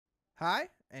Hi,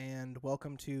 and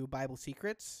welcome to Bible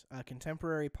Secrets, a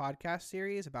contemporary podcast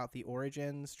series about the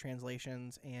origins,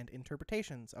 translations, and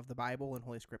interpretations of the Bible and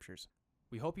Holy Scriptures.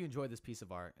 We hope you enjoyed this piece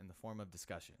of art in the form of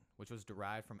discussion, which was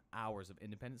derived from hours of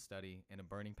independent study and a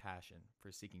burning passion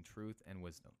for seeking truth and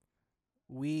wisdom.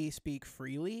 We speak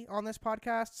freely on this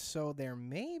podcast, so there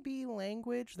may be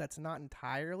language that's not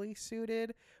entirely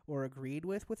suited or agreed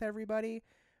with everybody,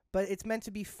 but it's meant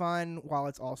to be fun while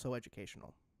it's also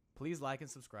educational. Please like and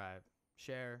subscribe,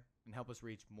 share, and help us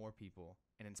reach more people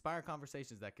and inspire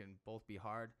conversations that can both be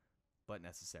hard but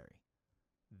necessary.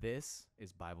 This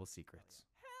is Bible Secrets.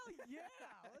 Hell yeah!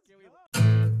 Let's go!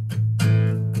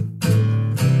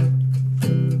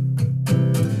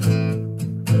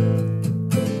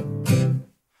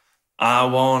 I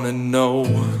wanna know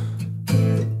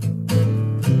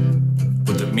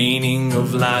what the meaning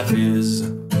of life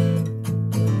is.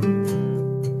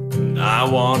 I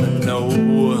wanna know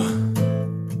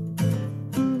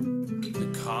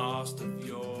the cost of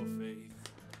your faith.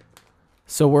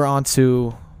 So we're on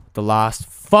to the lost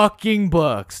fucking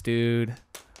books, dude.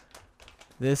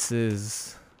 This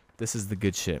is the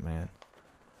good shit, man.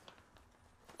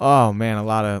 Oh man, a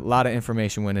lot of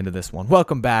information went into this one.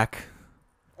 Welcome back.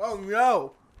 Oh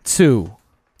no! To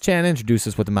Chan, introduce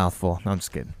us with a mouthful. No, I'm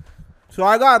just kidding. So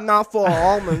I got a mouthful of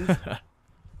almonds.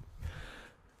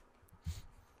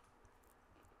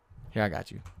 Here, I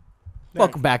got you.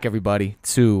 Welcome back, everybody,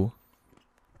 to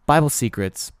Bible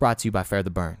Secrets, brought to you by Fair the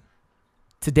Burn.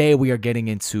 Today, we are getting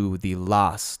into the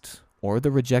lost or the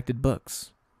rejected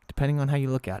books, depending on how you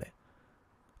look at it.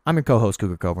 I'm your co-host,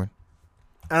 Cougar Coburn.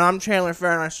 And I'm Chandler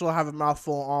Fair, and I still have a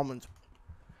mouthful of almonds.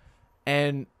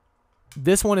 And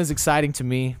this one is exciting to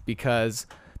me because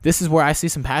this is where I see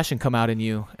some passion come out in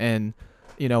you. And,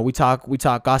 you know, we talk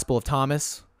Gospel of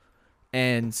Thomas,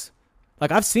 and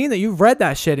like, I've seen that you've read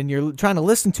that shit and you're trying to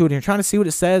listen to it and you're trying to see what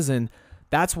it says, and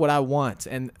that's what I want.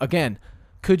 And again,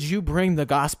 could you bring the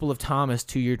Gospel of Thomas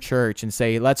to your church and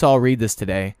say, let's all read this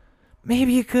today?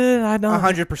 Maybe you could. I don't.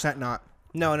 100% not.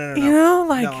 No. You know,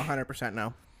 like, no, 100%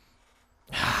 no.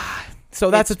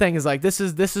 So that's the thing, is like, this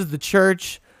is the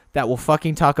church that will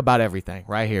fucking talk about everything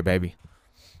right here, baby.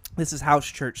 This is house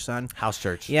church, son. House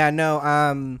church. Yeah,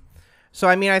 no. So,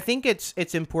 I mean, I think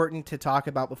it's important to talk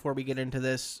about before we get into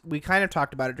this. We kind of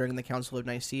talked about it during the Council of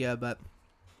Nicaea, but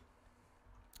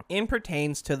in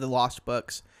pertains to the lost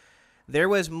books, there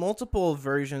was multiple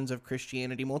versions of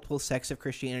Christianity, multiple sects of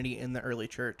Christianity in the early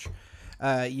church.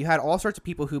 You had all sorts of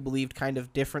people who believed kind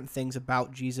of different things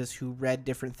about Jesus, who read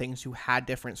different things, who had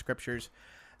different scriptures.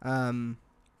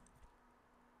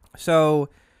 So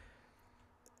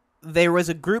there was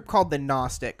a group called the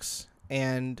Gnostics,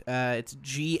 and it's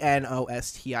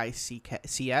Gnostics.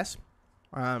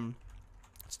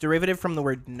 It's derivative from the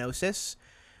word gnosis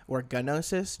or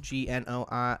gnosis,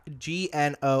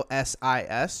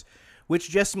 Gnosis, which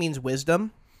just means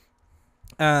wisdom.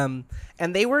 And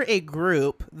they were a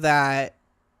group that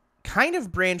kind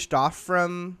of branched off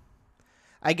from,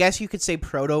 I guess you could say,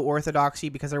 proto-orthodoxy,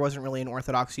 because there wasn't really an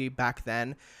orthodoxy back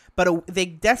then. But they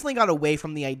definitely got away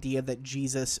from the idea that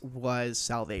Jesus was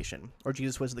salvation, or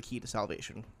Jesus was the key to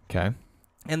salvation. Okay.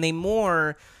 And they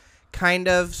more kind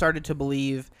of started to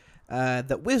believe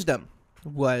that wisdom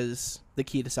was the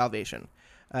key to salvation.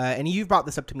 And you brought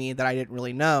this up to me that I didn't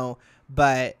really know,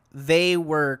 but they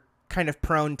were kind of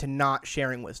prone to not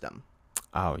sharing wisdom.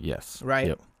 Oh, yes. Right?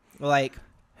 Yep. Like,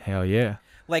 hell yeah.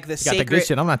 Like the You got the good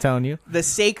shit, I'm not telling you. The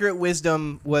sacred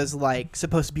wisdom was like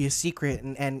supposed to be a secret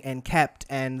and kept,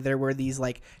 and there were these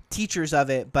like teachers of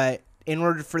it, but in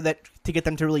order for that to get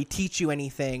them to really teach you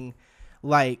anything,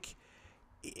 like,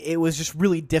 it was just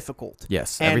really difficult.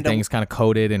 Yes, and everything's kind of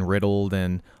coded and riddled,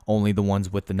 and only the ones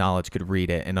with the knowledge could read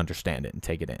it and understand it and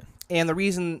take it in. And the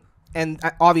reason, and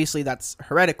obviously that's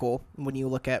heretical when you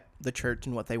look at the church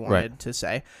and what they wanted to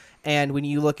say. And when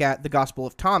you look at the Gospel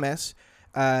of Thomas,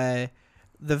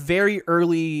 the very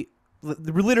early,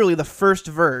 literally the first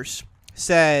verse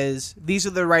says, "These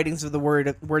are the writings of the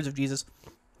words of Jesus.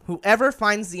 Whoever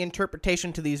finds the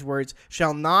interpretation to these words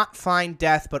shall not find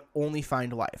death, but only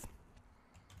find life."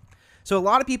 So a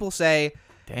lot of people say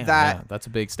that's a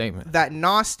big statement. That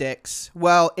Gnostics,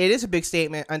 well, it is a big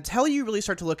statement until you really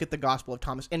start to look at the Gospel of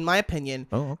Thomas, in my opinion,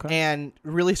 and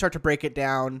really start to break it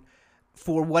down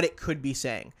for what it could be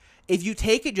saying. If you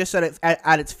take it just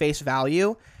at its face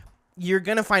value, you're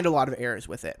going to find a lot of errors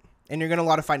with it, and you're going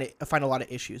to find a lot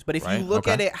of issues. But if you look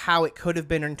at it how it could have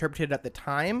been interpreted at the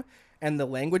time and the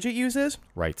language it uses,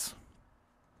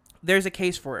 there's a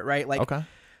case for it, right? Like,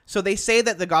 so they say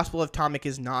that the Gospel of Thomas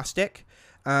is Gnostic.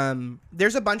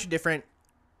 There's a bunch of different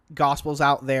Gospels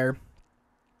out there.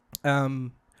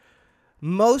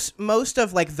 most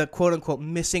of like the quote unquote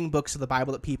missing books of the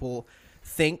Bible that people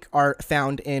think are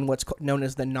found in what's known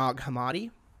as the Nag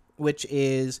Hammadi, which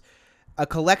is a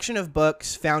collection of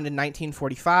books found in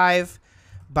 1945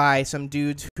 by some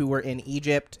dudes who were in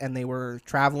Egypt, and they were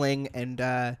traveling,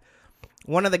 and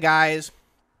one of the guys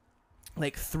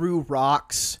like threw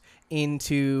rocks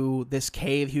into this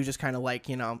cave. He was just kind of like,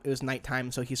 it was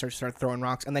nighttime, so he started throwing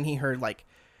rocks, and then he heard like,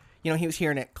 he was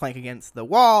hearing it clank against the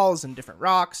walls and different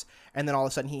rocks, and then all of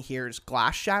a sudden he hears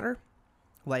glass shatter,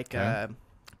 like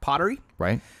pottery.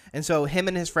 Right. And so him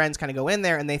and his friends kind of go in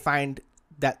there, and they find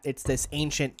that it's this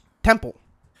ancient temple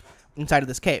inside of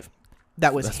this cave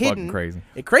that was hidden. Crazy.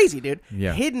 Crazy, dude.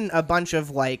 Yeah. Hidden a bunch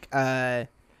of like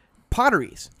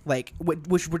potteries, like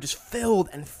which were just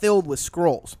filled with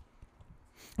scrolls.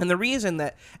 And the reason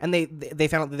that, and they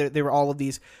found out that they were all of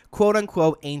these quote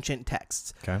unquote ancient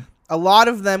texts. Okay. A lot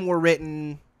of them were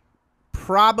written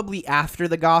probably after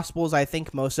the Gospels. I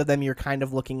think most of them you're kind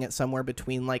of looking at somewhere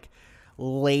between like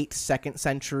late 2nd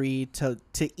century to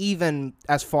even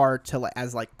as far to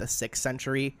as like the 6th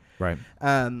century. Right.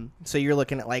 So you're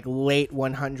looking at like late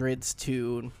 100s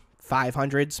to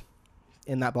 500s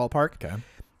in that ballpark. Okay.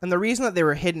 And the reason that they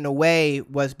were hidden away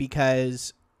was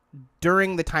because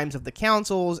during the times of the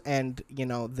councils and, the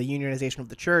unionization of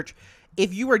the church,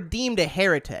 if you were deemed a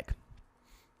heretic,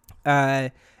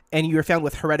 and you were found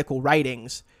with heretical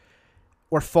writings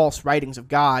or false writings of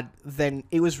God, then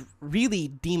it was really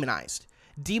demonized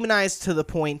to the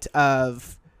point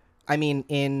of,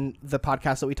 in the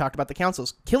podcast that we talked about the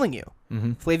councils, killing you.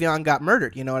 Mm-hmm. Flavian got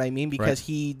murdered, you know what I mean? Because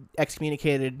he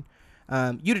excommunicated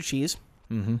Eutyches.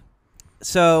 Mm-hmm.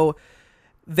 So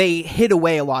they hid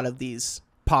away a lot of these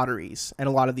potteries and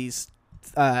a lot of these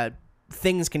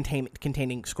things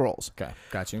containing scrolls. Okay,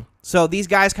 got you. So these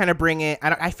guys kind of bring it.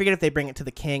 I forget if they bring it to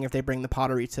the king, if they bring the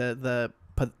pottery to the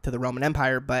Roman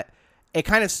Empire, but it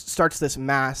kind of starts this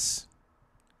mass,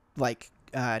 like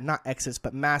not exodus,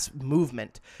 but mass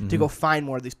movement to go find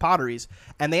more of these potteries,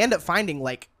 and they end up finding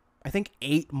like I think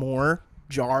 8 more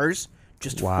jars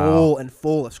just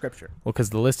full of scripture. Well, because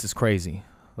the list is crazy.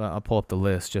 I'll pull up the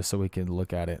list just so we can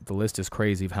look at it. The list is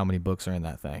crazy of how many books are in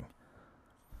that thing.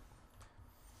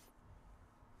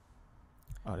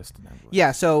 Oh, this didn't have a list.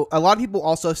 Yeah, so a lot of people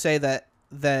also say that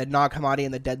the Nag Hammadi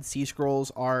and the Dead Sea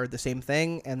Scrolls are the same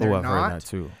thing, and they're I've not. heard that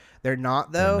too. They're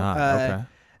not, though. They're not. Okay.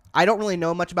 I don't really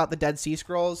know much about the Dead Sea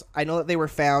Scrolls. I know that they were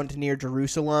found near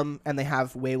Jerusalem, and they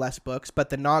have way less books, but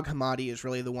the Nag Hammadi is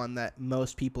really the one that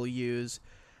most people use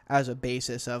as a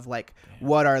basis of, like,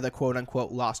 what are the quote-unquote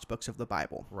lost books of the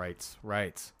Bible.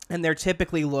 Right. And they're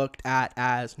typically looked at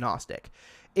as Gnostic.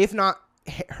 If not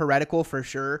heretical for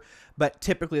sure, but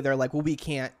typically they're like, well, we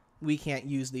can't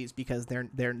use these because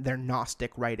they're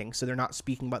Gnostic writings, so they're not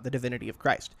speaking about the divinity of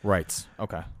Christ. Right.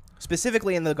 Okay.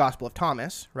 Specifically in the Gospel of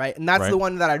Thomas, right? And that's the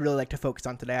one that I'd really like to focus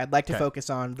on today. I'd like to focus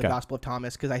on the Gospel of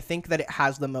Thomas because I think that it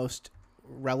has the most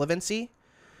relevancy.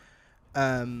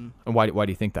 And why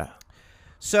do you think that?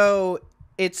 So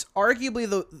it's arguably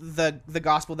the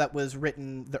gospel that was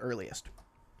written the earliest.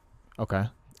 Okay.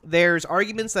 There's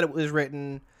arguments that it was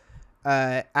written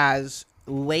as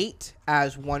late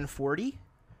as 140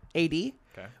 AD,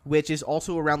 which is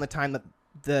also around the time that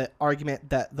the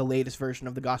argument that the latest version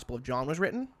of the Gospel of John was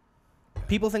written.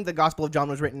 People think the Gospel of John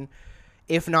was written,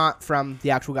 if not from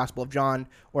the actual Gospel of John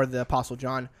or the Apostle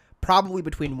John, probably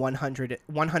between 100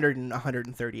 and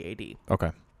 130 AD.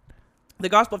 Okay. The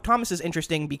Gospel of Thomas is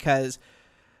interesting because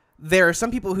there are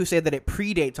some people who say that it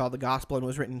predates all the Gospel and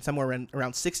was written somewhere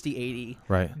around 60 AD,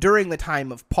 right, during the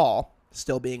time of Paul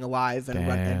still being alive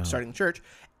and starting the church,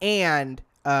 and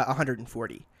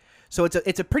 140. So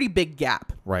it's a pretty big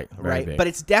gap, right? Big. But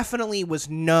it's definitely was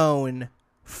known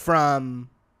from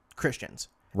Christians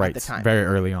at the time, very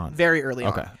early on.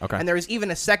 Okay. Okay. And there was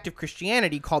even a sect of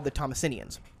Christianity called the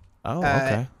Thomasinians. Oh,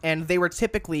 okay. And they were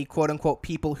typically quote unquote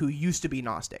people who used to be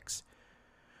Gnostics,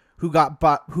 who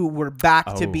were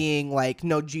back to being like,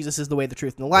 no, Jesus is the way, the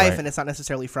truth, and the life, and it's not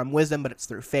necessarily from wisdom, but it's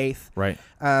through faith. Right.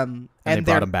 And they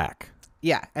brought them back.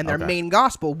 Yeah, and their main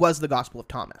gospel was the Gospel of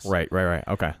Thomas. Right.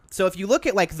 Okay. So if you look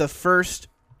at like the first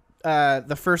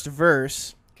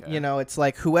verse, it's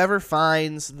like whoever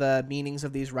finds the meanings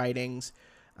of these writings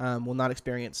will not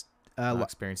experience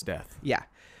death. Yeah.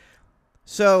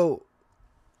 So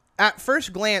at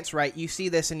first glance, right, you see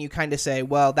this and you kind of say,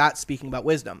 well, that's speaking about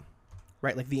wisdom,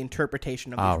 right? Like the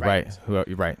interpretation of these writings.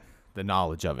 Right. The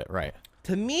knowledge of it, right.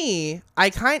 To me,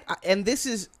 and this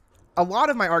is a lot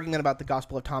of my argument about the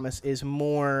Gospel of Thomas is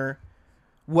more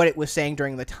what it was saying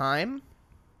during the time.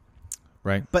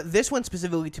 Right. But this one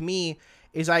specifically to me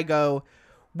is I go,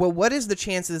 well, what is the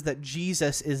chances that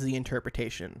Jesus is the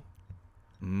interpretation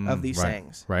of these right,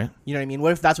 sayings. Right. You know what I mean?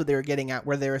 What if that's what they were getting at,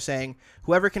 where they were saying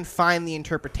whoever can find the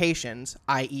interpretations,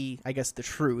 i.e., I guess the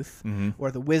truth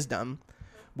or the wisdom,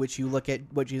 which you look at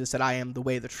what Jesus said, I am the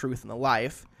way, the truth, and the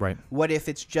life. Right. What if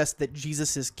it's just that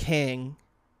Jesus is king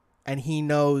and he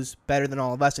knows better than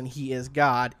all of us and he is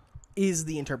God, is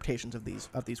the interpretations of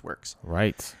these works.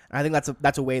 Right. And I think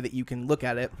that's a way that you can look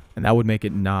at it. And that would make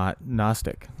it not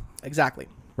Gnostic. Exactly.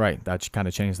 Right. That kind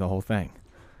of changed the whole thing.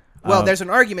 Well, there's an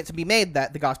argument to be made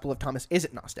that the Gospel of Thomas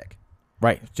isn't Gnostic.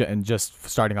 Right. And just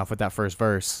starting off with that first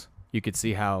verse, you could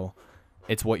see how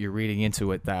it's what you're reading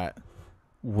into it that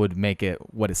would make it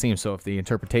what it seems. So if the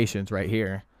interpretations right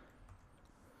here,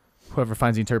 whoever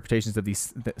finds the interpretations of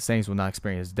these sayings will not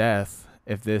experience death.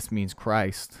 If this means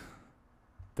Christ,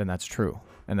 then that's true.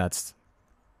 And that's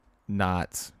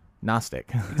not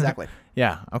Gnostic. Exactly.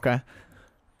 Yeah. Okay.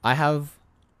 I have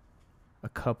a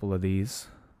couple of these.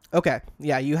 Okay.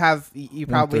 Yeah, you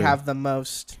probably have the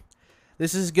most.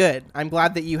 This is good. I'm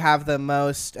glad that you have the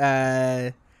most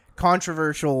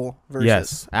controversial verses.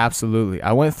 Yes, absolutely.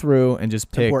 I went through and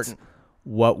just picked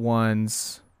what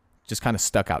ones just kind of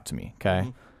stuck out to me.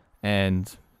 Okay.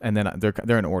 And then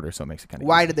they're in order, so it makes it kind of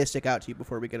Why easy. did they stick out to you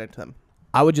before we get into them?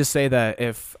 I would just say that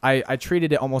if I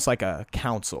treated it almost like a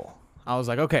council. I was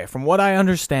like, okay, from what I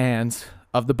understand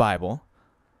of the Bible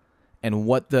and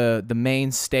what the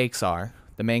main stakes are,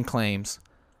 the main claims,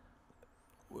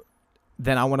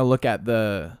 then I want to look at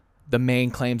the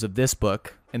main claims of this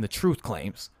book and the truth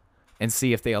claims and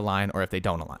see if they align or if they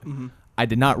don't align. I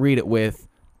did not read it with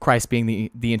Christ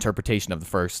being the interpretation of the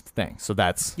first thing. So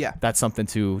that's something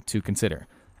to consider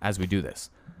as we do this.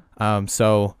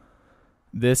 So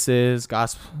this is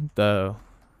gospel.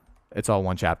 It's all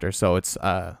one chapter. So it's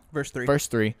verse 3. Verse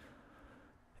 3.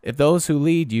 If those who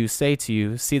lead you say to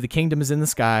you, see, the kingdom is in the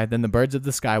sky, then the birds of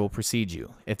the sky will precede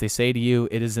you. If they say to you,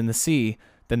 it is in the sea,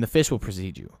 then the fish will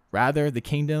precede you. Rather, the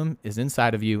kingdom is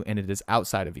inside of you and it is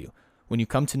outside of you. When you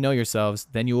come to know yourselves,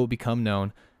 then you will become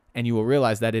known, and you will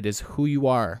realize that it is who you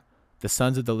are, the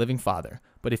sons of the living Father.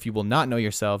 But if you will not know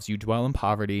yourselves, you dwell in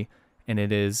poverty, and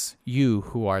it is you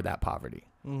who are that poverty.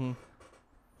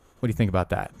 What do you think about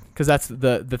that? Because that's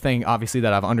the thing, obviously,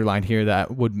 that I've underlined here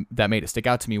that made it stick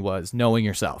out to me was knowing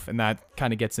yourself, and that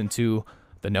kind of gets into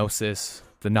the gnosis,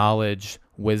 the knowledge,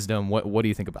 wisdom. What do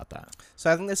you think about that?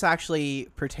 So I think this actually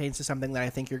pertains to something that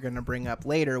I think you're going to bring up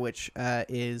later, which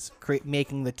is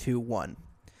making the two one.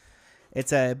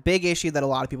 It's a big issue that a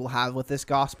lot of people have with this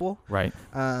gospel. Right.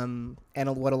 And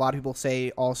what a lot of people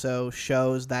say also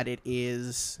shows that it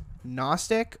is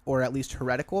Gnostic or at least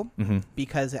heretical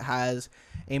because it has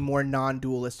a more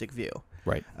non-dualistic view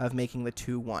of making the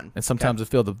two one. And sometimes I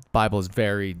feel the Bible is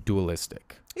very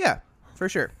dualistic. Yeah, for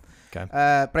sure. Okay.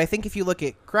 But I think if you look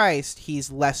at Christ,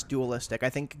 he's less dualistic. I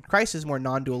think Christ is more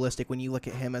non-dualistic when you look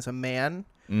at him as a man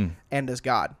and as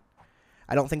God.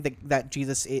 I don't think that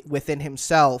Jesus within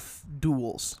himself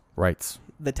duels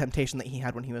the temptation that he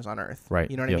had when he was on earth.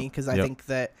 Right. You know what I mean? Because I think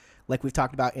that, like we've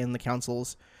talked about in the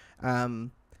councils,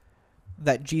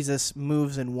 that Jesus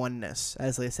moves in oneness,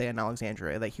 as they say in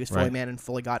Alexandria, that he was fully man and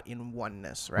fully God in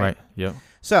oneness. Right. Yeah.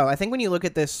 So I think when you look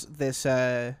at this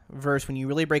verse, when you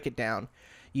really break it down,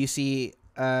 you see,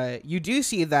 you do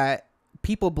see that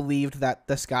people believed that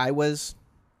the sky was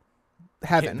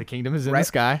heaven. The kingdom is in the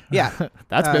sky. Yeah.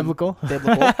 That's biblical.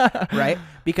 Biblical, right?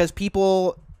 Because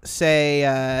people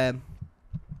say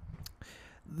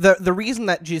the reason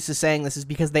that Jesus is saying this is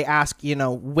because they ask,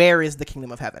 where is the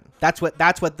kingdom of heaven? That's what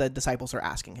the disciples are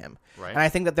asking him. Right. And I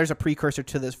think that there's a precursor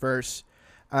to this verse.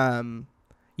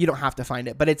 You don't have to find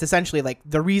it, but it's essentially like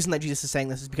the reason that Jesus is saying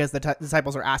this is because the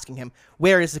disciples are asking him,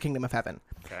 where is the kingdom of heaven?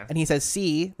 Okay. And he says,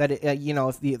 see that,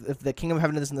 if the kingdom of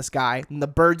heaven is in the sky, then the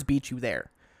birds beat you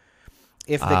there.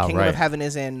 If the kingdom of heaven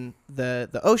is in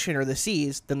the ocean or the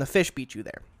seas, then the fish beat you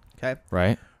there. Okay.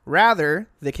 Right. Rather,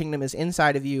 the kingdom is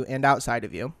inside of you and outside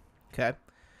of you. Okay.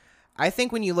 I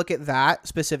think when you look at that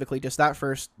specifically, just that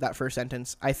first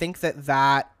sentence, I think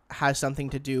that has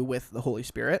something to do with the Holy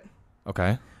Spirit.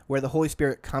 Okay. Where the Holy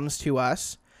Spirit comes to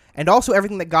us, and also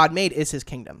everything that God made is his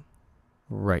kingdom.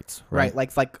 Right.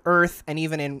 Like earth, and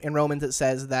even in Romans it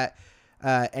says that,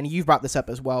 and you've brought this up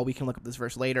as well, we can look up this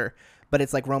verse later, but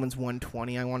it's like Romans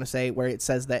 1:20, I want to say, where it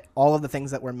says that all of the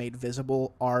things that were made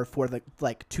visible are for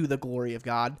to the glory of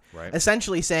God. Right.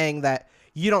 Essentially saying that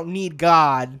you don't need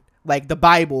God, like the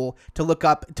Bible, to look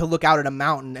out at a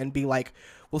mountain and be like,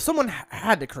 well, someone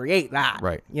had to create that.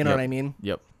 Right. You know what I mean?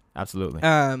 Yep. Absolutely.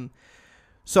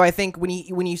 So I think when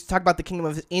you talk about the kingdom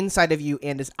of inside of you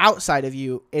and is outside of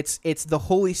you, it's the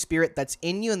Holy Spirit that's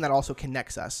in you and that also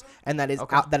connects us, and that is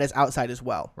that is outside as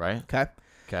well. Right.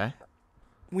 Okay.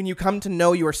 when you come to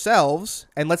know yourselves,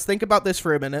 and let's think about this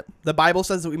for a minute. The Bible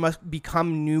says that we must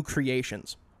become new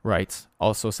creations. Right.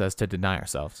 Also says to deny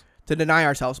ourselves. To deny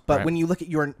ourselves. But Right. when you look at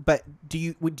do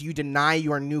you deny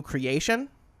your new creation?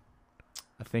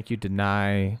 I think you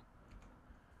deny.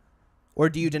 Or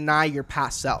do you deny your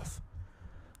past self?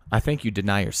 I think you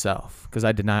deny yourself, because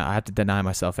I have to deny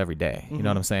myself every day. You know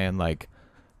what I'm saying? Like,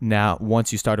 now,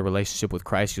 once you start a relationship with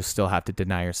Christ, you'll still have to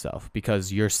deny yourself,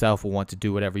 because yourself will want to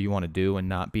do whatever you want to do and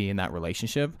not be in that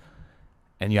relationship.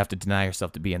 And you have to deny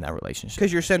yourself to be in that relationship.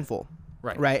 Because you're sinful.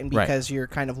 Right. Right. And because you're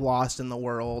kind of lost in the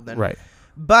world. And, Right.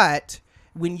 But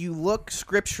when you look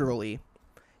scripturally,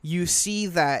 you see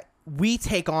that we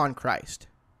take on Christ.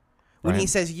 When he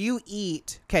says you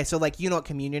eat, okay, so like, you know what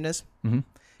communion is? Mm-hmm.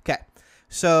 Okay.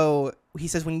 So he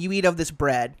says, when you eat of this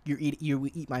bread, you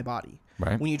eat my body.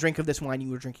 Right. When you drink of this wine,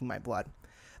 you are drinking my blood.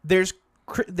 There's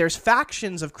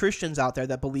factions of Christians out there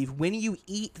that believe when you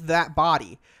eat that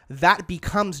body, that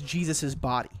becomes Jesus's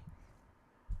body.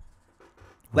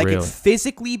 Like Really? it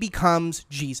physically becomes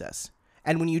Jesus.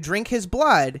 And when you drink his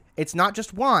blood, it's not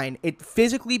just wine. It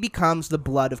physically becomes the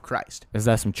blood of Christ. Is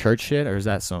that some church shit or is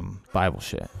that some Bible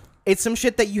shit? It's some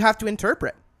shit that you have to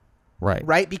interpret. Right.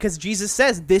 Right? Because Jesus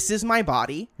says, this is my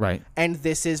body. Right. And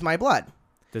this is my blood.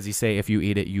 Does he say if you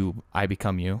eat it, I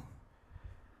become you?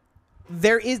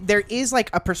 There is like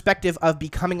a perspective of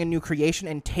becoming a new creation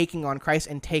and taking on Christ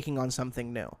and taking on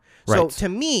something new. So Right. to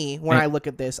me, when I look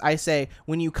at this, I say,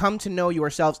 when you come to know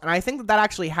yourselves, and I think that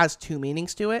actually has two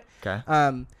meanings to it.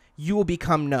 Okay. You will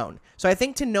become known. So I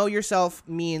think to know yourself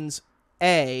means,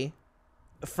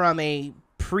 from a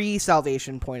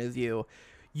pre-salvation point of view,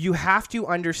 you have to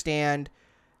understand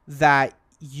that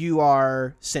you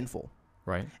are sinful.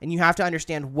 Right. And you have to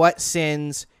understand what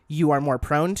sins you are more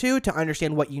prone to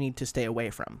understand what you need to stay away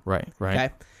from. Right. Right. Okay.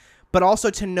 But also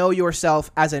to know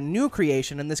yourself as a new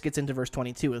creation, and this gets into verse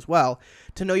 22 as well.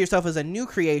 To know yourself as a new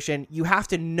creation, you have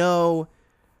to know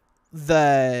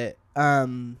the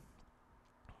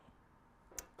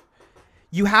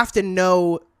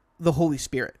Holy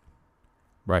Spirit.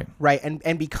 Right. Right.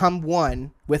 And become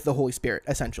one with the Holy Spirit,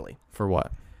 essentially. For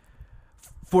what?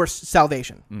 For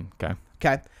salvation. Okay.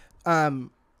 Okay.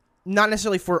 Not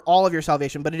necessarily for all of your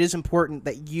salvation, but it is important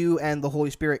that you and the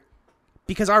Holy Spirit,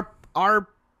 because our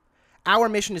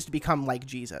mission is to become like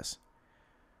Jesus.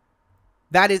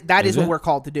 That is what we're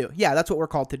called to do. Yeah, that's what we're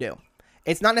called to do.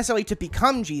 It's not necessarily to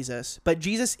become Jesus, but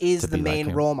Jesus is the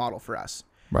main role model for us.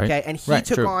 Right. Okay, and he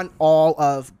took on all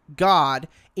of God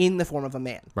in the form of a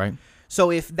man. Right. So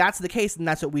if that's the case, then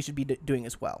that's what we should be doing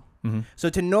as well. Mm-hmm. So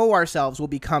to know ourselves will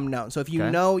become known. So if you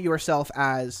know yourself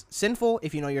as sinful,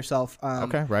 if you know yourself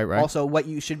also what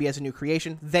you should be as a new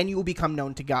creation, then you will become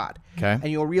known to God. Okay. And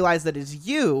you'll realize that it's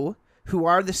you who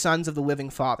are the sons of the living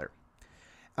Father.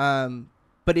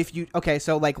 But if you... Okay,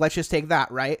 so like let's just take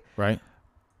that, right? Right.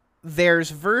 There's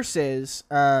verses...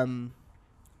 I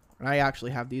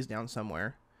actually have these down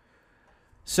somewhere.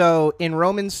 So in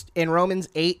Romans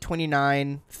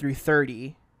 8:29 through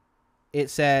 30, it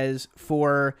says,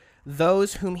 "For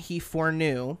those whom he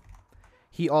foreknew,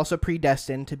 he also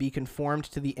predestined to be conformed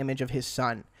to the image of his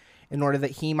Son, in order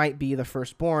that he might be the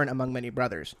firstborn among many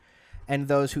brothers. And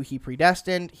those who he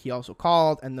predestined, he also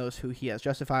called, and those who he has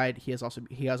justified, he has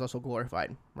also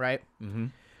glorified." Right? Mm-hmm.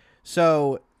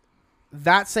 So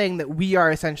that's saying that we are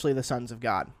essentially the sons of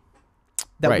God.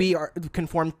 That we are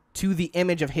conformed to the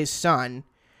image of his Son,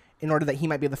 in order that he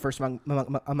might be the first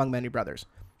among many brothers.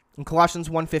 In Colossians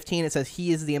 1:15, it says,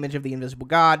 "He is the image of the invisible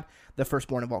God, the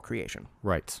firstborn of all creation."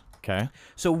 Right. Okay.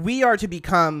 So we are to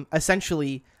become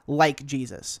essentially like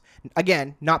Jesus.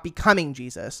 Again, not becoming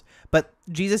Jesus, but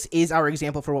Jesus is our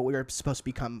example for what we are supposed to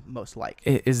become most like.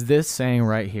 Is this saying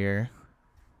right here,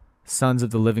 sons of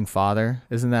the living Father?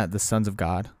 Isn't that the sons of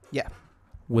God? Yeah.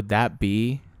 Would that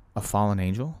be a fallen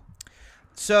angel?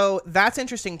 So that's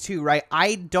interesting too, right?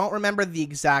 I don't remember the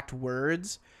exact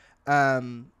words.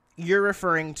 You're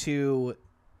referring to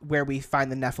where we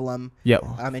find the Nephilim. Yep.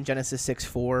 In Genesis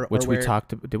 6:4. Which we talked.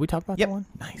 Did we talk about that one?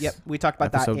 Nice. Yep. We talked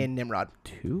about that in Nimrod.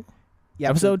 2. Yeah.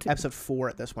 Episode 4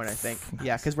 at this point, I think. Nice.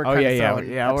 Yeah, because we're kind of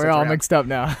throwing we're all mixed up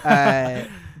now.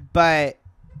 But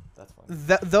that's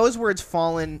fine. Those words,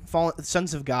 fallen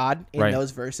sons of God, in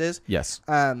those verses. Yes.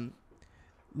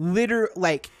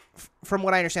 Like, from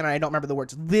what I understand, and I don't remember the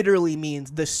words, literally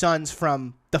means the sons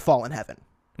from the fallen heaven.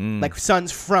 Like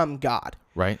sons from God.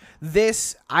 Right.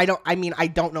 This, I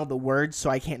don't know the words,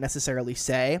 so I can't necessarily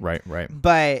say. Right.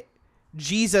 But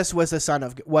Jesus was the son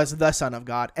of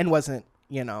God and wasn't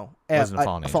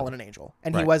a fallen angel,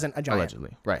 and he wasn't a giant.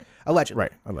 Allegedly. Right. Allegedly.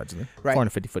 Right. Allegedly. Right.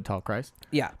 450-foot tall Christ.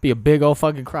 Yeah. Be a big old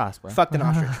fucking cross, bro. Fucked an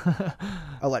ostrich.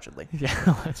 Allegedly. Yeah.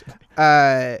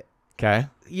 Allegedly. Okay.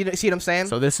 You see what I'm saying?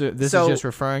 So this is just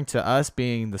referring to us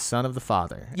being the son of the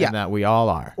Father, and that we all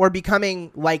are, or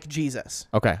becoming like Jesus.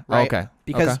 Okay. Right? Okay.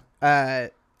 Because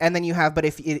and then you have, but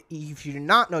if you do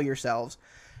not know yourselves,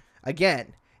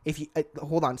 again, if you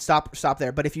hold on, stop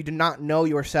there. But if you do not know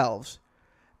yourselves,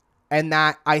 and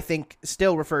that I think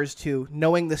still refers to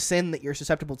knowing the sin that you're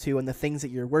susceptible to and the things that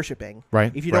you're worshiping.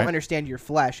 Right. If you don't understand your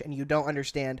flesh and you don't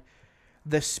understand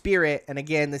the spirit, and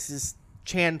again, this is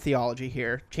Chan theology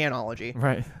here, Chanology.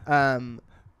 Right.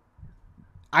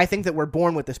 I think that we're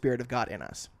born with the Spirit of God in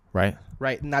us. Right.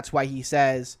 Right. And that's why he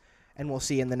says, and we'll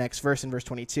see in the next verse, in verse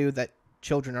 22, that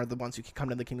children are the ones who can come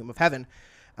to the kingdom of heaven.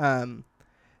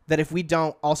 That if we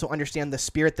don't also understand the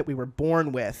spirit that we were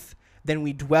born with, then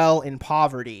we dwell in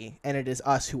poverty, and it is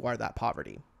us who are that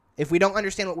poverty. If we don't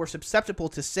understand what we're susceptible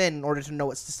to sin in order to know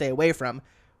what to stay away from,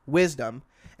 wisdom,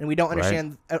 and we don't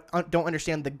understand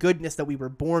the goodness that we were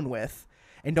born with,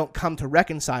 and don't come to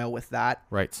reconcile with that,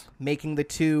 right, making the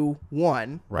two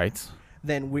one, right,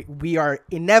 then we are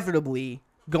inevitably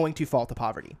going to fall to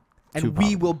poverty, and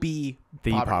we will be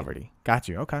the poverty. Got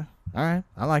you. Okay. All right.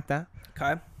 I like that.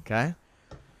 Okay.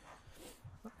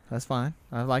 That's fine.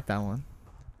 I like that one.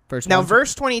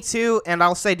 Verse 22, and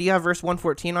I'll say, do you have verse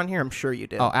 114 on here? I'm sure you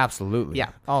did. Oh, absolutely.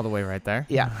 Yeah. All the way right there.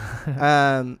 Yeah.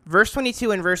 Verse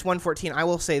 22 and verse 114, I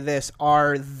will say this,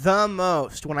 are the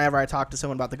most, whenever I talk to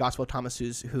someone about the Gospel of Thomas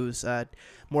who's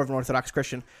more of an Orthodox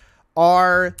Christian,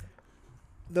 are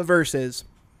the verses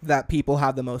that people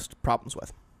have the most problems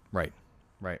with. Right.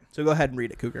 Right. So go ahead and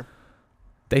read it, Cougar.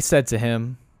 They said to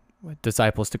him,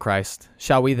 disciples to Christ,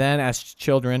 shall we then as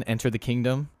children enter the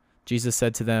kingdom? Jesus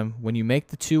said to them, when you make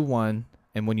the two one,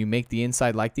 and when you make the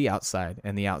inside like the outside,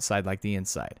 and the outside like the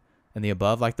inside, and the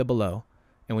above like the below,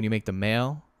 and when you make the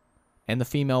male and the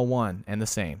female one and the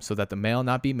same, so that the male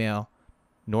not be male,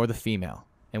 nor the female,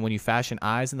 and when you fashion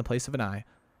eyes in the place of an eye,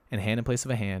 and hand in place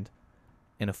of a hand,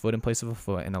 and a foot in place of a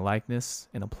foot, and a likeness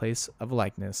in a place of a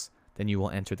likeness, then you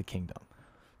will enter the kingdom.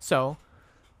 So,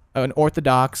 an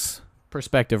Orthodox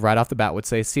perspective right off the bat would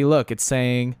say, see, look, it's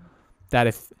saying that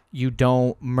if you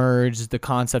don't merge the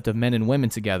concept of men and women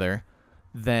together,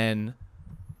 then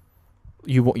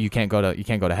you can't go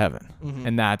to heaven. Mm-hmm.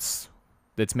 And that's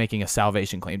making a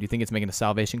salvation claim. Do you think it's making a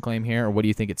salvation claim here, or what do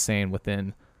you think it's saying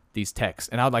within these texts?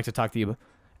 And I would like to talk to you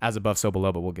as above, so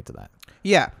below, but we'll get to that.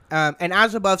 Yeah, and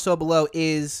as above, so below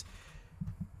is,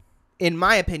 in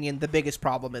my opinion, the biggest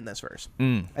problem in this verse.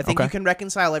 I think you can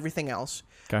reconcile everything else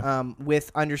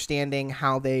with understanding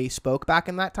how they spoke back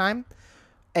in that time.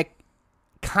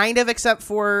 Kind of, except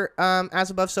for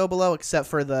as above, so below, except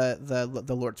for the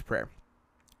Lord's Prayer.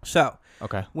 So,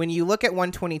 when you look at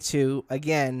 122,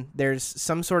 again, there's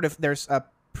a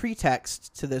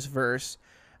pretext to this verse.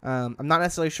 I'm not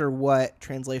necessarily sure what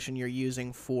translation you're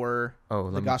using for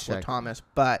the Gospel of Thomas,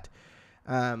 but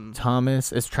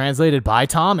Thomas is translated by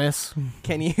Thomas.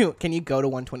 Can you go to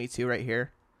 122 right here?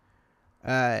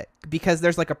 Because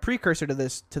there's like a precursor to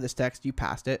this text. You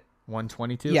passed it.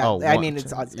 122. Yeah, I mean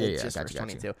it's just verse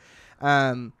 22.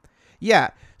 Yeah.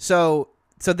 So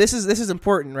this is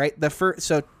important, right?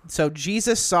 So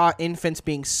Jesus saw infants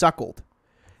being suckled.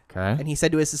 Okay. And he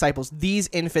said to his disciples, "These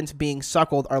infants being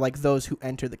suckled are like those who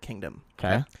enter the kingdom."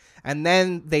 Okay. And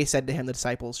then they said to him, the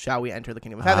disciples, "Shall we enter the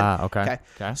kingdom of heaven?" Okay.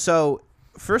 So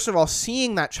first of all,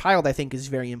 seeing that child, I think, is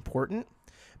very important,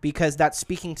 because that's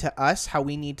speaking to us how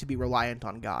we need to be reliant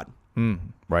on God.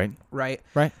 Right.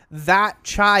 That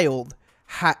child,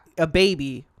 a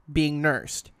baby being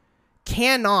nursed,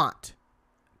 cannot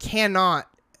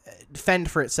fend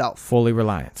for itself. Fully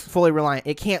reliant.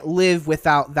 It can't live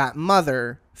without that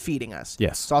mother feeding us.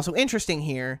 Yes. It's also interesting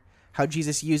here how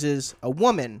Jesus uses a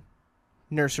woman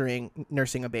nursing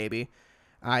a baby,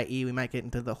 i.e. we might get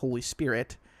into the Holy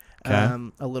Spirit a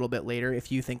little bit later,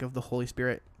 if you think of the Holy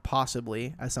Spirit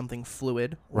possibly as something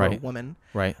fluid or a woman.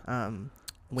 Right.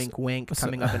 Wink, wink,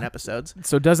 coming up in episodes.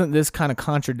 So doesn't this kind of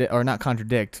contradict, or not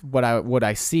contradict, what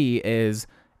I see is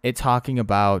it talking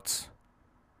about,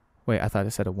 wait, I thought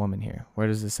it said a woman here. Where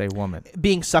does it say woman?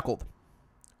 Being suckled.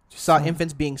 Saw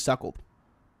infants being suckled.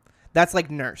 That's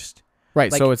like nursed.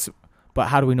 Right, so but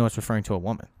how do we know it's referring to a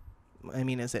woman? I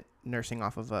mean, is it nursing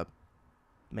off of a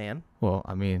man? Well,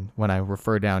 I mean, when I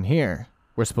refer down here,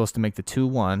 we're supposed to make the two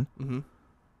one,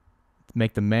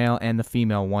 make the male and the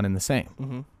female one and the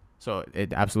same. So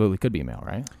it absolutely could be a male,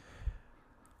 right?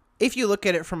 If you look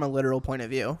at it from a literal point of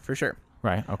view, for sure.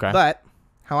 Right, okay. But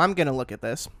how I'm going to look at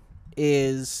this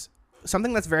is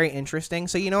something that's very interesting.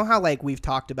 So you know how like we've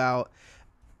talked about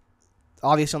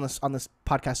obviously on this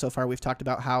podcast so far, we've talked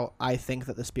about how I think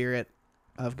that the Spirit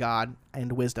of God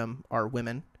and wisdom are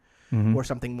women, or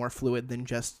something more fluid than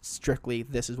just strictly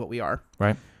this is what we are.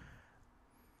 Right.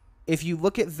 If you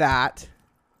look at that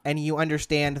and you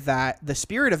understand that the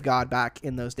Spirit of God back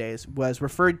in those days was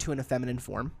referred to in a feminine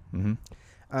form,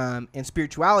 and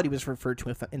spirituality was referred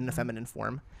to in a feminine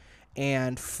form,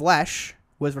 and flesh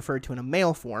was referred to in a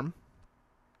male form,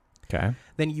 okay,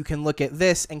 then you can look at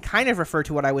this and kind of refer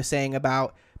to what I was saying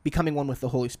about becoming one with the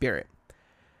Holy Spirit.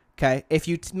 Okay, if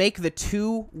you make the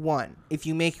two one, if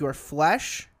you make your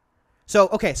flesh... So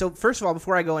first of all,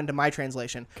 before I go into my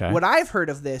translation, what I've heard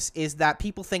of this is that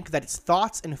people think that it's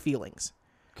thoughts and feelings.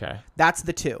 Okay. That's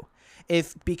the two.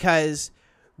 Because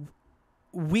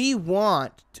we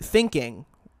want thinking,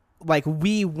 like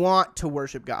we want to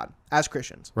worship God as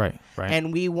Christians. Right.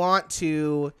 And we want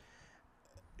to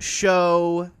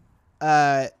show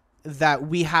that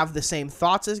we have the same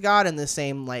thoughts as God and the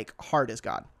same like heart as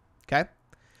God. Okay?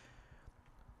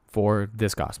 For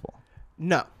this gospel.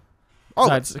 No.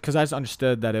 Because I just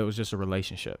understood that it was just a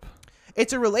relationship.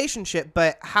 It's a relationship,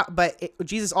 but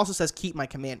Jesus also says, "Keep my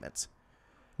commandments."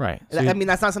 Right. So I mean,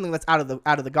 that's not something that's out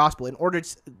of the gospel.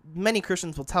 Many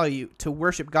Christians will tell you to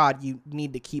worship God, you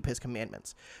need to keep His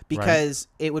commandments, because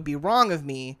it would be wrong of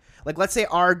me. Like, let's say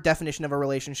our definition of a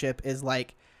relationship is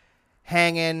like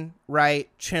hanging, right,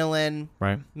 chilling,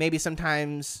 right. Maybe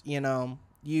sometimes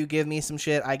you give me some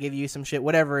shit, I give you some shit,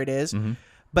 whatever it is,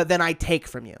 but then I take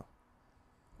from you.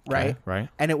 Right. Right.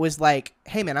 And it was like,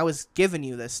 hey man, I was giving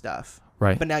you this stuff.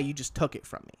 Right. But now you just took it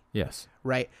from me. Yes.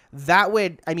 Right. That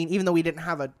would, I mean, even though we didn't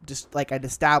have an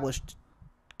established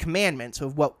commandments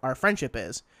of what our friendship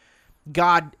is,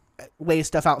 God lays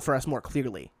stuff out for us more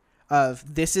clearly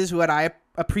of this is what I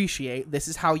appreciate. This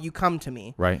is how you come to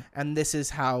me. Right. And this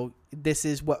is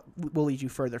what will lead you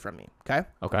further from me. Okay.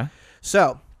 Okay.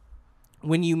 So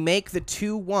when you make the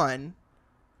 2-1,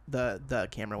 the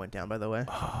camera went down, by the way.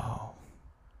 Oh.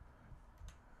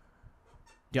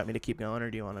 Do you want me to keep going,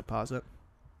 or do you want to pause it?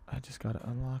 I just got to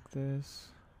unlock this.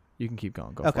 You can keep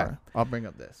going. Go okay. for it. I'll bring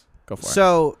up this. Go for it.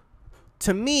 So,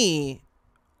 to me,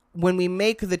 when we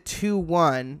make the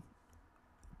 2-1,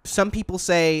 some people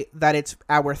say that it's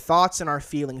our thoughts and our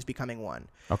feelings becoming one.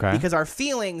 Okay. Because our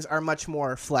feelings are much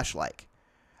more flesh-like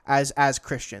as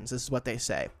Christians. This is what they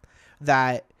say.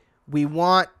 That we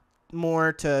want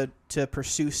more to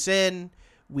pursue sin.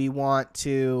 We want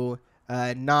to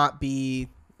not be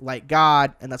like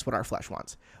God, and that's what our flesh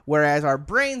wants. Whereas our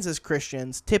brains as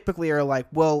Christians typically are like,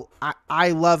 well, I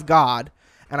love God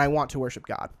and I want to worship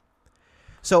God.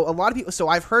 So a lot of people, so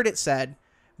I've heard it said,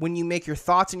 when you make your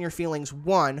thoughts and your feelings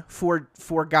one for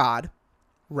God,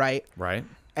 right? Right.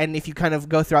 And if you kind of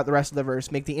go throughout the rest of the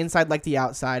verse, make the inside like the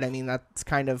outside. I mean, that's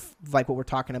kind of like what we're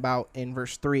talking about in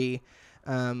verse 3,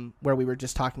 where we were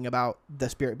just talking about the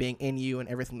Spirit being in you and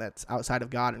everything that's outside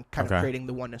of God and kind of creating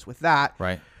the oneness with that.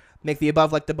 Right. Make the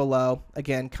above like the below.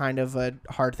 Again, kind of a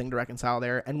hard thing to reconcile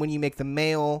there. And when you make the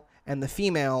male and the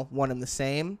female one and the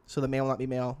same, so the male will not be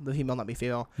male, the female not be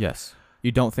female. Yes.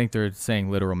 You don't think they're saying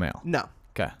literal male? No.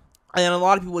 Okay. And a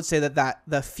lot of people would say that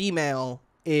the female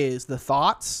is the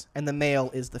thoughts and the male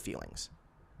is the feelings.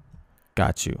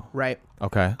 Got you. Right?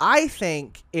 Okay. I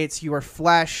think it's your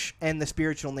flesh and the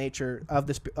spiritual nature of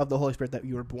the Holy Spirit that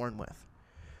you were born with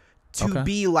to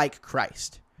be like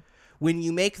Christ. When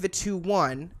you make the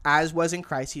 2-1, as was in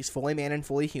Christ, he's fully man and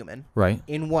fully human. Right.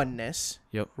 In oneness.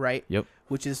 Yep. Right? Yep.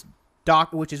 Which is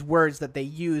words that they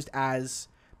used as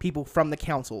people from the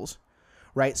councils.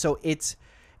 Right? So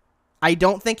I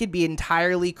don't think it'd be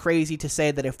entirely crazy to say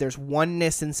that if there's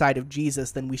oneness inside of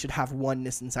Jesus, then we should have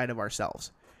oneness inside of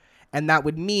ourselves. And that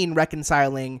would mean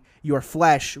reconciling your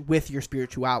flesh with your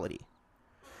spirituality.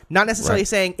 Not necessarily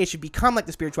saying it should become like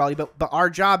the spirituality, but our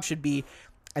job should be,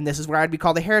 and this is where I'd be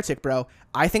called a heretic, bro.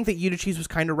 I think that Eutyches was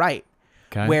kind of right.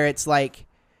 Okay. Where it's like,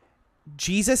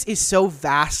 Jesus is so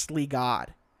vastly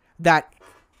God that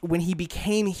when he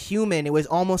became human, it was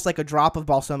almost like a drop of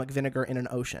balsamic vinegar in an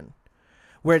ocean.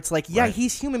 Where it's like, yeah,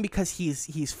 he's human because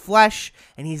he's flesh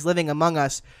and he's living among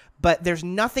us, but there's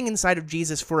nothing inside of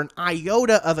Jesus for an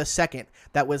iota of a second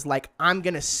that was like, I'm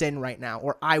going to sin right now,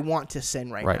 or I want to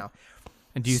sin right now.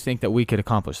 And do you think that we could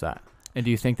accomplish that? And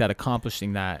do you think that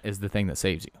accomplishing that is the thing that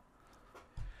saves you?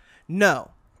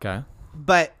 No. Okay.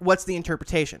 But what's the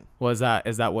interpretation? Well, is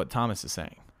that what Thomas is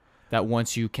saying? That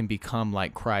once you can become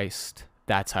like Christ,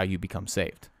 that's how you become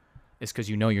saved. It's because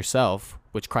you know yourself,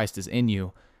 which Christ is in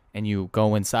you, and you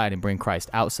go inside and bring Christ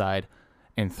outside,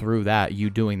 and through that, you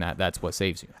doing that, that's what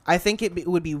saves you. I think it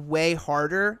would be way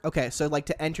harder. Okay, so like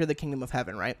to enter the kingdom of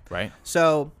heaven, right? Right.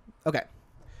 So, okay.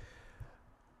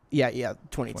 Yeah,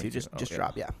 22 just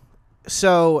drop, yeah.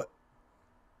 So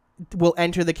will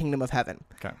enter the kingdom of heaven.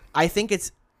 Okay. I think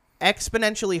it's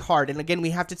exponentially hard. And again, we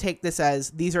have to take this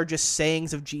as these are just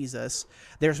sayings of Jesus.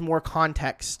 There's more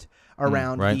context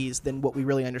around right. these than what we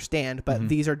really understand. But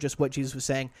these are just what Jesus was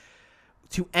saying.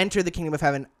 To enter the kingdom of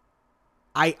heaven,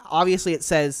 obviously it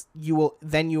says you will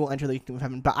enter the kingdom of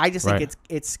heaven. But I just think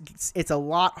it's a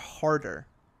lot harder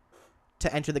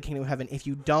to enter the kingdom of heaven if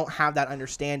you don't have that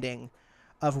understanding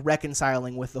of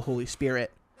reconciling with the Holy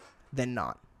Spirit than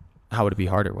not. How would it be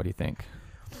harder? What do you think?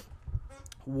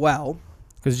 Well,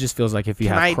 because it just feels like if you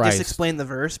have Christ. Can I Christ, just explain the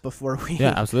verse before we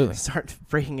absolutely start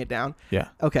breaking it down? Yeah.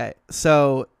 Okay.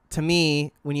 So to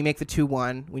me, when you make the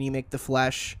 2-1, when you make the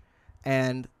flesh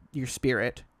and your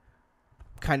spirit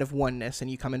kind of oneness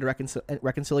and you come into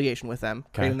reconciliation with them,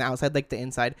 creating the outside like the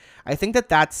inside, I think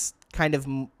that's kind of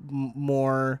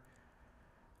more...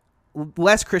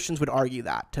 Less Christians would argue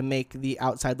that, to make the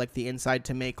outside like the inside,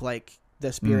 to make like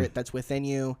the spirit that's within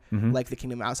you like the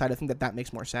kingdom outside. I think that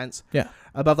makes more sense. Yeah.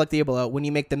 Above like the below, when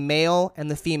you make the male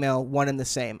and the female one and the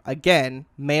same. Again,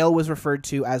 male was referred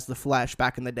to as the flesh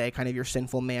back in the day, kind of your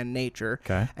sinful man nature.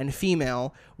 Okay. And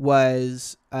female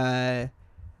was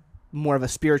more of a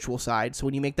spiritual side. So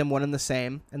when you make them one and the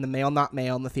same, and the male not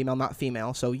male and the female not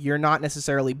female, so you're not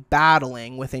necessarily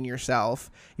battling within yourself,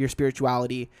 your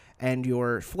spirituality and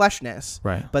your fleshness,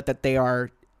 right? But that they are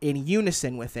in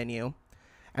unison within you.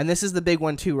 And this is the big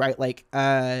one too, right? Like,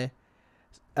 and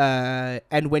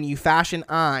when you fashion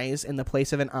eyes in the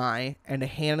place of an eye, and a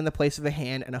hand in the place of a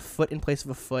hand, and a foot in place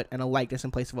of a foot, and a likeness in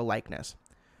place of a likeness.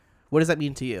 What does that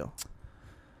mean to you?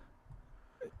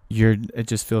 It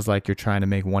just feels like you're trying to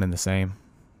make one and the same.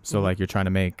 So like you're trying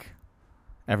to make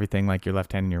everything like your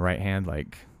left hand and your right hand,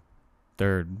 like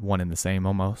they're one and the same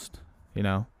almost, you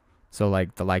know? So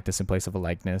like the likeness in place of a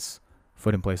likeness,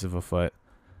 foot in place of a foot.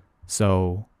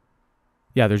 So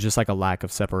yeah, there's just like a lack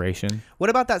of separation. What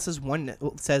about that says one?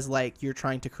 Says like you're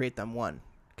trying to create them one,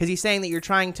 because he's saying that you're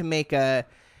trying to make a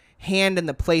hand in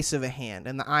the place of a hand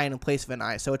and the eye in the place of an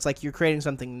eye. So it's like you're creating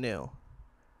something new.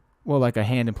 Well, like a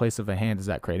hand in place of a hand, is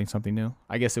that creating something new?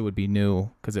 I guess it would be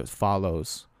new because it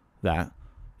follows that.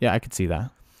 Yeah, I could see that.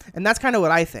 And that's kind of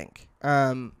what I think.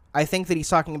 I think that he's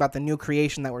talking about the new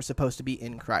creation that we're supposed to be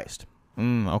in Christ.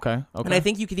 Okay. And I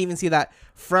think you could even see that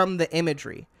from the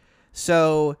imagery.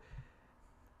 So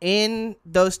in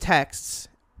those texts,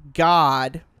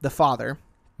 God, the Father,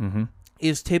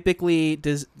 is typically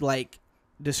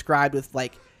described with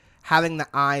like having the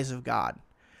eyes of God,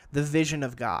 the vision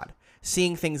of God,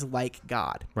 seeing things like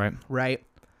God. Right?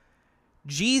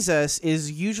 Jesus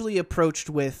is usually approached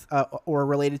with or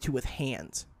related to with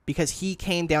hands, because he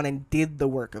came down and did the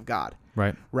work of God.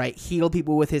 Right? Healed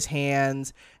people with his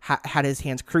hands, had his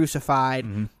hands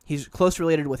crucified. He's closely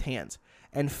related with hands.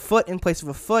 And foot in place of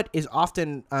a foot is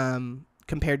often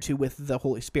compared to with the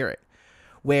Holy Spirit,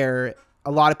 where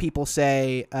a lot of people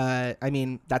say,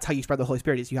 that's how you spread the Holy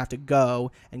Spirit, is you have to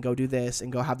go do this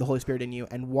and go have the Holy Spirit in you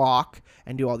and walk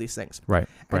and do all these things. Right.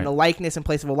 And the likeness in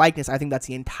place of a likeness, I think that's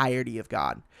the entirety of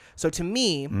God. So to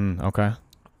me, okay.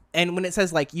 And when it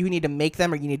says like you need to make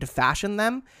them or you need to fashion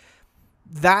them,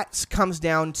 that comes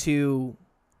down to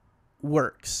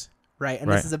works, right?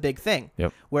 And this is a big thing,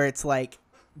 where it's like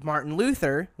Martin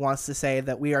Luther wants to say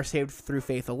that we are saved through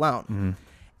faith alone.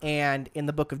 And in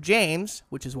the book of James,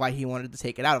 which is why he wanted to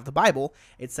take it out of the Bible,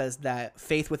 it says that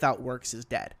faith without works is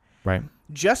dead. Right.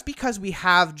 Just because we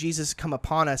have Jesus come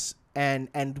upon us and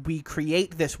we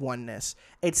create this oneness,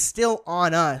 it's still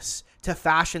on us to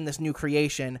fashion this new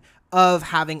creation of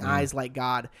having eyes like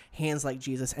God, hands like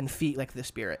Jesus, and feet like the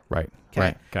Spirit. Right.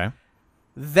 Okay.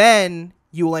 Then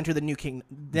you will enter the new kingdom.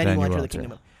 Then you will enter the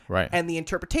kingdom. Right. And the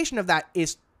interpretation of that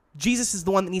is Jesus is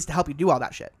the one that needs to help you do all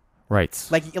that shit. Right.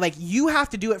 Like you have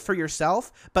to do it for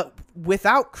yourself, but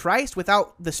without Christ,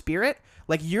 without the Spirit,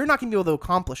 like you're not going to be able to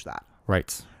accomplish that. Right.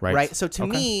 So to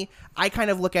me, I kind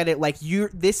of look at it like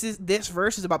this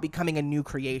verse is about becoming a new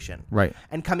creation. Right.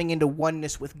 And coming into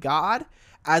oneness with God,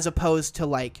 as opposed to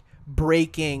like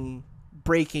breaking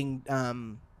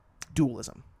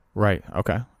dualism. Right.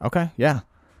 Okay. Yeah.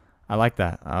 I like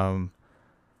that.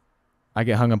 I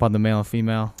get hung up on the male and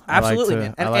female. Absolutely,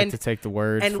 man. I like to take the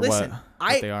word and for listen,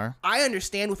 what they are. I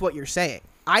understand with what you're saying.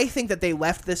 I think that they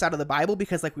left this out of the Bible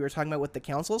because, like we were talking about with the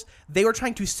councils, they were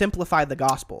trying to simplify the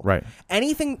gospel. Right.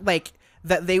 Anything like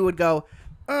that they would go,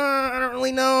 I don't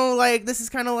really know, like this is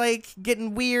kind of like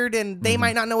getting weird, and they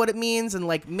might not know what it means, and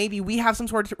like maybe we have some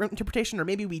sort of interpretation, or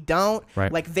maybe we don't.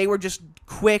 Right. Like they were just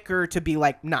quicker to be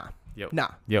like, nah, Yep. nah,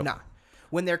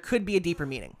 when there could be a deeper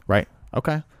meaning. Right.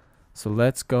 Okay. So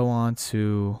let's go on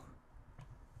to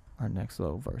our next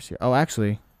little verse here. Oh,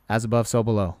 actually, as above, so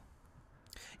below.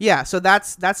 Yeah, so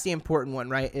that's the important one,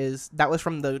 right? Is that was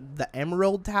from the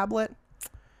Emerald Tablet?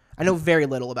 I know very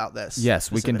little about this.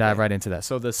 Yes, we can dive right into that.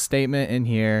 So the statement in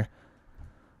here,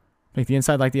 make the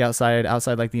inside like the outside,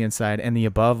 outside like the inside, and the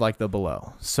above like the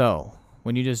below. So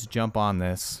when you just jump on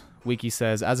this, Wiki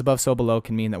says, as above, so below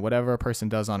can mean that whatever a person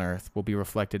does on earth will be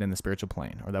reflected in the spiritual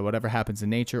plane, or that whatever happens in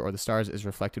nature or the stars is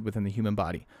reflected within the human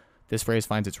body. This phrase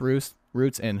finds its roots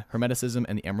in Hermeticism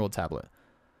and the Emerald Tablet.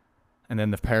 And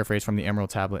then the paraphrase from the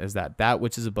Emerald Tablet is that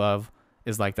which is above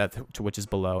is like that to which is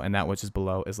below, and that which is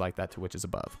below is like that to which is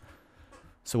above.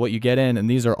 So what you get in, and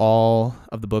these are all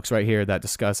of the books right here that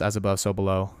discuss as above, so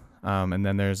below. And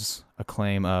then there's a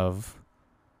claim of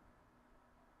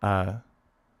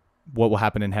what will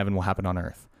happen in heaven will happen on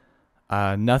earth.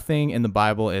 Nothing in the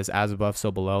Bible is as above,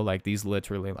 so below. Like these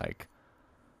literally, like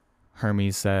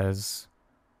Hermes says,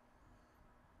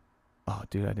 oh,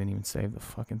 dude, I didn't even save the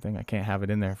fucking thing. I can't have it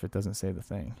in there if it doesn't save the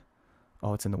thing.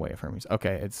 Oh, it's in the way of Hermes.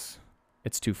 Okay, it's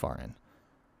too far in.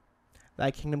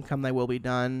 Thy kingdom come, thy will be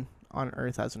done on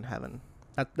earth as in heaven.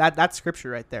 That's scripture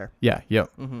right there. Yeah, yep.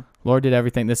 Mm-hmm. Lord did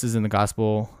everything. This is in the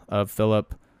Gospel of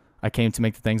Philip. I came to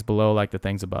make the things below like the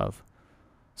things above.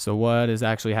 So what is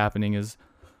actually happening is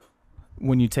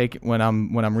when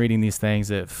I'm reading these things,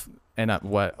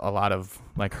 what a lot of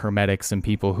like Hermetics and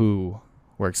people who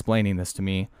were explaining this to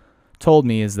me told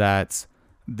me is that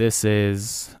this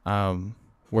is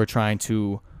we're trying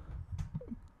to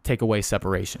take away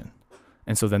separation.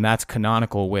 And so then that's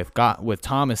canonical with God, with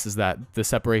Thomas, is that the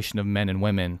separation of men and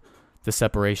women, the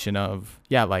separation of,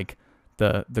 like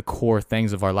the core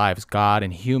things of our lives, God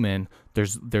and human,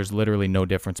 there's literally no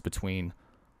difference between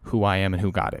who I am and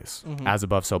who God is, as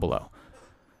above, so below.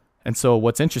 And so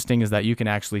what's interesting is that you can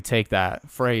actually take that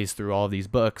phrase through all these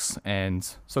books. And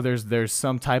so there's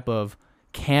some type of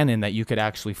canon that you could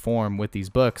actually form with these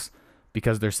books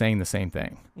because they're saying the same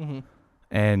thing. Mm-hmm.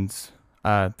 And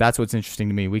that's what's interesting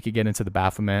to me. We could get into the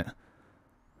Baphomet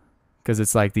because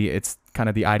it's kind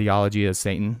of the ideology of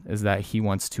Satan is that he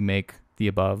wants to make the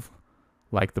above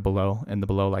like the below and the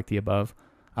below like the above.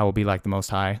 I will be like the Most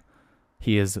High.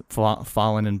 He is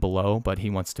fallen and below, but he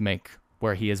wants to make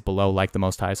where he is below like the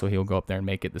Most High, so he'll go up there and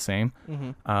make it the same.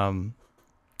 Mm-hmm.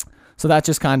 So that's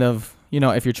just kind of,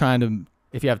 if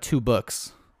you have two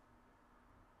books,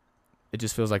 it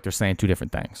just feels like they're saying two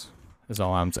different things, is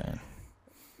all I'm saying.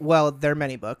 Well, there are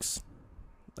many books.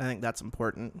 I think that's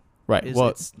important. Right.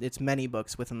 Well, it's many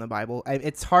books within the Bible.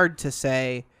 It's hard to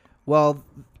say, well,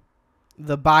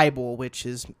 the Bible, which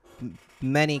is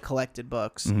many collected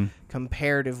books, mm-hmm.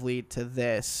 comparatively to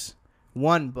this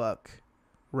one book,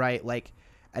 right? Like,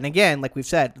 and again, like we've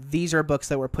said, these are books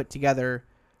that were put together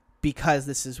because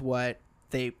this is what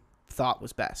they thought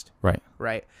was best. Right.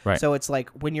 Right. So it's like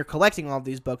when you're collecting all of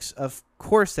these books, of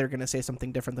course they're going to say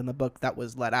something different than the book that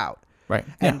was let out. Right.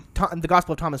 And the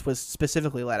Gospel of Thomas was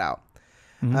specifically let out.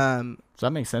 Mm-hmm. So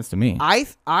that makes sense to me.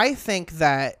 I think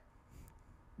that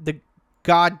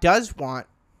God does want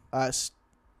us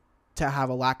to have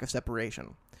a lack of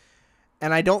separation.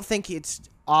 And I don't think it's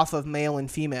off of male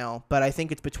and female, but I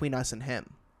think it's between us and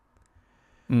him.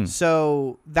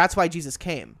 So that's why Jesus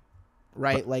came,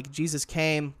 right? Like Jesus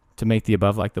came to make the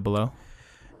above like the below.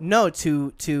 No,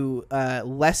 to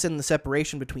lessen the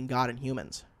separation between God and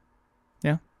humans.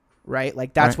 Yeah. Right?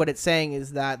 Like that's what it's saying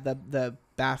is that the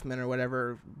Baphomet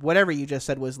or whatever you just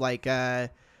said was like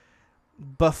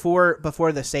before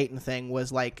the Satan thing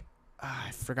was like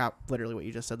I forgot literally what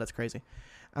you just said. That's crazy.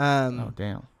 Oh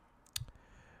damn.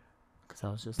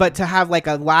 But to have like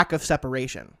a lack of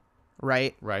separation,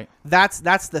 right? Right. That's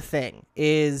the thing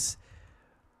is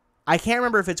I can't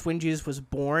remember if it's when Jesus was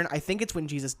born. I think it's when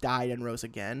Jesus died and rose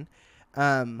again.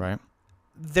 Right.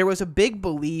 There was a big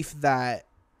belief that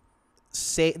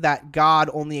God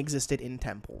only existed in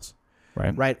temples.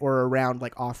 Right. Right. Or around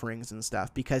like offerings and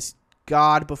stuff because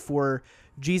God before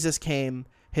Jesus came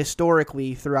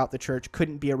historically throughout the church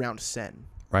couldn't be around sin.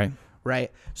 Right.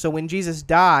 Right. So when Jesus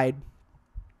died,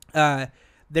 there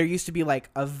used to be like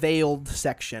a veiled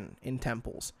section in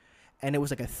temples and it was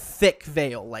like a thick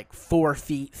veil, like 4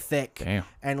 feet thick. Damn.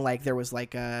 And like there was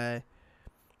like a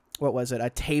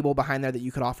table behind there that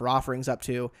you could offer offerings up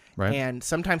to. Right. And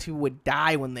sometimes people would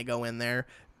die when they go in there.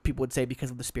 People would say because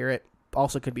of the spirit,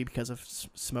 also could be because of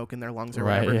smoke in their lungs or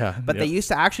whatever. Yeah. But they used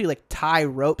to actually like tie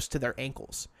ropes to their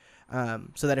ankles.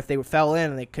 So that if they fell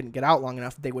in and they couldn't get out long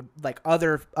enough, they would like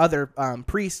other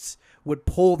priests would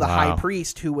pull the high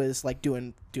priest who was like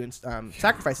doing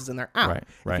sacrifices in there out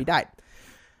if he died.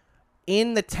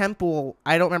 In the temple,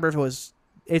 I don't remember if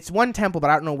it's one temple, but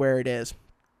I don't know where it is.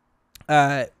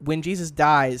 When Jesus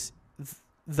dies,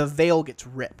 the veil gets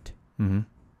ripped,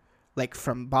 like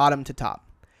from bottom to top,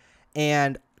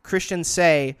 And Christians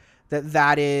say that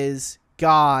that is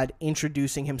God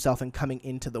introducing himself and coming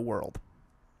into the world.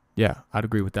 Yeah, I'd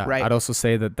agree with that. Right. I'd also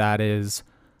say that that is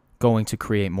going to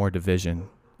create more division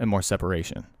and more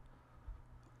separation.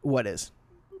 What is?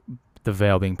 The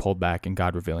veil being pulled back and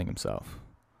God revealing himself.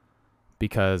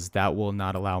 Because that will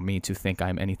not allow me to think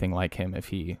I'm anything like him if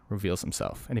he reveals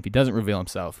himself. And if he doesn't reveal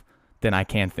himself, then I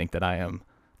can think that I am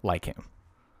like him.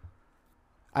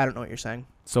 I don't know what you're saying.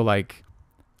 So, like,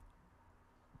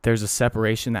 there's a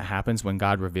separation that happens when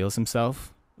God reveals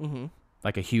himself,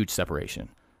 like a huge separation,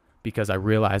 because I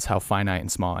realize how finite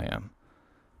and small I am.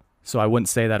 So I wouldn't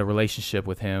say that a relationship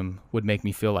with him would make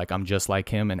me feel like I'm just like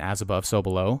him and as above, so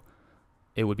below.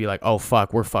 It would be like, oh,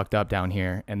 fuck, we're fucked up down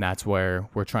here, and that's where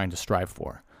we're trying to strive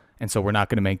for. And so we're not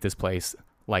going to make this place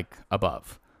like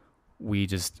above. We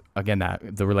just, again, that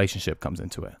the relationship comes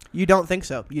into it. You don't think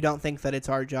so? You don't think that it's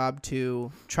our job to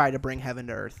try to bring heaven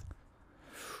to earth?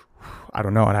 I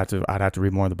don't know. I'd have to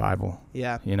read more of the Bible.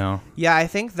 Yeah. You know? Yeah, I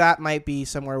think that might be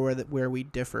somewhere where we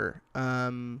differ.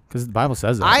 Because the Bible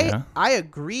says that. I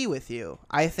agree with you.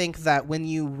 I think that when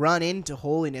you run into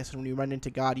holiness and when you run into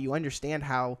God, you understand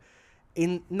how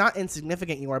not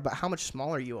insignificant you are, but how much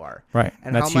smaller you are. Right.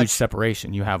 And that's how much huge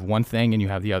separation. You have one thing and you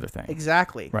have the other thing.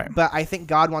 Exactly. Right. But I think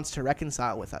God wants to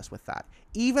reconcile with us with that.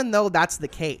 Even though that's the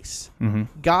case,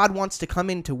 God wants to come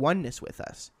into oneness with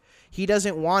us. He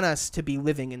doesn't want us to be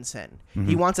living in sin.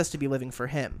 He wants us to be living for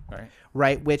him.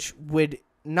 Right? Which would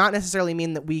not necessarily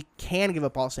mean that we can give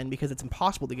up all sin, because it's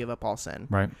impossible to give up all sin.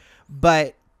 Right.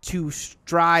 But to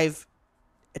strive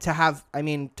to have,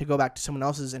 to go back to someone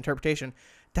else's interpretation,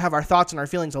 to have our thoughts and our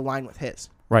feelings align with his.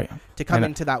 Right. To come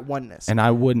into that oneness. And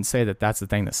I wouldn't say that that's the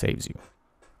thing that saves you.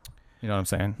 You know what I'm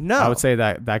saying? No. I would say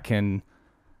that can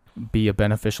be a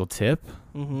beneficial tip.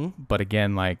 But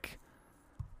again, like,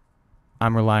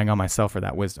 I'm relying on myself for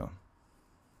that wisdom.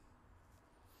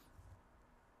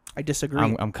 I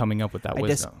disagree. I'm coming up with that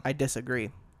wisdom. I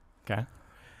disagree. Okay.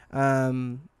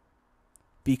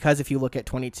 Because if you look at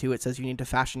 22, it says you need to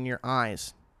fashion your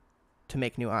eyes to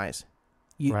make new eyes.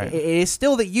 Right. It's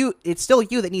still you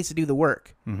that needs to do the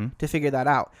work to figure that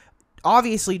out.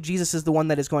 Obviously, Jesus is the one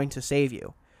that is going to save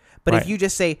you. But if you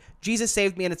just say, Jesus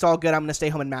saved me and it's all good, I'm going to stay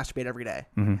home and masturbate every day.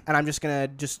 And I'm just going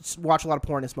to just watch a lot of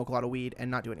porn and smoke a lot of weed and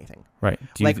not do anything. Right.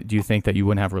 Do you think that you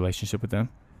wouldn't have a relationship with them?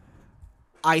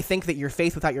 I think that your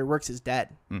faith without your works is dead.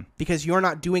 Because you're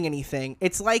not doing anything.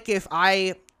 It's like if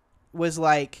I was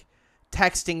like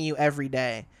texting you every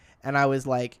day and I was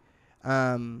like,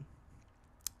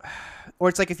 or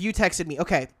it's like if you texted me,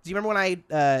 okay, do you remember when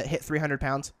I hit 300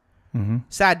 pounds?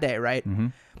 Sad day, right?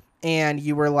 And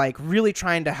you were like really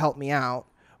trying to help me out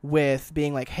with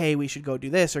being like, hey, we should go do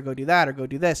this or go do that or go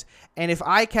do this. And if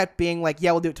I kept being like,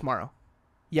 yeah, we'll do it tomorrow.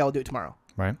 Yeah, we'll do it tomorrow.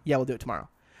 Right. Yeah, we'll do it tomorrow.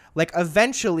 Like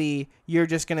eventually you're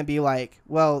just going to be like,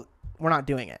 well, we're not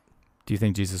doing it. Do you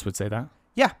think Jesus would say that?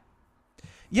 Yeah.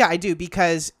 Yeah, I do.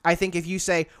 Because I think if you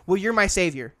say, well, you're my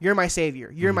savior, you're my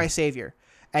savior, you're my savior,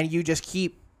 and you just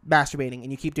keep masturbating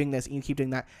and you keep doing this and you keep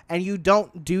doing that, and you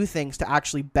don't do things to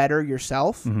actually better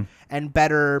yourself and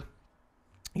better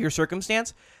your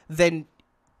circumstance, then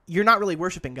you're not really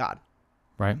worshiping God.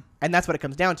 Right. And that's what it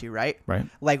comes down to, right? Right.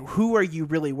 Like, who are you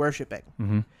really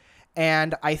worshiping?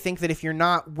 And I think that if you're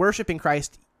not worshiping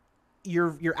Christ,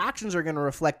 your actions are going to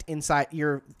reflect inside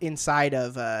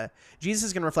of Jesus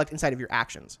is going to reflect inside of your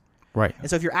actions. Right. And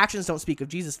so if your actions don't speak of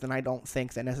Jesus, then I don't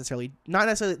think that not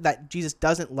necessarily that Jesus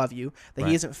doesn't love you, that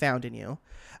he isn't found in you.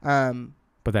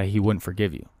 But that he wouldn't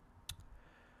forgive you.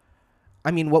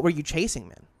 What were you chasing,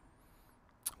 man?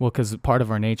 Well, because part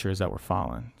of our nature is that we're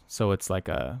fallen. So it's like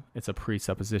it's a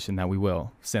presupposition that we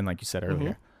will sin, like you said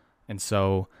earlier. And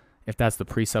so if that's the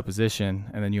presupposition,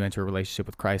 and then you enter a relationship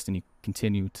with Christ and you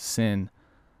continue to sin,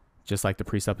 just like the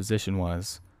presupposition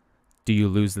was, do you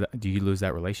lose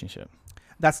that relationship?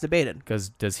 That's debated. Because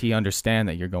does he understand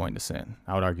that you're going to sin?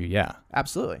 I would argue, yeah.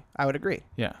 Absolutely. I would agree.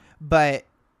 Yeah. But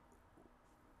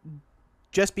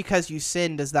just because you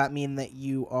sin, does that mean that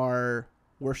you are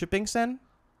worshiping sin?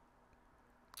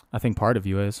 I think part of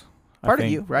you is. Part of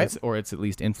you, right? It's at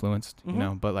least influenced,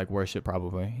 but like worship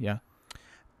probably, yeah.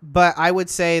 But I would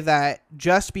say that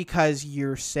just because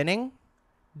you're sinning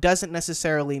doesn't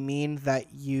necessarily mean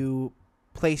that you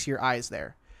place your eyes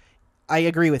there. I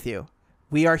agree with you.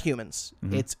 We are humans.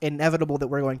 It's inevitable that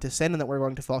we're going to sin and that we're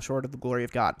going to fall short of the glory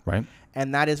of God. Right.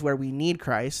 And that is where we need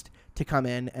Christ to come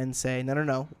in and say,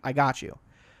 no, I got you.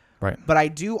 Right. But I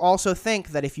do also think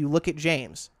that if you look at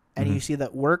James and you see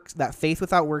that faith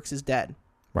without works is dead.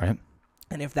 Right.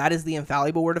 And if that is the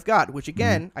infallible word of God, which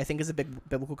again, I think is a big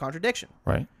biblical contradiction.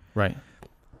 Right.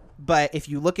 But if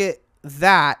you look at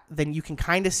that, then you can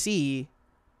kind of see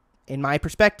in my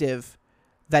perspective,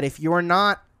 that if you're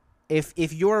not,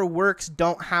 if your works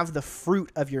don't have the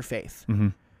fruit of your faith,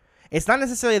 it's not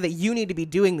necessarily that you need to be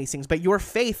doing these things, but your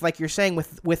faith, like you're saying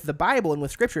with the Bible and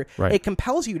with Scripture, it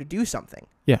compels you to do something.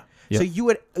 Yeah. So you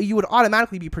would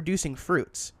automatically be producing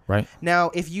fruits. Right.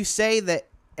 Now, if you say that,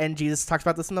 and Jesus talks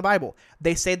about this in the Bible,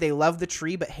 they say they love the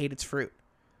tree but hate its fruit,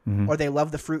 or they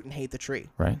love the fruit and hate the tree.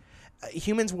 Right.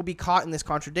 Humans will be caught in this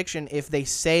contradiction if they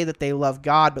say that they love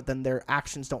God, but then their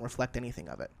actions don't reflect anything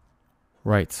of it.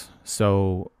 Right.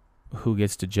 So who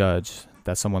gets to judge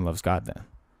that someone loves God then?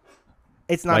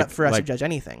 It's not up for us to judge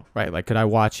anything. Right. Like, could I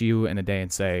watch you in a day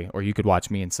and say, or you could watch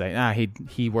me and say,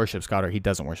 he worships God or he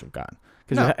doesn't worship God?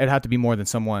 Because it'd have to be more than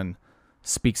someone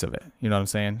speaks of it. You know what I'm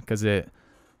saying? Because it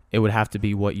would have to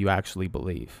be what you actually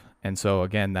believe. And so,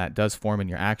 again, that does form in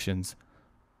your actions.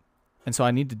 And so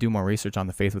I need to do more research on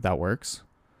the faith without works.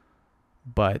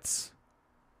 But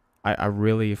I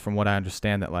really, from what I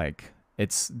understand, that like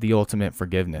it's the ultimate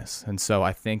forgiveness. And so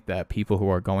I think that people who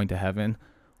are going to heaven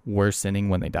were sinning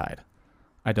when they died.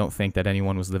 I don't think that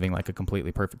anyone was living like a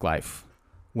completely perfect life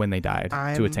when they died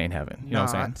to attain heaven. You know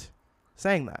what I'm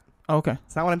saying that. Oh, okay.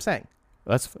 It's not what I'm saying.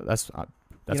 That's you know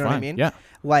fine. What I mean? Yeah.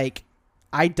 Like,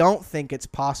 I don't think it's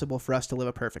possible for us to live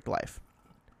a perfect life.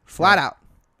 Flat out.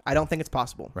 I don't think it's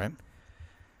possible. Right.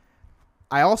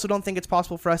 I also don't think it's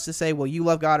possible for us to say, well, you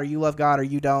love God or you love God or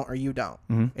you don't or you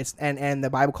don't. It's and the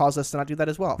Bible calls us to not do that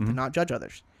as well, to not judge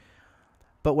others.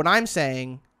 But what I'm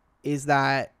saying is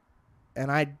that,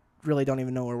 and I really don't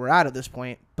even know where we're at this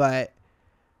point, but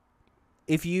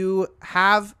if you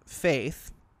have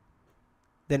faith,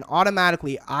 then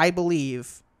automatically I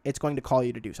believe it's going to call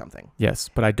you to do something. Yes,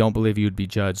 but I don't believe you would be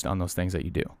judged on those things that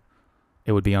you do.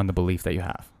 It would be on the belief that you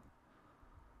have.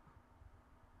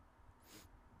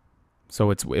 So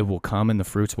it will come and the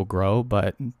fruits will grow,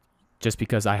 but just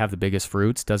because I have the biggest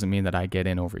fruits doesn't mean that I get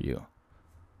in over you.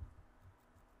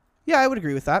 Yeah, I would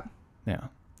agree with that. Yeah.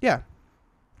 Yeah.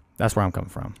 That's where I'm coming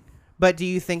from. But do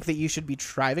you think that you should be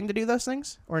striving to do those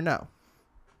things or no?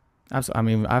 Absolutely. I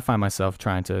mean, I find myself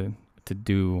trying to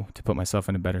put myself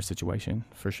in a better situation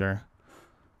for sure.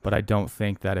 But I don't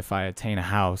think that if I attain a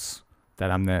house that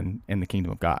I'm then in the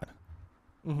kingdom of God.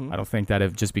 I don't think that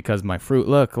if just because my fruit,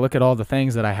 look at all the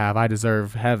things that I have, I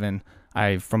deserve heaven.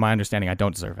 From my understanding, I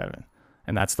don't deserve heaven.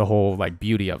 And that's the whole like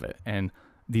beauty of it. And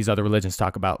these other religions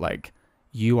talk about like,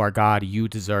 you are God, you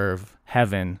deserve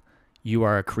heaven. You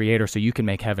are a creator, so you can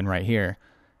make heaven right here.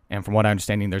 And from what I'm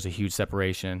understanding, there's a huge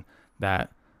separation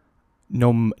that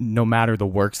no matter the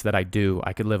works that I do,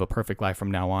 I could live a perfect life from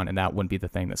now on, and that wouldn't be the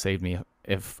thing that saved me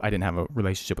if I didn't have a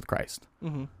relationship with Christ.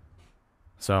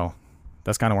 So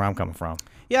that's kind of where I'm coming from.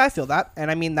 Yeah, I feel that.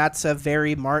 And I mean, that's a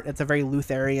very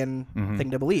Lutheran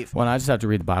thing to believe. Well, I just have to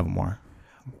read the Bible more,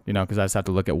 because I just have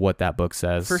to look at what that book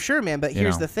says. For sure, man. But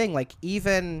here's the thing. Like,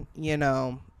 even,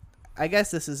 I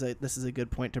guess this is a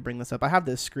good point to bring this up. I have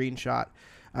this screenshot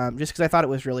just because I thought it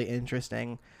was really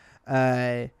interesting.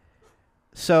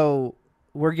 So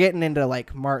we're getting into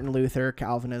like Martin Luther,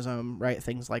 Calvinism, right?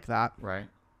 Things like that. Right.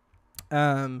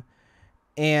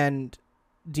 And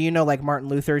do you know like Martin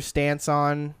Luther's stance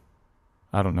on?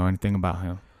 I don't know anything about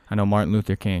him. I know Martin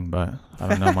Luther King, but I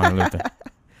don't know Martin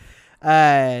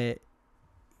Luther.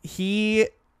 He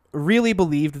really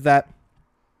believed that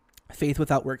faith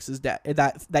without works is dead.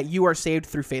 That you are saved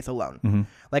through faith alone.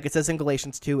 Like it says in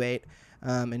Galatians 2:8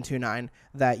 and 2:9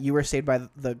 that you are saved by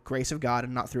the grace of God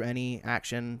and not through any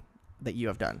action that you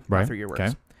have done, not through your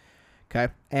works.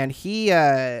 Okay. And he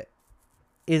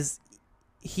is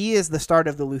the start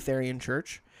of the Lutheran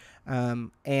Church,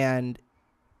 and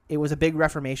it was a big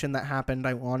Reformation that happened,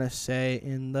 I want to say,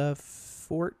 in the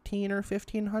 14 or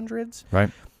 1500s. Right.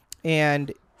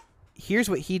 And here's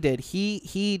what he did.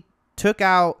 He took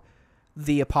out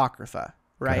the Apocrypha,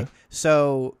 right? Okay.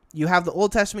 So you have the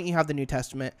Old Testament, you have the New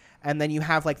Testament, and then you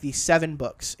have like these 7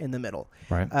 books in the middle.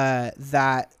 Right.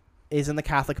 That is in the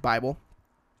Catholic Bible,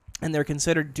 and they're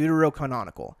considered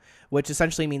deuterocanonical, which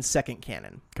essentially means second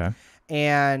canon. Okay.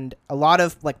 And a lot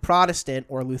of like Protestant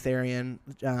or Lutheran,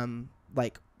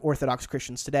 like Orthodox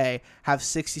Christians today have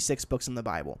 66 books in the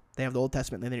Bible. They have the Old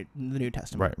Testament and the New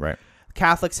Testament. Right.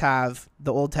 Catholics have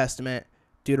the Old Testament,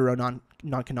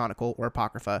 non-canonical or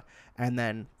Apocrypha, and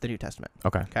then the New Testament.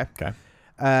 Okay.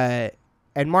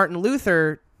 And Martin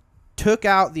Luther took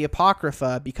out the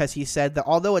Apocrypha because he said that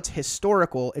although it's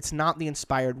historical, it's not the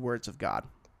inspired words of God.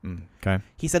 Okay.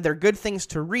 He said they're good things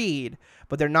to read,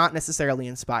 but they're not necessarily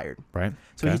inspired. Right.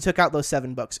 So he took out those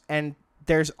 7 books. And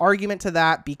there's argument to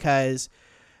that because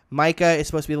Micah is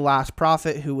supposed to be the last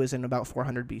prophet who was in about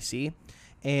 400 BC.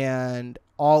 And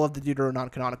all of the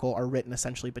Deuterocanonical are written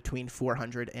essentially between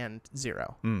 400 and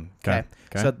 0. Okay.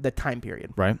 So the time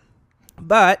period. Right.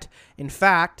 But, in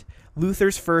fact,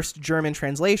 Luther's first German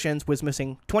translations was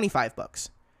missing 25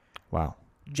 books. Wow.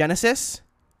 Genesis,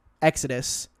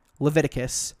 Exodus,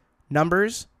 Leviticus,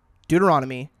 Numbers,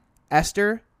 Deuteronomy,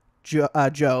 Esther,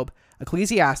 Job,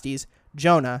 Ecclesiastes,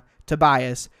 Jonah,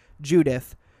 Tobias,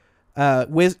 Judith,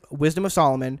 Wisdom of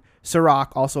Solomon,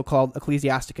 Sirach, also called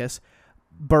Ecclesiasticus,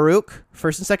 Baruch,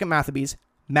 1st and 2nd Maccabees,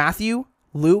 Matthew,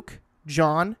 Luke,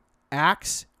 John,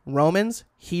 Acts, Romans,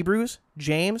 Hebrews,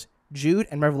 James, Jude,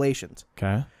 and Revelations.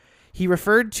 Okay. He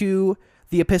referred to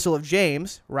the Epistle of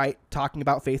James, right, talking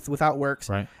about faith without works,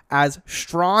 right, as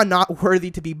straw not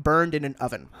worthy to be burned in an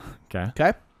oven.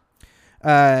 Okay.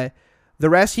 Okay. The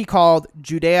rest he called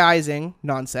Judaizing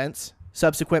nonsense.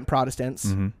 Subsequent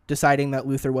Protestants deciding that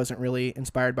Luther wasn't really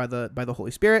inspired by the Holy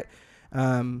Spirit.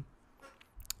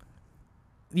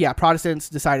 Protestants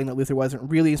deciding that Luther wasn't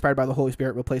really inspired by the Holy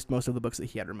Spirit replaced most of the books that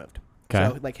he had removed. Okay.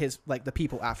 So the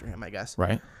people after him, I guess.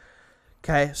 Right.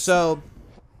 Okay. So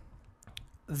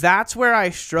that's where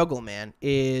I struggle, man,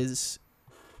 is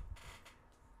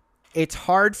it's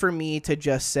hard for me to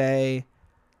just say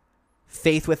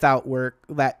faith without work,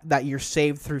 that you're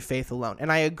saved through faith alone. And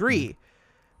I agree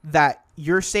that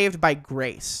you're saved by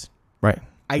grace. Right.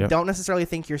 I don't necessarily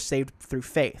think you're saved through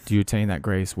faith. Do you attain that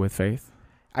grace with faith?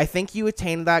 I think you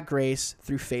attain that grace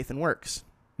through faith and works.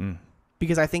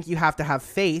 Because I think you have to have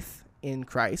faith in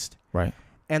Christ. Right.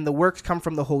 And the works come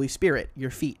from the Holy Spirit, your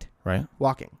feet. Right.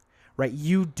 Walking. Right.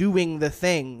 You doing the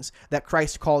things that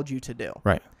Christ called you to do.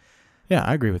 Right. Yeah,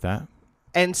 I agree with that.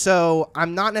 And so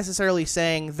I'm not necessarily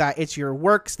saying that it's your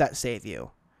works that save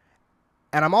you.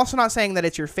 And I'm also not saying that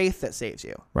it's your faith that saves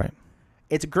you. Right.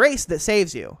 It's grace that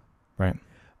saves you. Right.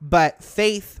 But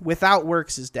faith without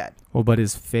works is dead. Well, but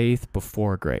is faith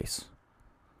before grace?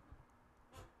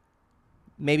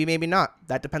 Maybe, maybe not.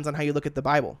 That depends on how you look at the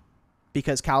Bible.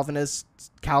 Because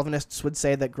Calvinists would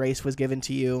say that grace was given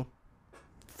to you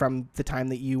from the time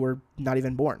that you were not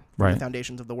even born. From right. the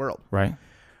foundations of the world. Right.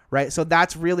 Right. So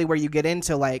that's really where you get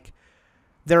into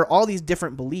there are all these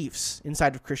different beliefs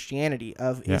inside of Christianity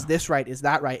of is this right? Is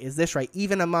that right? Is this right?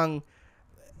 Even among,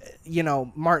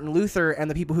 Martin Luther and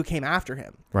the people who came after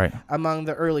him. Right. Among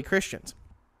the early Christians.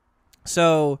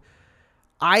 So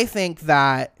I think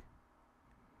that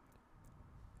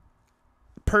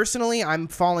personally, I'm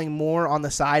falling more on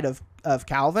the side of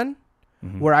Calvin,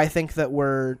 where I think that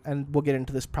and we'll get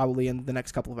into this probably in the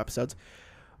next couple of episodes.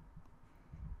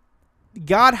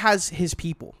 God has his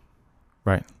people.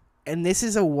 Right. And this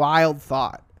is a wild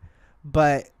thought,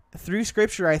 but through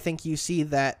scripture, I think you see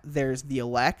that there's the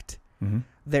elect,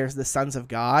 there's the sons of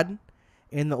God.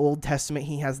 In the Old Testament,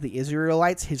 he has the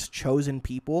Israelites, his chosen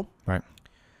people. Right.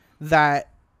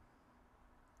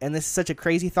 And this is such a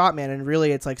crazy thought, man. And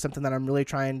really, it's like something that I'm really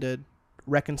trying to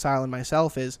reconcile in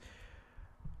myself is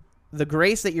the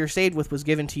grace that you're saved with was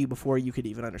given to you before you could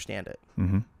even understand it.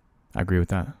 I agree with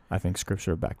that. I think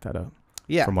scripture backed that up.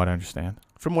 Yeah. From what I understand.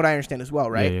 From what I understand as well,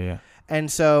 right? Yeah. And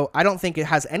so I don't think it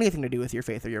has anything to do with your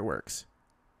faith or your works.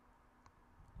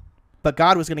 But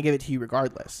God was going to give it to you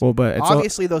regardless. Well, but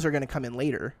obviously those are going to come in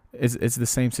later. It's the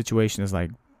same situation as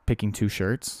like picking two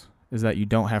shirts. Is that you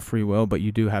don't have free will, but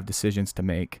you do have decisions to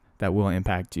make that will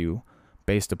impact you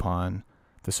based upon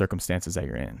the circumstances that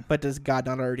you're in. But does God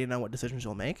not already know what decisions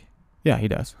you'll make? Yeah, he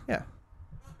does. Yeah.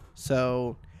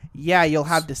 So, yeah, you'll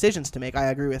have decisions to make. I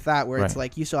agree with that, where it's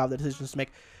like you still have the decisions to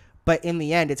make. But in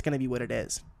the end, it's going to be what it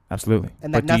is. Absolutely.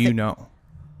 And but do you know?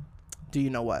 Do you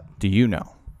know what? Do you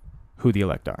know who the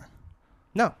elect are?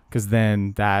 No. Because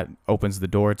then that opens the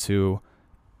door to,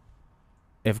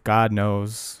 if God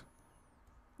knows,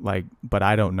 but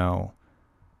I don't know,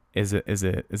 is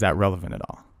that relevant at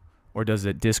all? Or does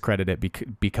it discredit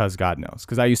it because God knows?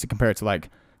 Because I used to compare it to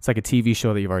it's like a TV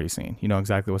show that you've already seen. You know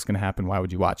exactly what's going to happen. Why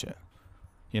would you watch it?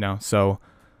 So,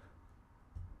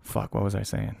 what was I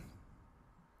saying?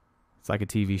 It's like a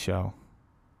TV show.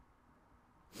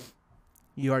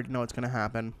 You already know what's going to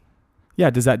happen. Yeah,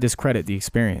 does that discredit the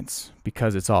experience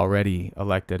because it's already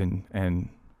elected and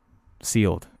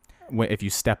sealed if you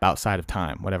step outside of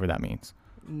time, whatever that means?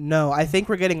 No, I think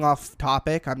we're getting off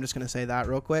topic. I'm just going to say that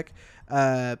real quick.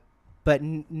 But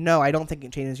no, I don't think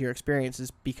it changes your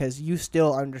experiences because you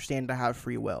still understand to have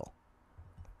free will.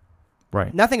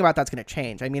 Right. Nothing about that's going to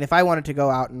change. I mean, if I wanted to go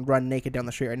out and run naked down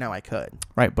the street right now, I could.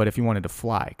 Right, but if you wanted to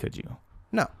fly, could you?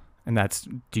 No. And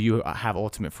do you have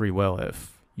ultimate free will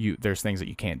if there's things that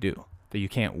you can't do, that you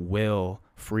can't will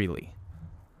freely?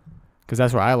 Because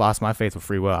that's where I lost my faith with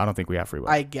free will. I don't think we have free will.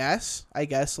 I guess,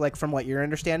 from what you're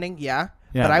understanding, yeah.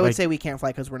 But I would say we can't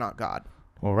fly because we're not God.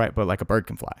 Well, right, but like a bird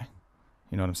can fly.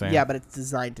 You know what I'm saying? Yeah, but it's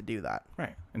designed to do that.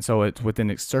 Right. And so it's within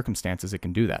its circumstances, it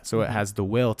can do that. So it has the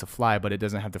will to fly, but it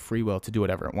doesn't have the free will to do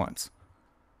whatever it wants.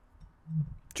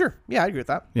 Sure. Yeah, I agree with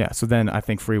that. Yeah. So then I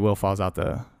think free will falls off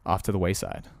to the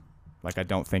wayside. Like, I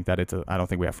don't think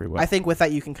we have free will. I think with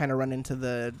that, you can kind of run into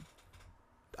the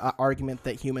argument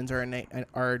that humans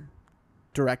are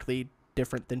directly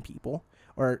different than people,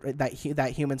 or that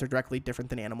humans are directly different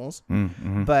than animals.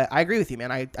 Mm-hmm. But I agree with you,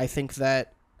 man. I think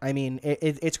that, I mean,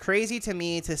 it's crazy to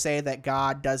me to say that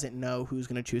God doesn't know who's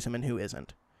going to choose him and who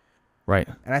isn't. Right.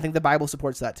 And I think the Bible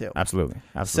supports that too. Absolutely.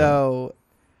 So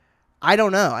I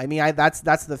don't know. I mean, that's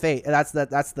the fate. That's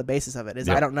the basis of it. Is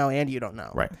I don't know and you don't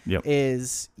know. Right. Yep.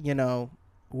 Is,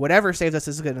 whatever saves us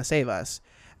is going to save us.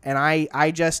 And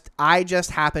I just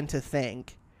happen to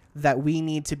think that we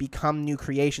need to become new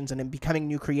creations, and in becoming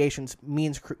new creations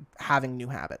means having new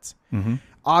habits. Mm-hmm.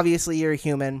 Obviously, you're a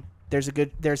human. There's a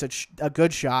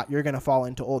good shot you're going to fall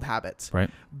into old habits. Right.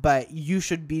 But you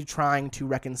should be trying to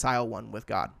reconcile one with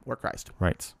God or Christ.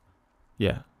 Right.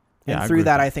 Yeah. And through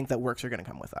that, I think that works are going to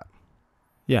come with that.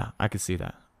 Yeah, I could see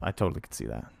that. I totally could see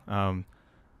that. And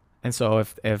so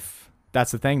if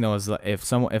that's the thing though, is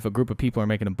if a group of people are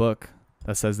making a book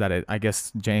that says that, I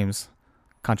guess James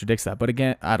contradicts that. But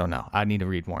again, I don't know. I need to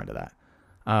read more into that.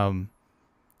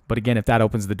 But again, if that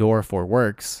opens the door for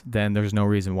works, then there's no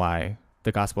reason why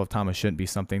the Gospel of Thomas shouldn't be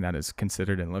something that is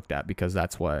considered and looked at, because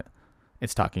that's what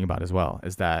it's talking about as well,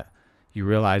 is that you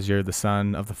realize you're the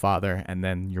son of the Father, and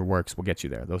then your works will get you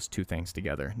there. Those two things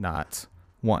together, not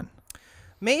one.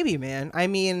 Maybe, man. I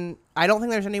mean, I don't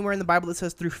think there's anywhere in the Bible that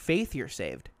says through faith you're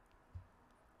saved.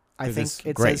 I think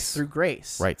it says through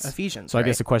grace. Right. Ephesians. So I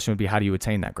guess the question would be, how do you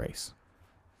attain that grace?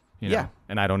 Yeah.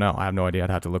 And I don't know. I have no idea. I'd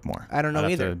have to look more. I don't know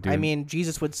either. I mean,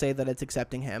 Jesus would say that it's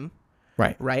accepting him.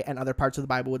 Right. Right. And other parts of the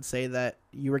Bible would say that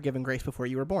you were given grace before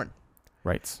you were born.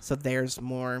 Right. So there's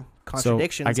more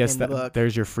contradictions I guess in the book.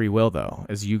 There's your free will, though,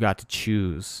 is you got to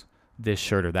choose this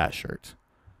shirt or that shirt.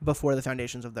 Before the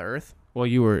foundations of the earth. Well,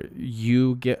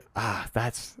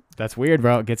 that's weird,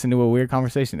 bro. It gets into a weird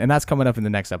conversation. And that's coming up in the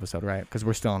next episode, right? Because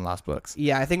we're still in Lost Books.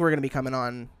 Yeah, I think we're going to be coming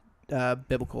on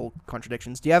biblical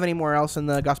contradictions. Do you have any more else in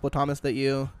the Gospel of Thomas that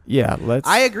you... Yeah,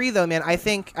 I agree, though, man.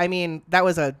 I mean, that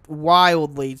was a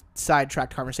wildly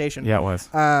sidetracked conversation. Yeah, it was.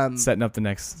 Setting up the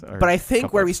next... But I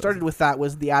think where we started with that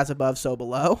was the as above, so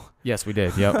below. Yes, we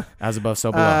did. Yep. As above,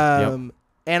 so below. Yep.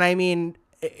 And I mean,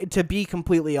 to be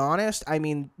completely honest, I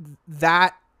mean,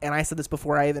 that... And I said this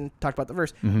before I even talked about the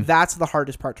verse. Mm-hmm. That's the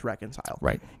hardest part to reconcile.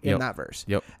 Right. In that verse.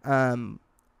 Yep.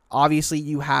 Obviously,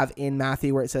 you have in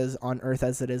Matthew where it says "on earth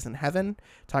as it is in heaven,"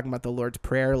 talking about the Lord's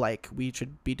prayer, like we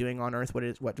should be doing on earth what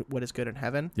is good in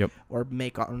heaven. Yep. Or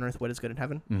make on earth what is good in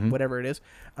heaven, mm-hmm. whatever it is.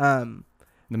 The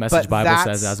Message Bible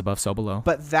says "as above, so below."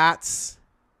 But that's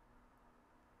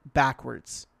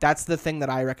backwards. That's the thing that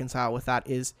I reconcile with that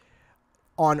is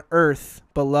on earth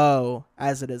below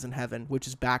as it is in heaven, which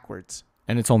is backwards.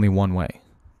 And it's only one way.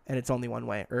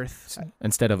 Earth.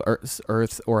 Instead of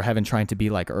earth or heaven trying to be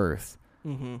like earth,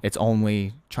 mm-hmm. It's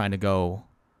only trying to go.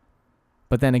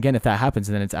 But then again, if that happens,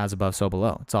 then it's as above, so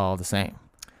below. It's all the same.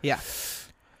 Yeah.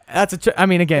 I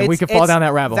mean, again, we could fall down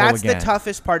that rabbit hole again. That's the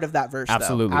toughest part of that verse,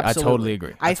 Absolutely. though. Absolutely. I totally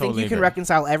agree. I think you can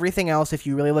reconcile everything else if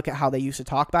you really look at how they used to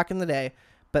talk back in the day.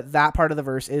 But that part of the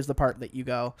verse is the part that you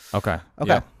go. Okay.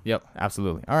 Yep.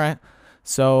 Absolutely. All right.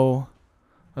 So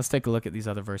let's take a look at these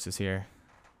other verses here.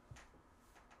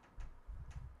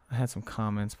 I had some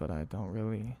comments, but I don't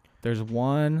really. There's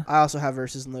one. I also have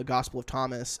verses in the Gospel of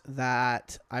Thomas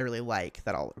that I really like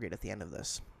that I'll read at the end of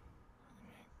this.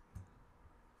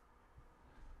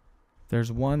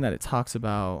 There's one that it talks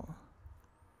about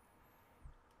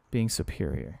being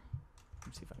superior.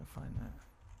 Let's see if I can find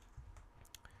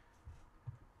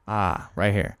that.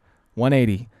 Right here.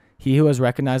 180. He who has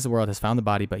recognized the world has found the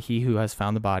body, but he who has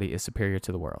found the body is superior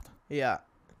to the world. Yeah.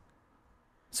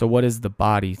 So what is the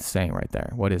body saying right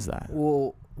there? What is that?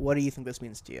 Well, what do you think this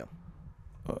means to you?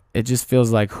 It just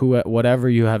feels like whatever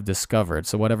you have discovered,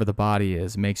 so whatever the body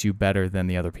is, makes you better than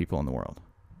the other people in the world.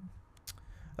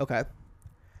 Okay.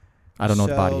 I don't know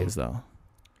what the body is, though.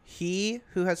 He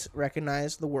who has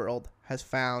recognized the world has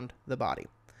found the body.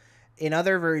 In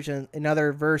other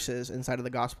verses inside of the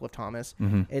Gospel of Thomas,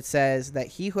 mm-hmm. It says that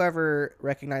he whoever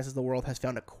recognizes the world has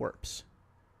found a corpse.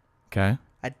 Okay.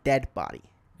 A dead body.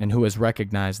 And who has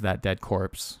recognized that dead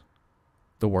corpse?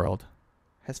 The world.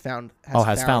 Has found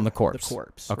the corpse. The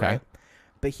corpse. Okay. Right?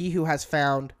 But he who has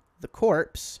found the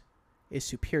corpse is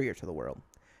superior to the world.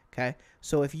 Okay.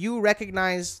 So if you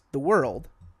recognize the world,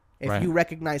 if you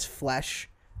recognize flesh,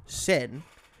 sin,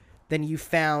 then you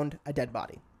found a dead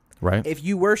body. Right. If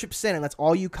you worship sin and that's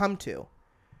all you come to,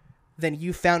 then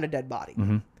you found a dead body.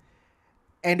 Mm-hmm.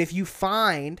 And if you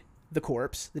find the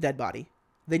corpse, the dead body,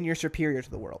 then you're superior to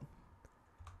the world.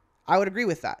 I would agree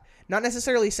with that. Not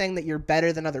necessarily saying that you're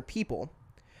better than other people,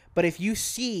 but if you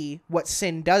see what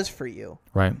sin does for you,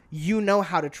 right, you know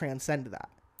how to transcend that.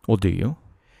 Well, do you?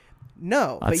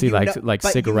 No, I'd see like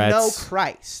cigarettes. You know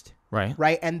Christ, right?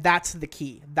 Right, and that's the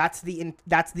key. That's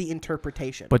the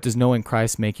interpretation. But does knowing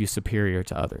Christ make you superior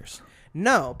to others?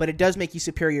 No, but it does make you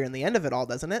superior in the end of it all,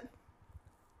 doesn't it?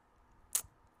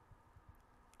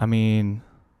 I mean,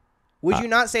 would you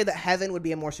not say that heaven would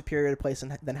be a more superior place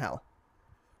than hell?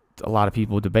 A lot of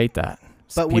people debate that.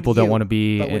 But people don't want to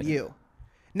be. But would you?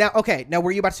 Now, okay. Now,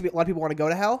 were you about to be? A lot of people want to go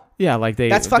to hell. Yeah, like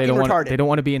that's fucking retarded. They don't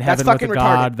want to be in heaven with a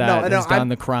God that has done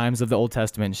the crimes of the Old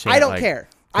Testament shit. I don't care.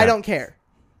 Yeah. I don't care.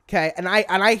 Okay, and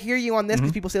I hear you on this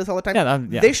because people say this all the time.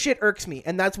 Yeah, this shit irks me,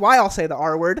 and that's why I'll say the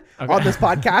R word on this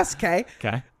podcast. Okay.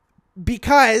 Okay.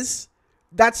 Because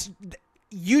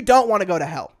you don't want to go to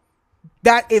hell.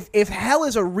 That if hell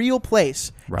is a real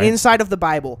place inside of the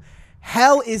Bible,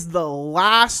 hell is the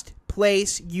last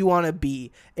place you want to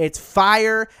be. It's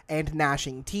fire and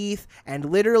gnashing teeth, and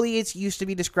literally it's used to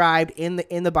be described in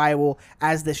the Bible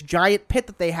as this giant pit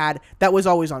that they had that was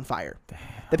always on fire. Damn.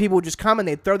 The people would just come and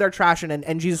they'd throw their trash in,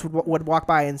 and Jesus would walk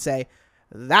by and say,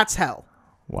 "That's hell."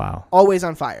 Wow. Always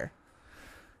on fire.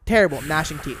 Terrible,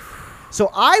 gnashing teeth.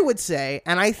 So I would say,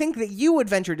 and I think that you would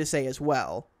venture to say as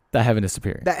well, that heaven is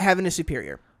superior. That heaven is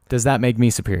superior. Does that make me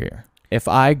superior? If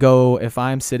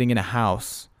I'm sitting in a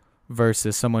house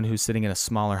versus someone who's sitting in a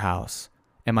smaller house,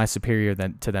 am I superior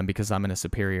to them because I'm in a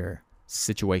superior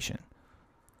situation?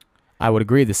 I would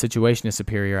agree the situation is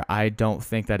superior. I don't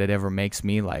think that it ever makes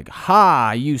me like,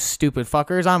 ha, you stupid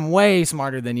fuckers, I'm way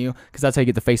smarter than you, because that's how you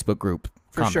get the Facebook group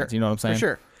comments. Sure. You know what I'm saying? For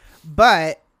sure.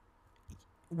 But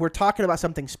we're talking about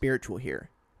something spiritual here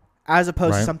as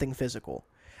opposed to something physical.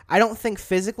 I don't think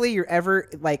physically you're ever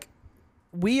like,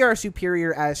 we are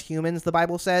superior as humans, the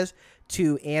Bible says,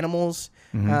 to animals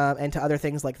and to other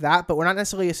things like that. But we're not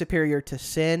necessarily superior to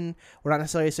sin. We're not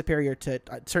necessarily superior to,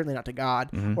 certainly not to God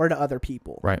or to other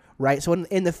people. Right. Right. So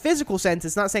in the physical sense,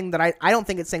 it's not saying that I don't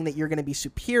think it's saying that you're going to be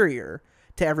superior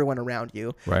to everyone around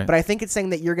you. Right. But I think it's saying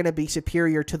that you're going to be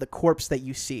superior to the corpse that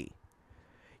you see.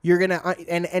 You're going to,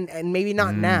 and maybe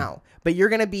not now, but you're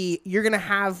going to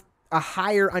have a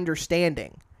higher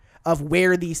understanding of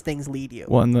where these things lead you.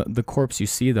 Well, and the corpse you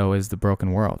see, though, is the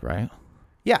broken world, right?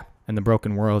 Yeah. And the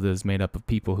broken world is made up of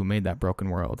people who made that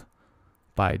broken world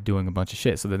by doing a bunch of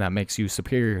shit. So then that makes you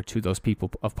superior to those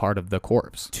people of part of the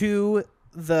corpse. To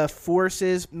the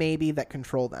forces, maybe, that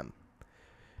control them.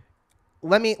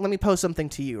 Let me pose something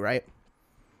to you, right?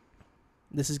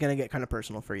 This is going to get kind of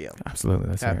personal for you. Absolutely.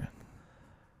 Let's hear it.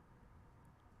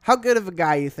 How good of a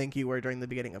guy you think you were during the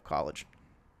beginning of college?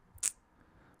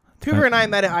 Cougar and I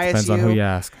met at ISU. Depends on who you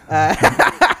ask.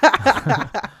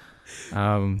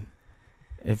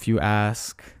 If you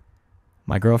ask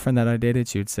my girlfriend that I dated,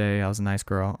 she would say I was a nice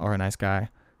girl or a nice guy.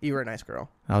 You were a nice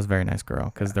girl. I was a very nice girl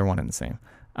because they're one and the same.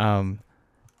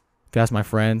 If you ask my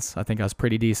friends, I think I was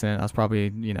pretty decent. I was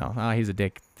probably, he's a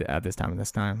dick at this time and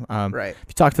this time. Right. If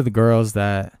you talk to the girls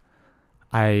that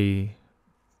I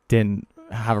didn't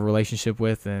have a relationship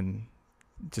with and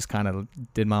just kind of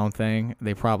did my own thing,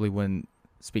 they probably wouldn't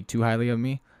speak too highly of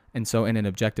me. And so in an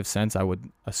objective sense, I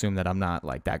would assume that I'm not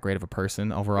like that great of a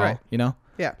person overall,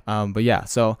 Yeah. But yeah,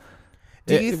 so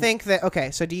do you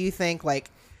think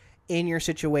like in your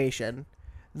situation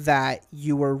that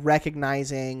you were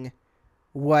recognizing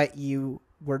what you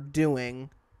were doing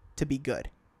to be good?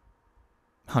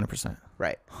 100%.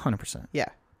 Right. 100%. Yeah.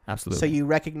 Absolutely. So you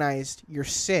recognized your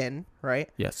sin, right?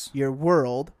 Yes. Your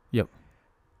world. Yep.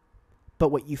 But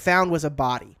what you found was a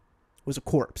body. Was a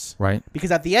corpse. Right.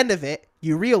 Because at the end of it,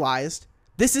 you realized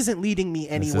this isn't leading me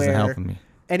anywhere. This isn't helping me.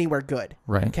 Anywhere good.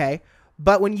 Right. Okay.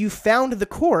 But when you found the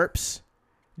corpse,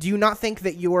 do you not think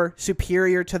that you're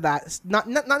superior to that? Not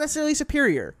necessarily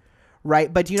superior,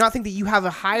 right? But do you not think that you have a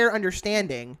higher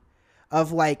understanding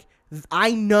of like,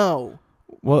 I know?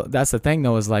 Well, that's the thing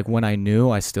though, is like when I knew,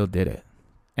 I still did it.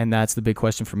 And that's the big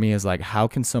question for me is like, how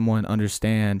can someone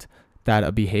understand that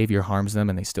a behavior harms them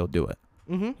and they still do it?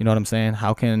 Mm-hmm. You know what I'm saying?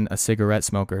 How can a cigarette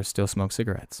smoker still smoke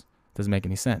cigarettes? Doesn't make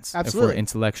any sense. Absolutely. If we're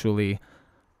intellectually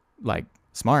like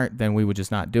smart, then we would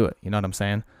just not do it. You know what I'm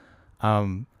saying?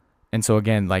 And so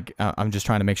again, like I'm just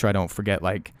trying to make sure I don't forget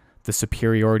like the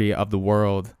superiority of the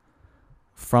world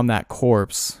from that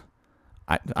corpse.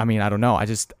 I mean, I don't know.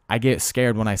 I get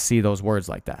scared when I see those words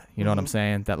like that. You know what I'm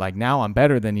saying? That like now I'm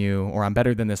better than you or I'm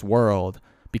better than this world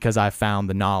because I found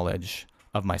the knowledge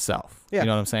of myself. Yeah. You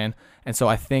know what I'm saying? And so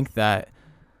I think that,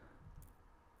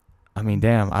 I mean,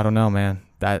 damn, I don't know, man,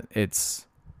 that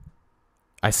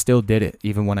I still did it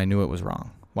even when I knew it was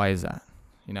wrong. Why is that?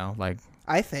 You know, like,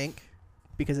 I think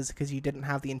because you didn't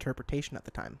have the interpretation at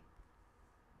the time.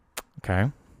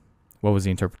 okay, what was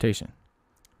the interpretation?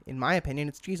 In my opinion,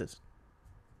 it's Jesus.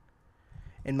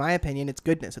 In my opinion, it's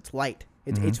goodness. It's light.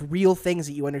 It's real things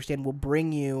that you understand will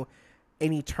bring you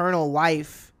an eternal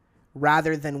life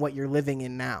rather than what you're living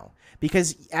in now.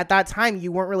 Because at that time,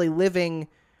 you weren't really living.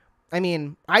 I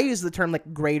mean, I use the term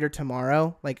like greater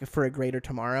tomorrow, like for a greater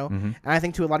tomorrow. And I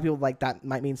think to a lot of people, like that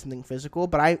might mean something physical,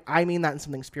 but I mean that in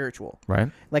something spiritual.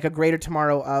 Right. Like a greater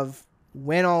tomorrow of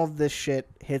when all of this shit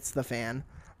hits the fan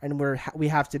and we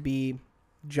have to be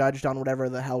judged on whatever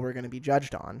the hell we're going to be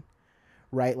judged on.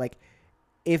 Right. Like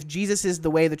if Jesus is the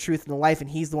way, the truth, and the life, and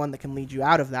he's the one that can lead you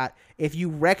out of that, if you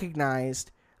recognized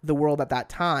the world at that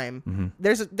time,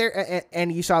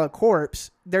 and you saw the corpse,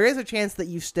 there is a chance that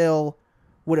you still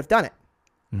would have done it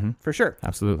for sure.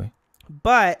 Absolutely.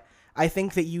 But I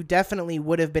think that you definitely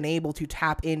would have been able to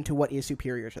tap into what is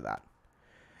superior to that.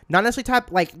 Not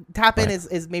necessarily tap in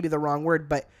is maybe the wrong word,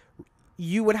 but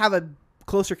you would have a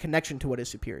closer connection to what is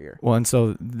superior. Well, and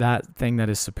so that thing that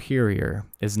is superior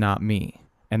is not me.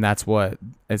 And that's what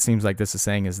it seems like this is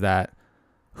saying, is that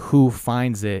who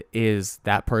finds it is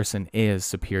that person is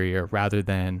superior, rather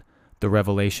than the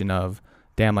revelation of,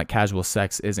 damn, like casual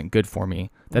sex isn't good for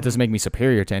me. That doesn't make me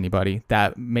superior to anybody.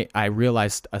 I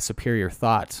realized a superior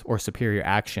thought or superior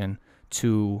action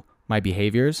to my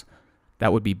behaviors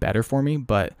that would be better for me.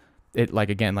 But it, like,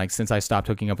 again, like, since I stopped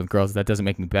hooking up with girls, that doesn't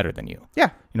make me better than you.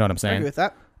 Yeah. You know what I'm saying? I agree with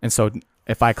that. And so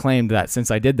if I claimed that since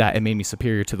I did that, it made me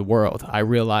superior to the world, I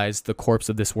realized the corpse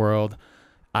of this world,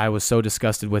 I was so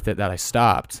disgusted with it that I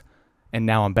stopped. And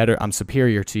now I'm better. I'm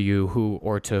superior to you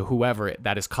or to whoever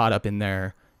that is caught up in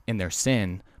their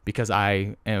sin, because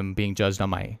I am being judged on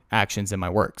my actions and my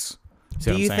works.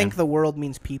 Do you think the world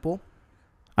means people?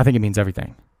 I think it means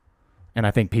everything. And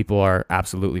I think people are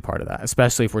absolutely part of that,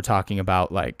 especially if we're talking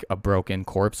about like a broken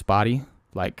corpse body.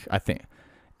 Like, I think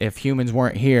if humans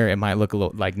weren't here, it might look a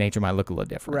little like nature might look a little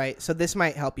different. Right. So this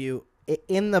might help you.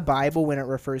 In the Bible, when it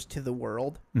refers to the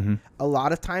world, a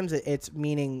lot of times it's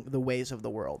meaning the ways of the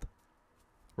world.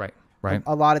 Right. Right.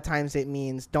 A lot of times it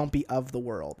means don't be of the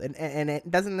world. And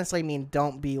it doesn't necessarily mean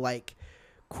don't be like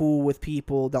cool with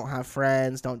people, don't have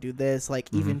friends, don't do this.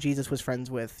 Like even Jesus was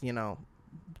friends with,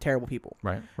 terrible people.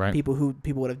 Right. Right. People who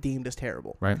people would have deemed as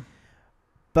terrible. Right.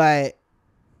 But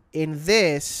in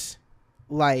this,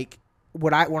 like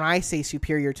when I say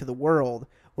superior to the world,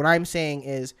 what I'm saying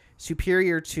is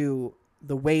superior to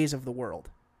the ways of the world.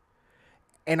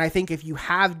 And I think if you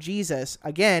have Jesus,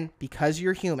 again, because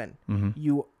you're human,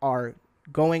 you are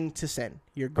going to sin.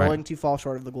 You're going to fall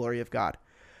short of the glory of God.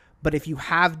 But if you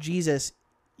have Jesus,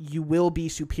 you will be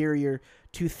superior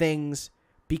to things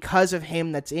because of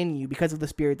him that's in you, because of the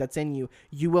Spirit that's in you.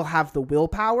 You will have the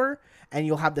willpower and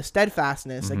you'll have the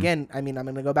steadfastness. Again, I mean, I'm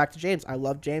going to go back to James. I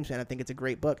love James, man. I think it's a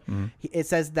great book. It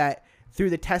says that through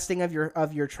the testing of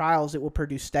your trials, it will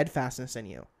produce steadfastness in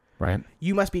you. Right.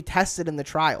 You must be tested in the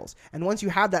trials. And once you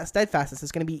have that steadfastness,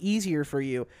 it's going to be easier for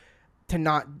you to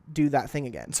not do that thing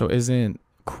again. So isn't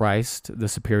Christ the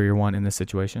superior one in this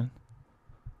situation?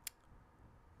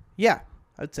 Yeah,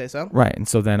 I'd say so. Right. And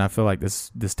so then I feel like this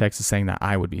text is saying that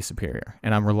I would be superior,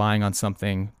 and I'm relying on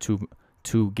something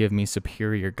to give me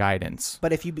superior guidance.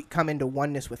 But if you come into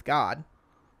oneness with God,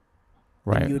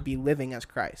 right, then you would be living as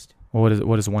Christ. Well,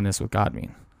 what does oneness with God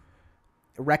mean?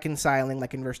 Reconciling,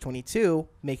 like in verse 22,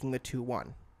 making the two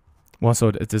one. Well,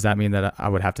 so does that mean that I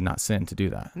would have to not sin to do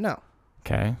that? No.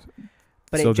 Okay.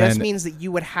 But so it just means that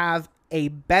you would have a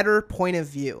better point of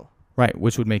view. Right,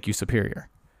 which would make you superior.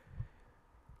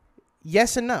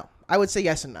 Yes and no. I would say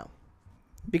yes and no.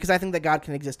 Because I think that God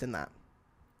can exist in that.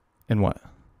 In what?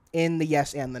 In the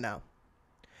yes and the no.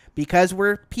 Because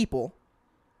we're people,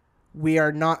 we are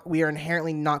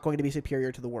inherently not going to be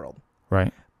superior to the world.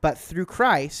 Right. But through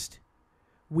Christ,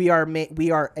 we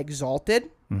are exalted,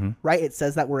 right? It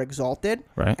says that we're exalted,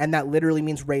 right? And that literally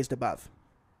means raised above.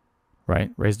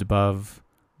 Right, raised above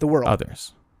the world.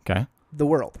 Others. Okay. The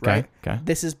world, right? Okay.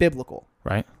 This is biblical.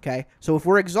 Right. Okay. So if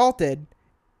we're exalted,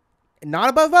 not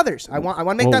above others, I want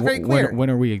to make that very clear. When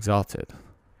are we exalted?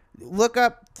 Look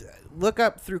up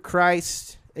through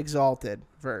Christ exalted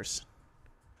verse.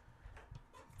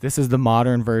 This is the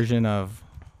modern version of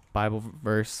Bible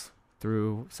verse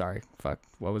through. Sorry, fuck.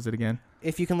 What was it again?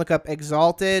 If you can look up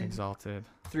exalted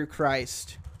through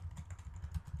Christ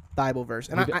Bible verse.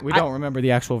 And we don't remember the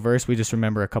actual verse. We just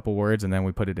remember a couple words and then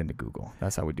we put it into Google.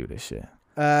 That's how we do this shit.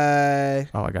 I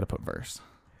got to put verse.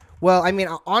 Well, I mean,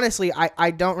 honestly, I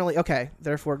don't really. Okay.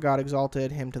 Therefore, God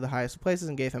exalted him to the highest places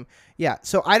and gave him. Yeah.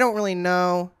 So I don't really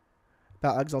know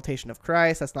about exaltation of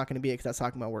Christ. That's not going to be it because that's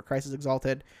talking about where Christ is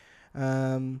exalted.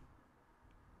 Yeah,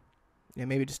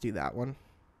 maybe just do that one.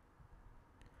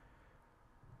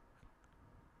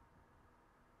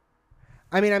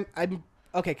 I mean, I'm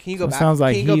okay. Can you go back? Sounds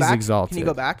like can you he's go back? exalted. Can you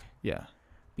go back? Yeah.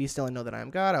 Be still and know that I am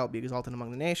God. I will be exalted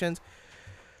among the nations.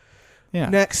 Yeah.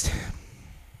 Next.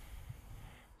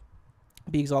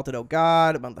 Be exalted, O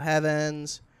God, above the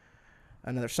heavens.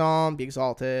 Another psalm. Be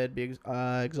exalted. Be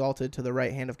exalted to the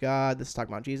right hand of God. This is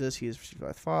talking about Jesus. He is received by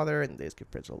the Father. And the days give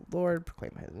praise to the Lord.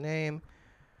 Proclaim his name.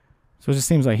 So it just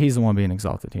seems like he's the one being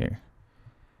exalted here.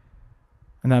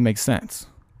 And that makes sense.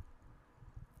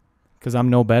 Because I'm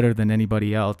no better than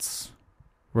anybody else,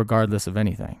 regardless of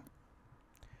anything.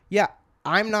 Yeah.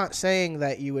 I'm not saying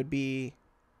that you would be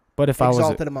but if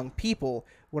exalted among people.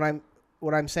 What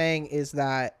I'm saying is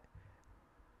that,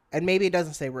 and maybe it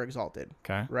doesn't say we're exalted.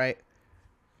 Okay. Right?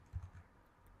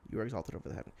 You are exalted over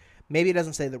the heaven. Maybe it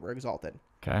doesn't say that we're exalted.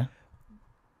 Okay.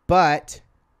 But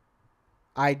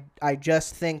I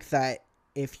just think that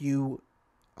if you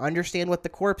understand what the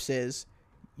corpse is,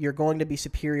 you're going to be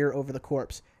superior over the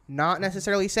corpse. Not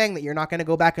necessarily saying that you're not going to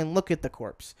go back and look at the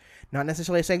corpse. Not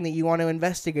necessarily saying that you want to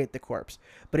investigate the corpse.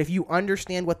 But if you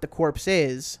understand what the corpse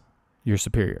is, you're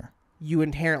superior. You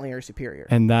inherently are superior.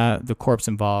 And that the corpse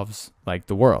involves like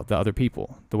the world, the other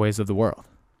people, the ways of the world.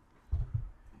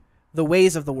 The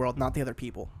ways of the world, not the other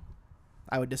people.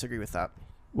 I would disagree with that.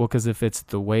 Well, because if it's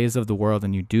the ways of the world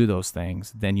and you do those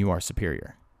things, then you are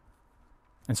superior.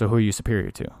 And so who are you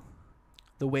superior to?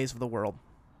 The ways of the world.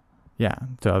 Yeah,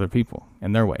 to other people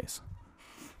and their ways.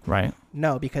 Right?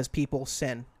 No, because people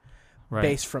sin. Right.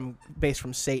 Based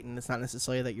from Satan. It's not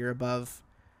necessarily that you're above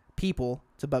people.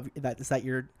 It's that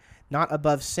you're not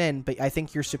above sin, but I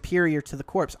think you're superior to the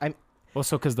corpse.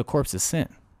 So because the corpse is sin.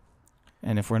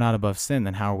 And if we're not above sin,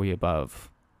 then how are we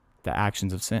above the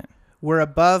actions of sin? We're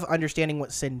above understanding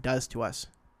what sin does to us.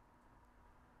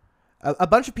 A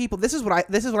bunch of people, this is what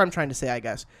I'm trying to say, I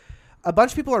guess. A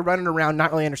bunch of people are running around not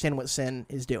really understanding what sin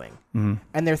is doing. Mm-hmm.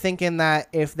 And they're thinking that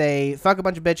if they fuck a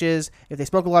bunch of bitches, if they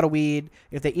smoke a lot of weed,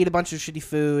 if they eat a bunch of shitty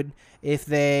food, if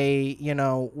they,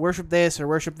 worship this or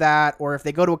worship that, or if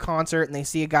they go to a concert and they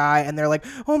see a guy and they're like,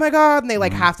 oh my God, and they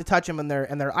like have to touch him and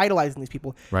they're idolizing these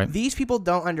people. Right. These people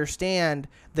don't understand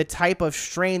the type of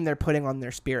strain they're putting on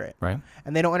their spirit. Right.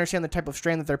 And they don't understand the type of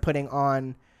strain that they're putting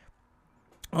on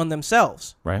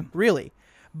themselves. Right. Really.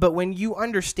 But when you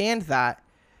understand that,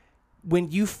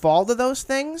 when you fall to those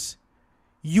things,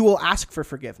 you will ask for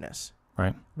forgiveness.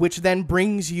 Right. Which then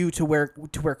brings you to where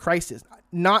Christ is.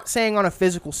 Not saying on a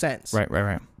physical sense.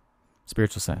 Right.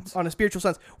 Spiritual sense. On a spiritual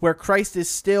sense, where Christ is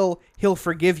still, he'll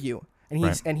forgive you.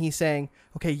 And he's saying,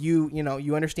 okay, you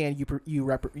understand,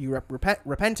 you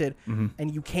repented,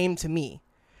 and you came to me,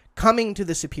 coming to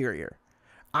the superior.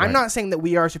 I'm not saying that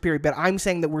we are superior, but I'm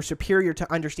saying that we're superior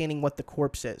to understanding what the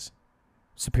corpse is.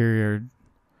 Superior.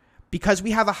 Because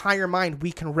we have a higher mind,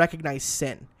 we can recognize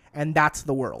sin, and that's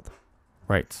the world.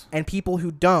 Right. And people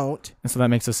who don't... And so that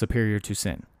makes us superior to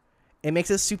sin. It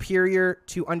makes us superior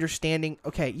to understanding...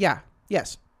 Okay,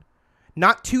 yes.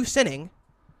 Not to sinning.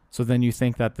 So then you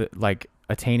think that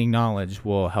attaining knowledge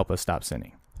will help us stop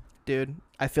sinning. Dude,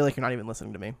 I feel like you're not even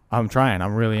listening to me. I'm trying.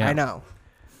 I'm really am. I know.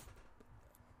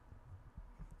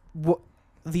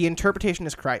 The interpretation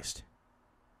is Christ.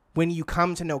 When you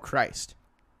come to know Christ...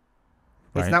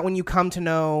 It's not when you come to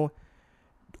know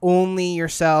only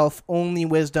yourself, only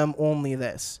wisdom, only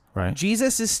this. Right.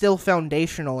 Jesus is still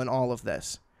foundational in all of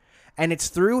this. And it's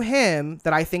through him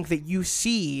that I think that you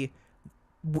see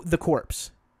the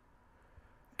corpse.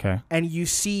 Okay. And you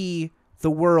see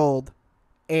the world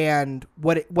and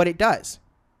what it does.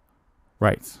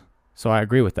 Right. So I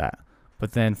agree with that.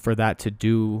 But then for that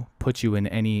to put you in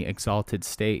any exalted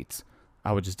state,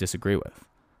 I would just disagree with.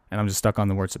 And I'm just stuck on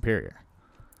the word superior.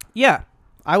 Yeah.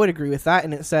 I would agree with that,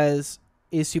 and it says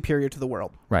is superior to the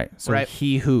world. Right. So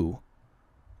he who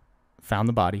found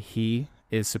the body, he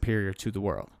is superior to the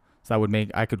world. So that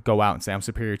would I could go out and say I'm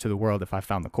superior to the world if I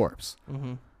found the corpse.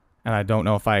 Mm-hmm. And I don't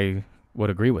know if I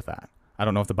would agree with that. I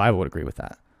don't know if the Bible would agree with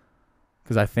that.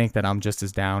 Because I think that I'm just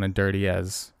as down and dirty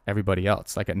as everybody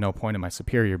else. Like at no point am I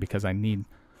superior because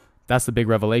that's the big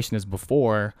revelation is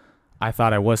before I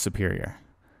thought I was superior.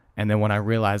 And then when I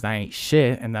realized I ain't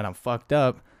shit and that I'm fucked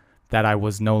up, that I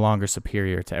was no longer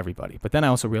superior to everybody. But then I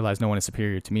also realized no one is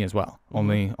superior to me as well.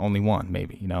 Mm-hmm. Only one,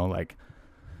 maybe,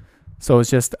 so it's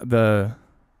just and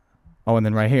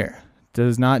then right here,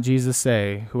 does not Jesus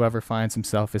say whoever finds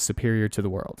himself is superior to the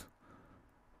world?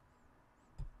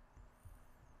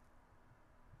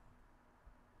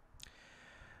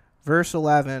 Verse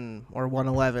 11 or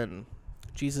 111,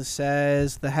 Jesus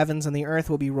says, the heavens and the earth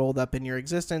will be rolled up in your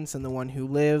existence, and the one who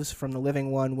lives from the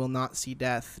living one will not see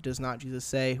death. Does not Jesus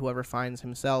say, whoever finds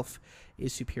himself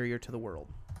is superior to the world?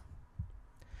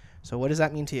 So what does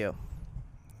that mean to you?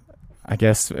 I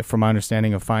guess from my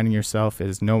understanding of finding yourself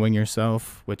is knowing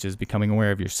yourself, which is becoming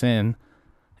aware of your sin.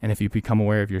 And if you become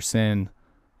aware of your sin,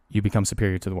 you become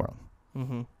superior to the world.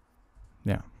 Mm-hmm.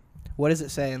 Yeah. What does it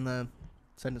say in the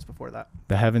sentence before that?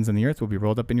 The heavens and the earth will be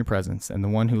rolled up in your presence, and the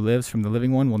one who lives from the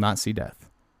living one will not see death.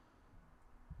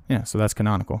 Yeah, so that's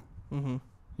canonical. Mm-hmm.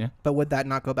 Yeah. But would that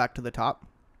not go back to the top?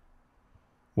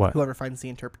 What? Whoever finds the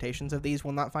interpretations of these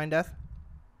will not find death?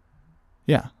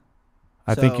 Yeah.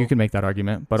 I think you can make that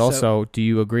argument. But also, do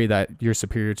you agree that you're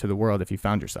superior to the world if you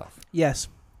found yourself? Yes.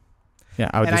 Yeah,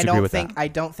 I would disagree with that. I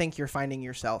don't think you're finding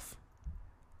yourself.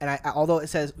 And although it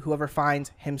says whoever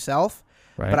finds himself,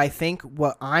 right. But I think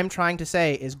what I'm trying to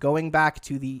say is going back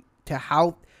to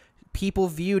how people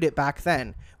viewed it back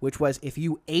then, which was if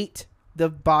you ate the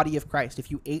body of Christ,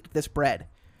 if you ate this bread,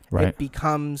 right. It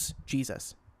becomes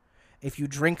Jesus. If you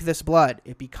drink this blood,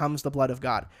 it becomes the blood of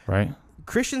God. Right.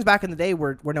 Christians back in the day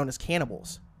were known as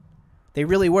cannibals. They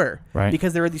really were. Right.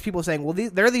 Because there were these people saying, well,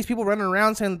 there are these people running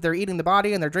around saying that they're eating the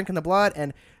body and they're drinking the blood.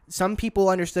 And some people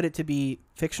understood it to be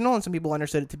fictional and some people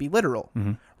understood it to be literal,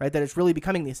 mm-hmm. right? That it's really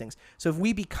becoming these things. So if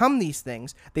we become these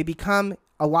things, they become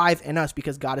alive in us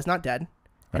because God is not dead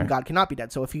and right. God cannot be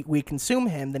dead. So if we consume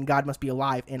him, then God must be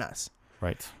alive in us.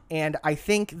 Right. And I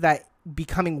think that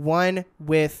becoming one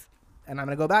with, and I'm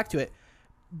going to go back to it,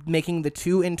 making the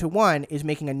two into one is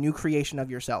making a new creation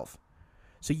of yourself.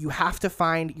 So you have to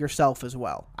find yourself as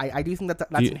well. I do think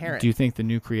that's inherent. Do you think the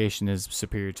new creation is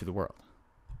superior to the world?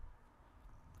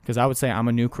 Because I would say I'm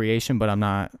a new creation, but I'm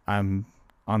not. I'm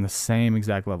on the same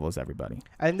exact level as everybody.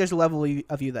 I think there's a level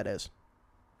of you that is.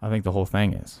 I think the whole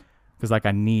thing is. Because like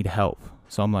I need help.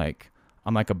 So I'm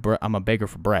a beggar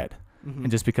for bread. Mm-hmm.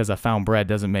 And just because I found bread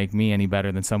doesn't make me any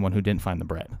better than someone who didn't find the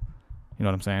bread. You know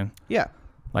what I'm saying? Yeah.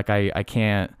 Like I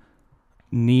can't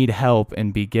need help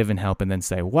and be given help and then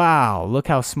say, wow, look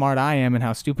how smart I am and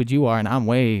how stupid you are. And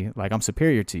I'm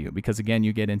superior to you. Because again,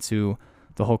 you get into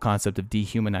the whole concept of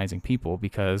dehumanizing people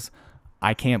because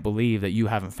I can't believe that you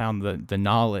haven't found the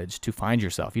knowledge to find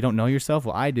yourself. You don't know yourself?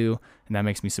 Well, I do. And that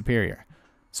makes me superior.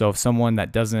 So if someone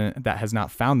that has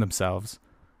not found themselves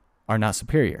are not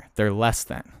superior, they're less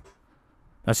than.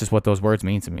 That's just what those words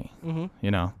mean to me, mm-hmm.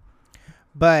 you know?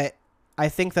 But I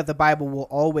think that the Bible will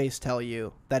always tell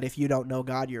you that if you don't know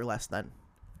God, you're less than.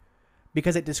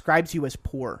 Because it describes you as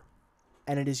poor.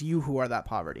 And it is you who are that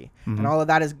poverty. Mm-hmm. And all of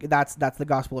that that's the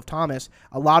Gospel of Thomas.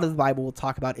 A lot of the Bible will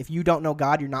talk about if you don't know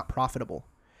God, you're not profitable.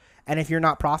 And if you're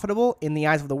not profitable in the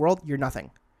eyes of the world, you're nothing.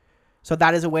 So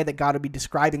that is a way that God would be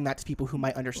describing that to people who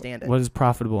might understand it. What does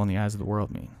profitable in the eyes of the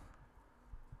world mean?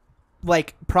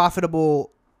 Like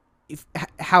profitable,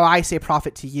 how I say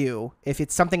profit to you, if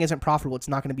something isn't profitable, it's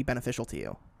not going to be beneficial to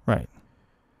you. Right.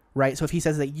 Right? So if he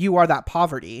says that you are that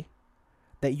poverty,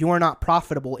 that you're not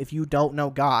profitable if you don't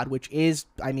know God, which is,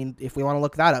 I mean, if we want to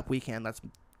look that up, we can. That's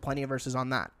plenty of verses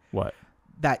on that. What?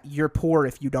 That you're poor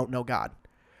if you don't know God.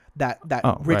 That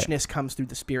richness comes through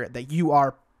the Spirit. That you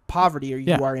are poverty or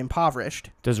you are impoverished.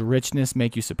 Does richness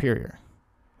make you superior?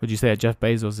 Would you say that Jeff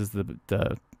Bezos is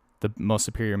the most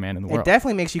superior man in the world? It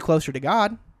definitely makes you closer to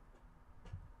God.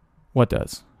 What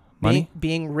does? Money?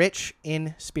 Being rich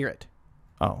in spirit.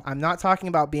 Oh. I'm not talking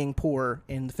about being poor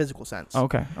in the physical sense.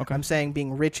 Okay. I'm saying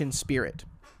being rich in spirit.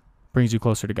 Brings you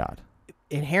closer to God.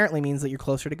 Inherently means that you're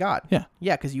closer to God. Yeah.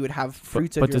 Yeah, because you would have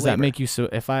fruits of your labor. But does that make you so?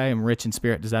 If I am rich in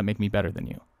spirit, does that make me better than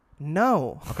you?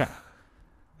 No. Okay.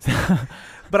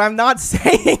 But I'm not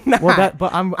saying that. Well,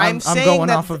 I'm going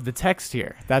that off of the text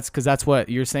here. That's because that's what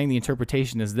you're saying. The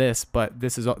interpretation is this, but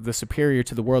this is the superior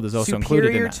to the world is also included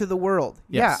in that. Superior to the world.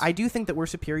 Yes. Yeah, I do think that we're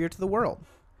superior to the world.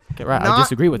 Okay, right. I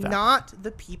disagree with that. Not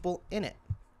the people in it.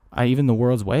 Even the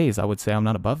world's ways, I would say I'm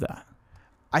not above that.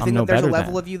 I think that there's a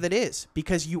level of you that is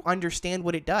because you understand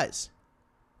what it does.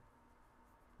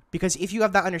 Because if you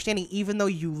have that understanding, even though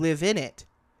you live in it.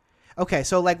 Okay,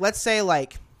 so like let's say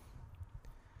like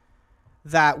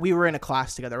that we were in a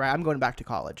class together, right? I'm going back to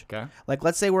college. Okay. Like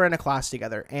let's say we're in a class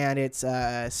together and it's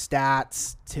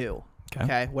stats 2.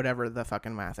 Okay, whatever the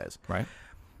fucking math is. Right.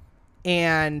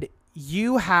 And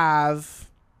you have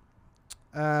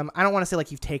I don't want to say like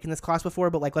you've taken this class before,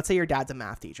 but like let's say your dad's a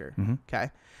math teacher. Mm-hmm.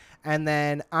 Okay. And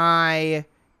then I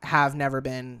have never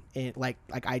been in like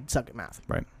I suck at math.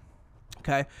 Right.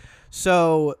 Okay.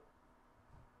 So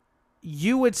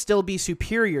you would still be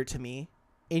superior to me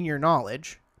in your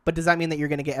knowledge, but does that mean that you're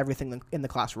going to get everything in the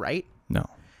class right? No.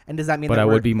 And does that mean but that I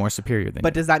would be more superior than you?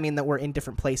 But does that mean that we're in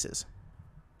different places?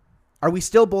 Are we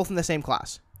still both in the same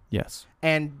class? Yes.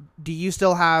 And do you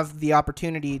still have the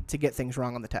opportunity to get things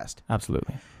wrong on the test?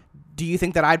 Absolutely. Do you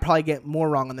think that I'd probably get more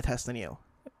wrong on the test than you?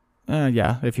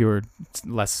 Yeah, if you were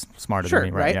less smarter Sure, than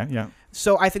me, right? right? Yeah.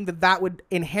 So I think that that would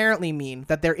inherently mean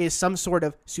that there is some sort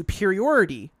of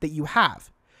superiority that you have.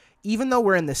 Even though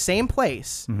we're in the same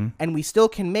place and we still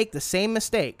can make the same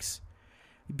mistakes,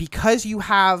 because you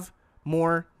have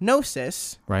more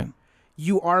gnosis, Right.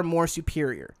 you are more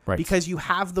superior. Right. Because you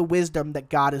have the wisdom that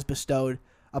God has bestowed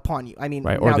upon you. I mean,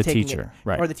 Right. Or now the taking teacher. it,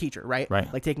 Right. Or the teacher, right?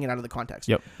 Right. Like taking it out of the context.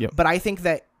 Yep. But I think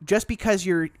that just because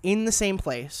you're in the same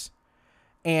place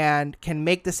and can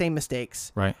make the same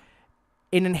mistakes, Right.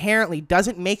 it inherently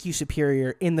doesn't make you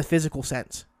superior in the physical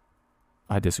sense.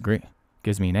 I disagree.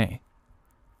 Gives me an A.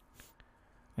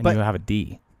 And But- you have a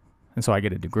D. And so I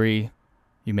get a degree.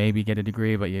 You maybe get a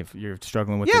degree, but if you're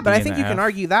struggling with Yeah, the but D I and think the you can F,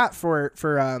 argue that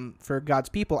for God's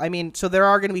people. I mean, so there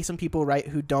are going to be some people, right,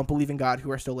 who don't believe in God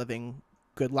who are still living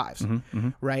good lives,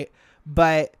 right?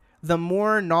 But the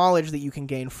more knowledge that you can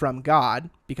gain from God,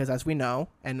 because as we know,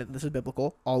 and this is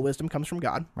biblical, all wisdom comes from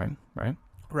God, Right.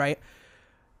 right?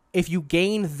 If you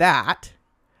gain that,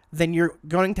 then you're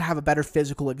going to have a better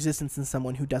physical existence than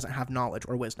someone who doesn't have knowledge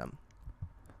or wisdom.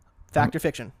 Fact or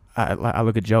fiction? I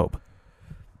look at Job.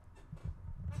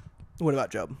 What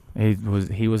about Job?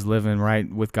 He was living right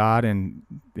with God, and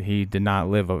he did not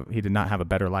have a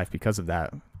better life because of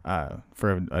that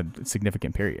for a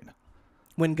significant period.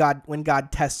 When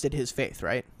God tested his faith,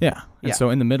 right? Yeah. And Yeah. so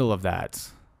in the middle of that,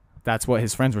 that's what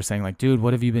his friends were saying. Like, dude,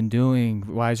 what have you been doing?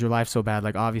 Why is your life so bad?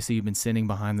 Like, obviously you've been sinning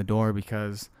behind the door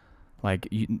because, like,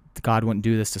 God wouldn't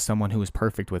do this to someone who was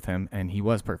perfect with him, and he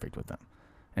was perfect with them.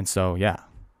 And so, yeah.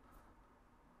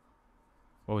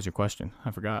 What was your question?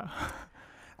 I forgot.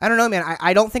 I don't know, man.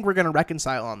 I don't think we're going to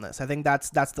reconcile on this. I think that's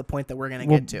the point that we're going to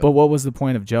get to. But what was the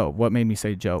point of Job? What made me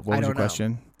say Job? What was your don't know.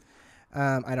 question?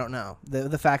 I don't know.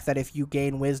 The fact that if you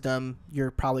gain wisdom,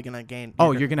 you're probably going to gain.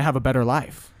 You're going to have a better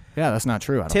life. Yeah, that's not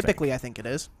true. Typically, I think it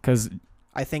is. Because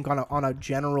I think on a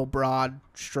general broad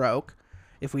stroke,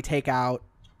 if we take out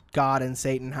God and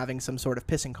Satan having some sort of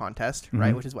pissing contest,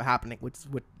 right, which is what's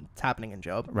happening in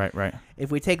Job. Right.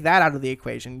 If we take that out of the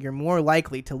equation, you're more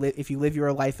likely to live if you live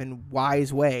your life in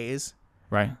wise ways,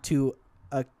 Right. to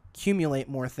accumulate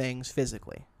more things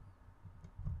physically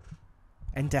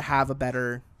and to have a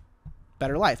better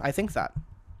life. I think that.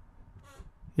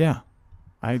 Yeah.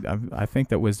 I think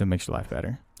that wisdom makes your life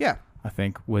better. Yeah. I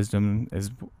think wisdom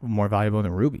is more valuable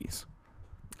than rubies.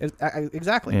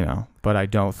 Exactly. You know, but I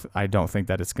don't think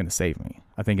that it's going to save me.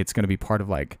 I think it's going to be part of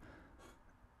like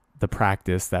the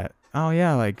practice that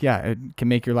it can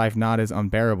make your life not as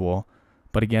unbearable.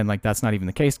 But again, like that's not even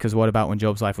the case, because what about when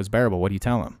Job's life was bearable? What do you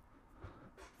tell him?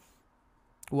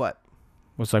 What?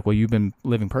 Well, it's like, well, you've been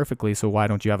living perfectly, so why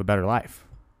don't you have a better life?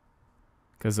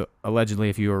 Because allegedly,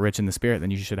 if you were rich in the spirit,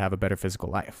 then you should have a better physical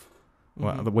life.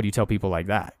 Well, what do you tell people like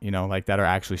that? You know, like that are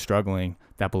actually struggling,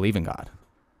 that believe in God?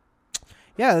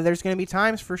 Yeah, there's going to be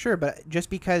times for sure, but just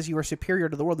because you are superior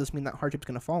to the world doesn't mean that hardship's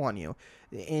going to fall on you.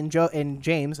 In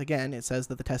James, again, it says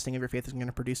that the testing of your faith is going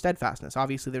to produce steadfastness.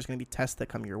 Obviously, there's going to be tests that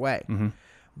come your way.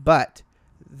 But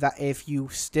that if you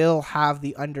still have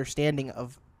the understanding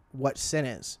of what sin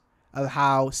is, of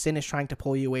how sin is trying to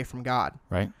pull you away from God,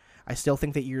 Right. I still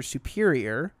think that you're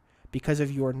superior because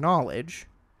of your knowledge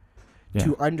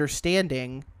to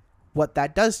understanding what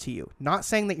that does to you. Not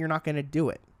saying that you're not going to do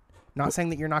it. Not saying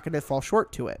that you're not going to fall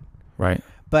short to it. Right.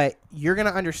 But you're going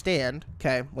to understand.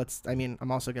 Okay,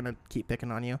 I'm also going to keep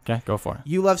picking on you. Okay, go for it.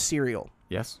 You love cereal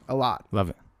Yes. a lot. Love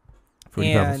it.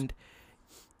 Fruity Pebbles. And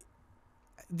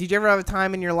did you ever have a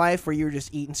time in your life where you were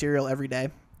just eating cereal every day?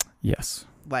 Yes.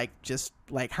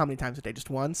 Like how many times a day? Just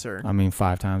once or? I mean,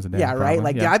 5 times a day. Yeah, probably. right.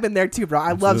 Like, yeah, I've been there too, bro.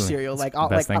 I love Absolutely. cereal. It's Like, the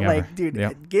best thing ever. dude,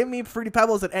 Yep. give me Fruity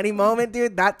Pebbles at any moment,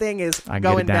 dude. That thing is I can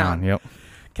going get it down. Yep.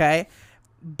 Okay,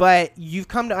 but you've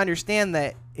come to understand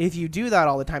that if you do that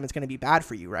all the time, it's going to be bad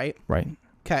for you, right? Right.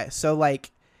 Okay, so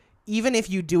like, even if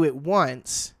you do it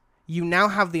once, you now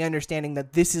have the understanding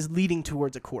that this is leading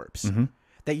towards a corpse.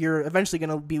 That you're eventually going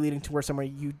to be leading towards somewhere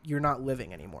you're not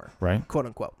living anymore. Right. Quote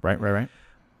unquote. Right.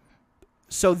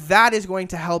 So that is going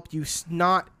to help you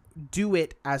not do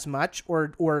it as much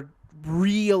or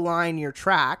realign your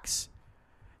tracks.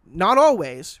 Not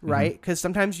always, right? Because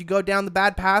sometimes you go down the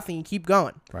bad path and you keep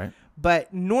going. Right.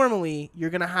 But normally you're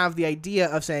going to have the idea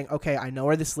of saying, okay, I know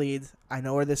where this leads. I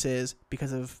know where this is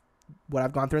because of what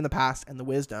I've gone through in the past and the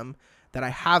wisdom that I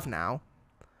have now.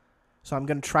 So I'm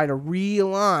going to try to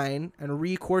realign and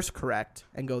recourse correct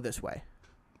and go this way.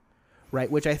 Right?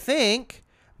 Which I think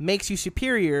makes you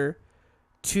superior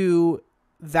to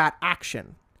that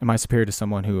action. Am I superior to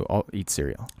someone who eats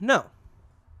cereal? No.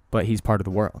 But he's part of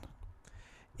the world.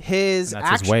 His And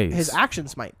that's his ways. his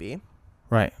actions might be.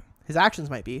 Right. His actions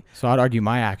might be. So I'd argue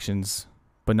my actions,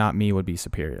 but not me, would be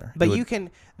superior. But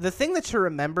the thing that to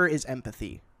remember is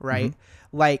empathy, right?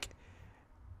 Mm-hmm. Like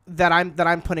that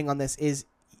I'm putting on this is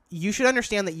you should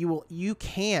understand that you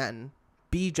can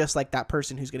be just like that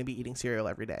person who's going to be eating cereal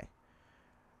every day.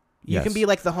 You Yes. can be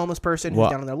like the homeless person who's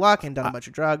down on their luck and done a bunch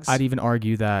of drugs. I'd even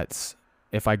argue that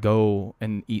if I go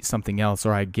and eat something else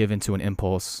or I give into an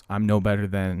impulse, I'm no better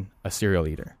than a cereal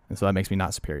eater. And so that makes me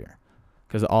not superior.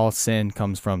 Because all sin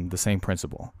comes from the same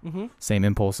principle. Mm-hmm. Same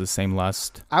impulses, same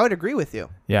lust. I would agree with you.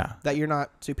 Yeah. That you're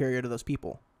not superior to those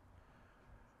people.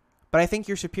 But I think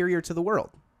you're superior to the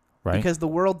world. Right. Because the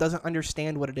world doesn't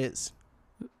understand what it is.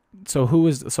 So who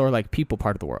is sort of like people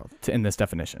part of the world in this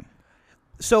definition?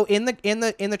 So in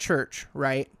the church,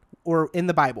 right? Or in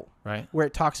the Bible, right, where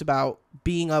it talks about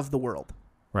being of the world,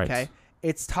 right? Okay,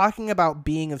 it's talking about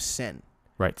being of sin,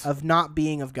 right, of not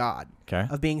being of God, okay,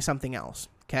 of being something else,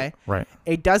 okay, right.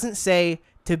 It doesn't say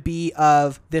to be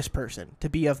of this person, to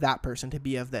be of that person, to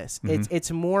be of this. Mm-hmm.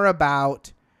 It's more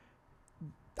about,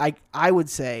 I would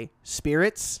say,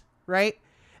 spirits, right,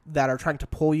 that are trying to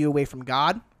pull you away from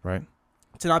God, right.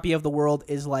 To not be of the world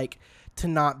is like to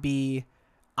not be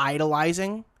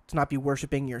idolizing, to not be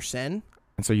worshiping your sin.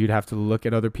 And so you'd have to look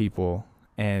at other people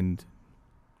and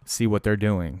see what they're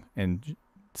doing and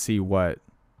see what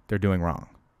they're doing wrong,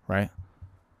 right?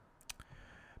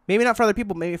 Maybe not for other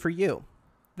people, maybe for you.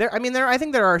 I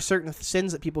think there are certain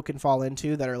sins that people can fall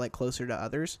into that are like closer to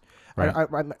others, right,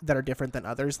 that are different than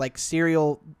others. Like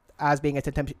cereal, as being a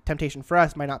temptation for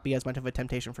us, might not be as much of a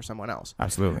temptation for someone else.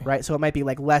 Absolutely. Right. So it might be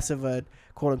like less of a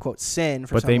quote unquote sin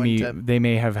for but someone. They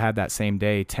may have had that same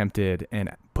day tempted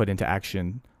and put into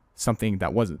action something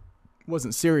that wasn't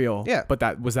cereal. Yeah. But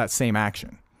that was that same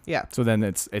action. Yeah. So then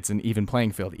it's an even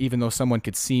playing field. Even though someone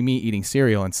could see me eating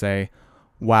cereal and say,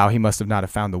 "Wow, he must have not have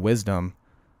found the wisdom,"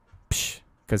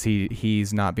 because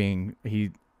he's not making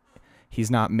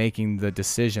the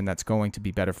decision that's going to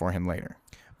be better for him later.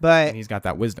 But and he's got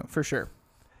that wisdom for sure,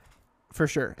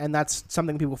 and that's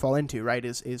something people fall into, right?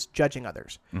 Is judging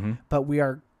others. Mm-hmm. But we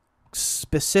are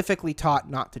specifically taught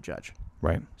not to judge,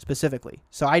 right? Specifically,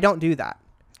 so I don't do that.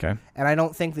 Okay. And I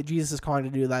don't think that Jesus is calling to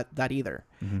do that either.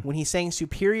 Mm-hmm. When he's saying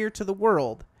superior to the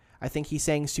world, I think he's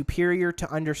saying superior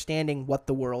to understanding what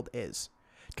the world is.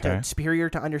 Okay. Superior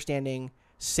to understanding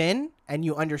sin, and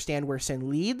you understand where sin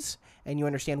leads, and you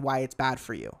understand why it's bad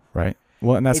for you. Right.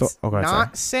 Well, and that's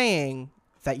not saying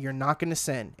that you're not going to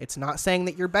sin. It's not saying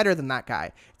that you're better than that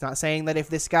guy. It's not saying that if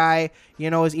this guy,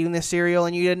 is eating this cereal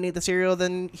and you didn't eat the cereal,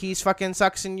 then he's fucking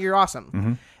sucks and you're awesome.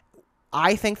 Mm-hmm.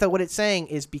 I think that what it's saying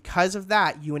is because of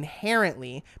that, you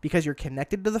inherently, because you're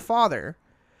connected to the Father,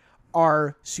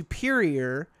 are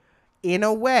superior in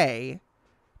a way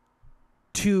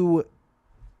to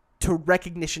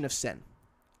recognition of sin.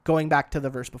 Going back to the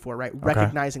verse before, right? Okay.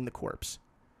 Recognizing the corpse.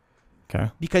 Okay.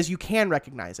 Because you can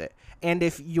recognize it. And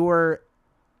if you're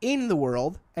in the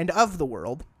world and of the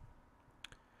world,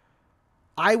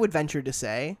 I would venture to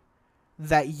say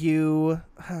that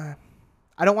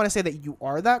I don't want to say that you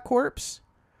are that corpse,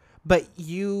 but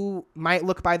you might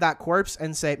look by that corpse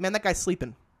and say, man, that guy's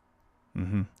sleeping.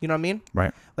 Mm-hmm. You know what I mean?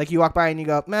 Right. Like you walk by and you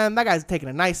go, man, that guy's taking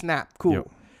a nice nap. Cool.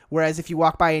 Yep. Whereas if you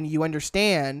walk by and you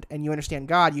understand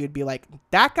God, you would be like,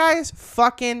 that guy's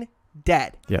fucking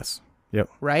dead. Yes. Yep.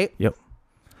 Right? Yep.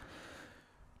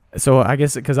 So I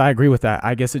guess, because I agree with that,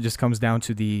 I guess it just comes down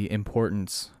to the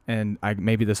importance, and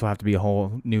maybe this will have to be a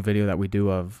whole new video that we do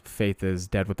of faith is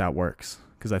dead without works,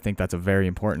 because I think that's a very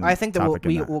important I think that topic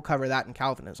we'll cover that in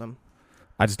Calvinism.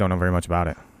 I just don't know very much about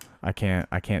it. I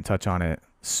can't touch on it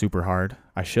super hard.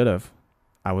 I should have.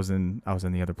 I was in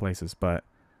the other places, but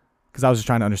because I was just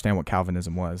trying to understand what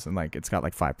Calvinism was, and like it's got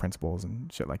like 5 principles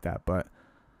and shit like that. But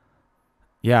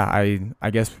yeah, I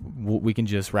guess we can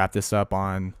just wrap this up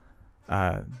on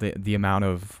the amount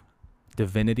of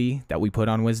divinity that we put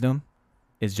on wisdom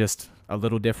is just a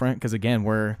little different, because again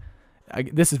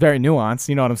this is very nuanced,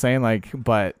 you know what I'm saying, like,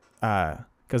 but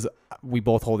because we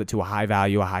both hold it to a high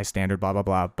value, a high standard, blah blah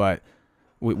blah, but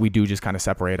we do just kind of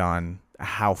separate on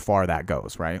how far that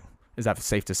goes, right? Is that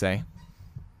safe to say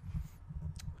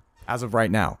as of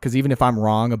right now? Because even if I'm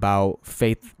wrong about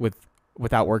faith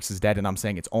without works is dead and I'm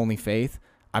saying it's only faith,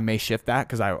 I may shift that,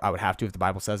 because I would have to if the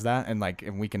Bible says that,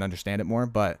 and we can understand it more.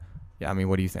 But yeah, I mean,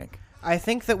 what do you think? I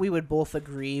think that we would both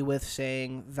agree with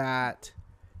saying that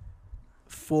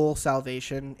full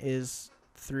salvation is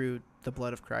through the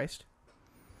blood of Christ.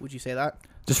 Would you say that?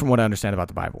 Just from what I understand about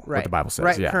the Bible, right. What the Bible says,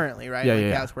 right? Yeah. Currently, right? Yeah, like,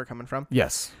 yeah. That's where we're coming from.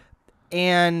 Yes.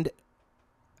 And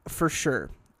for sure,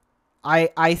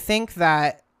 I think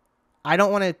that I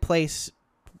don't want to place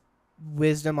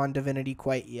wisdom on divinity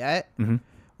quite yet,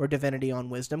 or divinity on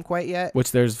wisdom quite yet.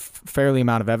 Which there's fairly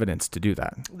amount of evidence to do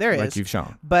that. There is, like you've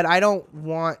shown. But I don't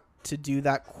want to do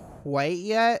that quite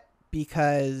yet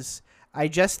because I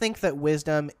just think that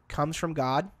wisdom comes from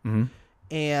God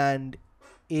and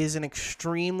is an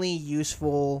extremely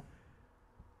useful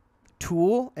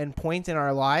tool and point in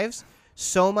our lives,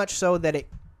 so much so that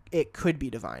it could be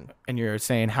divine. And you're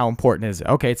saying how important is it?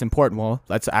 Okay, it's important. Well,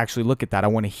 let's actually look at that. I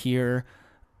want to hear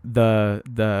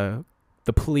the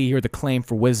plea or the claim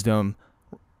for wisdom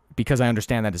because I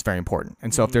understand that it's very important.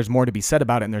 And so if there's more to be said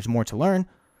about it and there's more to learn,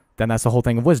 then that's the whole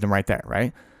thing of wisdom right there,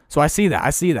 right? So I see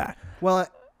that. Well,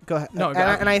 go ahead. No,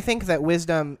 and I think that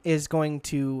wisdom is going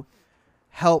to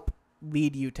help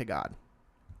lead you to God.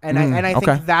 And I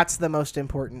think that's the most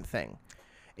important thing,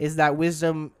 is that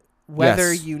wisdom,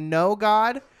 whether you know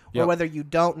God or whether you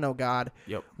don't know God,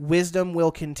 wisdom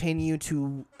will continue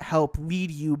to help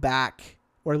lead you back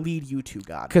or lead you to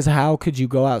God. Because how could you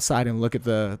go outside and look at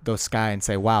the sky and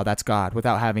say, wow, that's God,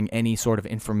 without having any sort of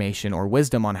information or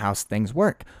wisdom on how things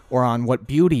work or on what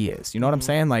beauty is? You know what I'm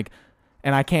saying? Like,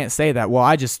 and I can't say that, well,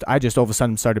 I just all of a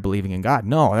sudden started believing in God.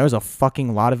 No, there was a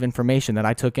fucking lot of information that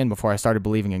I took in before I started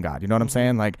believing in God. You know what I'm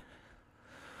saying? Like,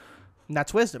 and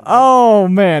that's wisdom. Man. Oh,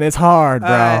 man, it's hard,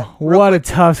 bro. What a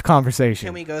tough conversation.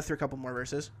 Can we go through a couple more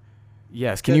verses?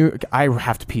 Yes. Can you? I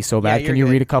have to pee so bad. Can you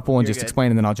read a couple and just explain,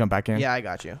 and then I'll jump back in? Yeah, I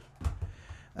got you.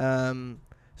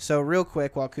 So real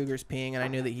quick, while Cougar's peeing, and I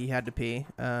knew that he had to pee,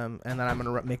 and then I'm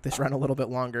going to make this run a little bit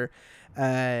longer.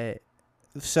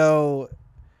 So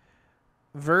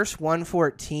verse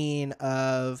 114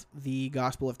 of the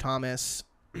Gospel of Thomas.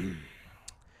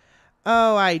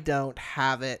 Oh, I don't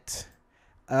have it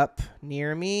up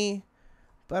near me,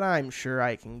 but I'm sure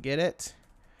I can get it.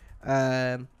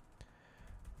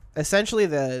 Essentially,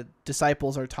 the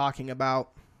disciples are talking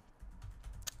about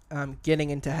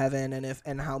getting into heaven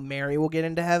and how Mary will get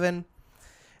into heaven.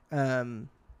 And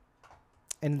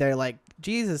they're like,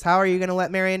 Jesus, how are you going to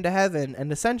let Mary into heaven?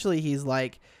 And essentially, he's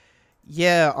like,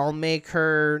 yeah, I'll make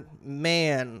her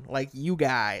man like you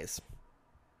guys.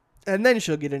 And then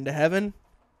she'll get into heaven,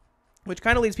 which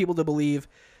kind of leads people to believe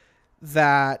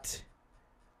that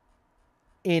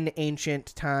in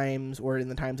ancient times or in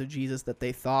the times of Jesus that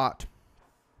they thought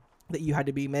that you had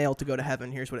to be male to go to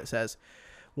heaven. Here's what it says.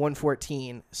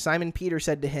 114. Simon Peter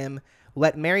said to him,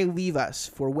 let Mary leave us,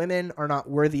 for women are not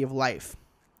worthy of life.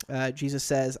 Jesus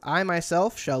says, I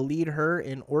myself shall lead her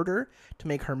in order to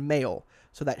make her male,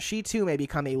 so that she too may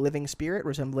become a living spirit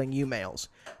resembling you males.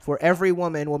 For every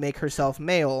woman will make herself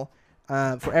male.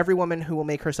 For every woman who will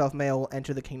make herself male will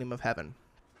enter the kingdom of heaven.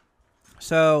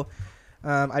 So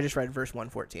I just read verse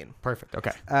 114. Perfect.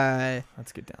 Okay.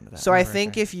 Let's get down to that. So I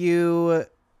think if you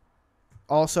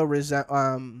also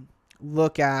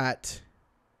look at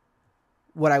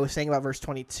what I was saying about verse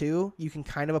 22, you can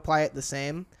kind of apply it the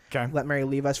same. Okay. Let Mary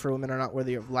leave us, for women are not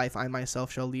worthy of life. I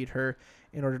myself shall lead her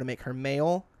in order to make her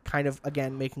male. Kind of,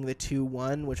 again, making the 2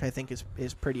 one, which I think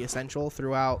is pretty essential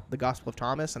throughout the Gospel of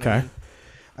Thomas. And okay.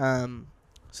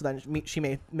 So then she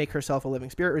may make herself a living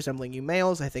spirit resembling you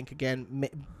males. I think, again,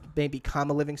 may become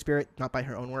a living spirit, not by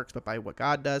her own works, but by what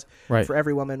God does. Right. For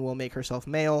every woman will make herself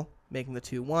male, making the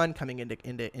 2 one, coming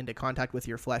into contact with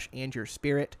your flesh and your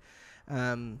spirit,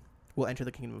 will enter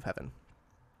the kingdom of heaven.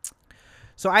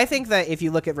 So I think that if you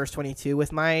look at verse 22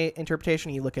 with my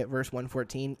interpretation, you look at verse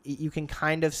 114, you can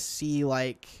kind of see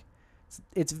like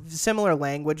it's similar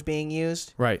language being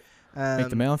used. Right. Make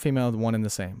the male and female the one and the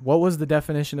same. What was the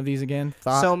definition of these again?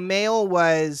 Thought? So male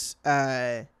was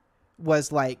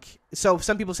like, so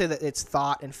some people say that it's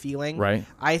thought and feeling. Right.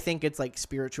 I think it's like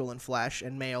spiritual and flesh,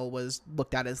 and male was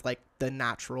looked at as like the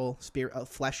natural spirit,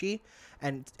 fleshy,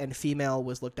 and female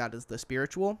was looked at as the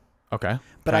spiritual. Okay.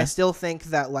 But I still think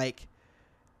that like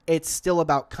it's still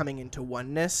about coming into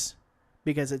oneness,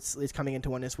 because it's coming into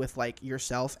oneness with like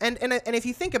yourself. And if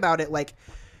you think about it, like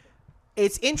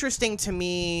it's interesting to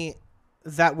me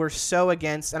that we're so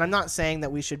against, and I'm not saying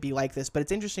that we should be like this, but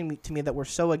it's interesting to me that we're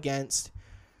so against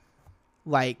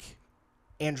like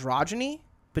androgyny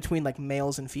between like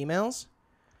males and females.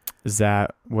 Is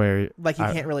that where like you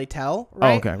can't really tell,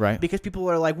 right? Oh, okay, right. Because people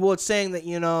are like, well, it's saying that,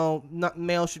 you know, not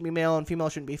male should be male and female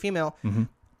shouldn't be female. Mm-hmm.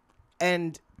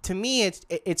 And to me,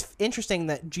 it's interesting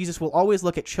that Jesus will always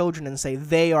look at children and say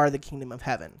they are the kingdom of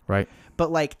heaven. Right.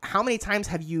 But like, how many times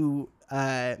have you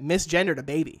misgendered a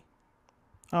baby?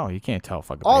 Oh, you can't tell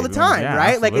fucking all the time, yeah,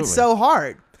 right? Absolutely. Like, it's so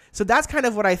hard. So that's kind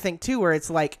of what I think too, where it's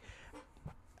like,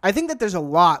 I think that there's a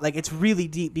lot, like it's really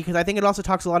deep because I think it also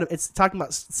talks a lot of, it's talking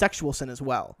about sexual sin as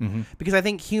well. Mm-hmm. Because I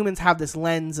think humans have this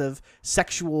lens of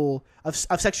sexuality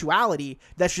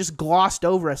that's just glossed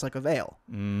over us like a veil.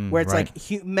 Where it's right.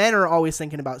 like men are always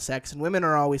thinking about sex and women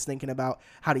are always thinking about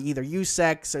how to either use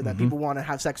sex or that people want to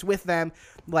have sex with them.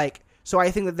 Like, so I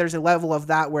think that there's a level of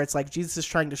that where it's like Jesus is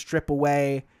trying to strip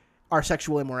away our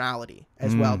sexual immorality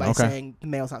as well by saying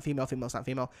male's not female, female's not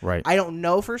female. Right. I don't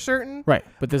know for certain. Right.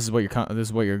 But this is what your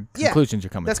conclusions you're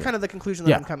coming to. That's kind of the conclusion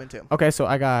that I'm coming to. Okay, so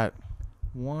I got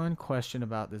one question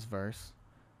about this verse.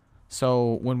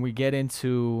 So when we get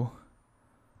into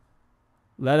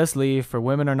let us leave for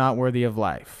women are not worthy of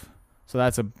life. So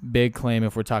that's a big claim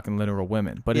if we're talking literal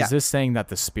women. But is this saying that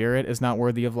the spirit is not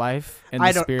worthy of life and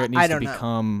the spirit needs to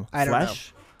become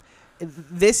flesh?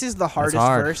 This is the hardest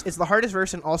verse. It's the hardest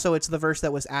verse, and also it's the verse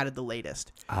that was added the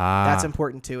latest. That's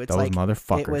important too. It's those like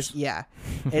motherfuckers. It was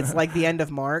it's like the end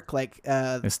of Mark. Like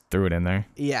just threw it in there.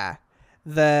 Yeah,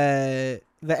 the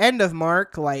end of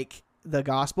Mark, like the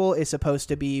gospel, is supposed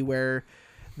to be where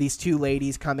these two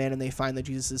ladies come in and they find that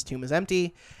Jesus' tomb is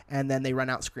empty, and then they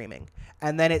run out screaming.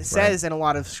 And then it says in a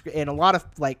lot of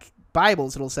like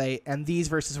Bibles, it'll say, and these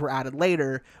verses were added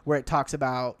later, where it talks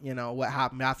about, you know, what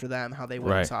happened after them, how they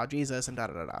went and saw Jesus, and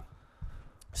da-da-da-da.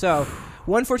 So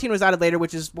 114 was added later,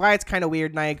 which is why it's kind of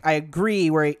weird, and I agree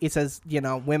where it says, you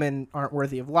know, women aren't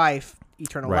worthy of life,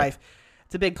 eternal life.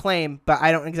 It's a big claim, but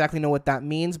I don't exactly know what that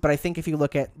means, but I think if you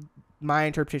look at my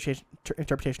interpretation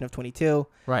of 22...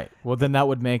 Right. Well, then that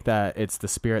would make that it's the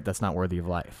spirit that's not worthy of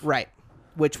life. Right.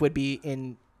 Which would be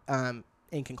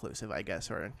inconclusive, I guess,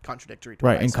 or contradictory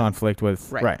to in conflict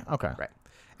with okay.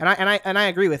 And I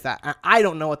agree with that. I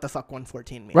don't know what the fuck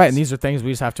 114 means. Right, and these are things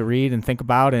we just have to read and think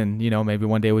about, and you know, maybe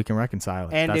one day we can reconcile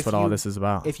it. And that's what all this is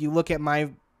about. If you look at my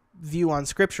view on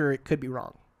scripture, it could be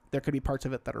wrong. There could be parts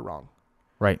of it that are wrong.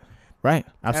 Right.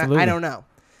 Absolutely. I don't know.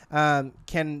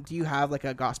 Do you have like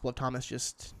a Gospel of Thomas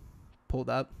just pulled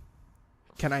up?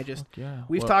 Can I just? Yeah.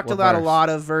 We've talked about a lot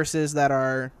of verses that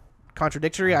are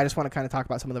contradictory. I just want to kind of talk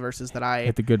about some of the verses that I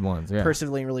hit the good ones. Yeah.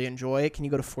 Personally really enjoy. Can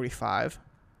you go to 45?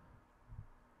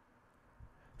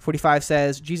 45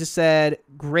 says, Jesus said,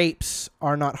 grapes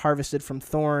are not harvested from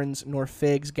thorns, nor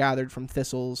figs gathered from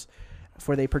thistles,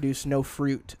 for they produce no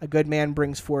fruit. A good man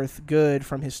brings forth good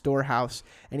from his storehouse.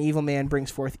 An evil man brings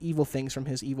forth evil things from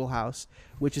his evil house,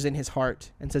 which is in his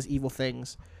heart, and says evil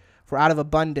things. For out of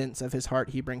abundance of his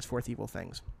heart he brings forth evil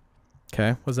things.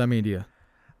 Okay. What does that mean to you?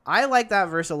 I like that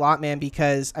verse a lot, man,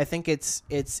 because I think it's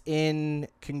in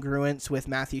congruence with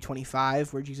Matthew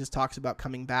 25, where Jesus talks about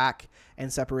coming back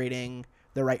and separating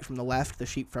the right from the left, the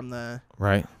sheep from the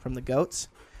goats.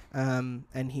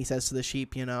 And he says to the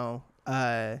sheep, you know,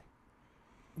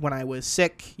 when I was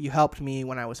sick, you helped me.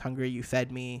 When I was hungry, you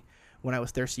fed me. When I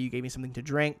was thirsty, you gave me something to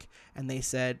drink. And they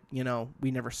said, you know, we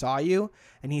never saw you.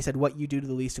 And he said, what you do to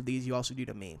the least of these, you also do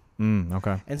to me.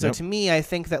 Okay. And so to me, I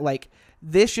think that like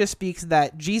this just speaks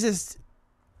that Jesus,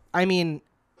 I mean,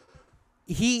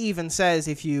 he even says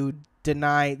if you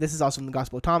deny, this is also in the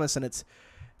Gospel of Thomas, and it's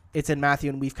in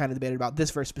Matthew, and we've kind of debated about this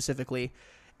verse specifically.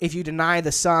 If you deny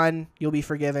the Son, you'll be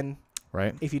forgiven.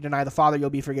 Right. If you deny the Father,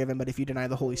 you'll be forgiven. But if you deny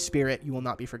the Holy Spirit, you will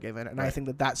not be forgiven. And I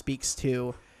think that speaks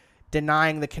to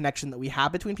denying the connection that we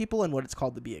have between people and what it's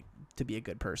called to be a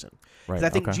good person. Because I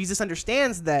think Jesus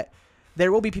understands that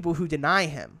there will be people who deny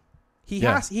him. He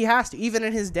has to, even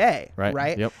in his day,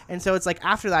 right? Yep. And so it's like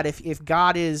after that, if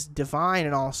God is divine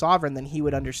and all sovereign, then he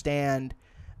would understand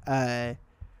that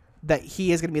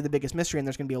he is going to be the biggest mystery, and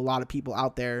there's going to be a lot of people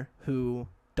out there who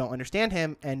don't understand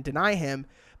him and deny him.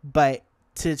 But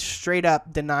to straight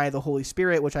up deny the Holy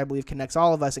Spirit, which I believe connects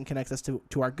all of us and connects us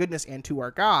to our goodness and to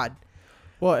our God.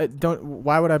 Well,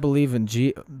 why would I believe in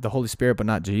the Holy Spirit but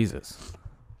not Jesus?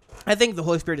 I think the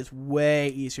Holy Spirit is way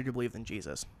easier to believe than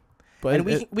Jesus. But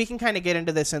we can kind of get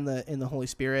into this in the Holy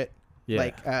Spirit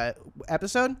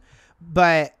episode,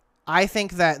 but I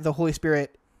think that the Holy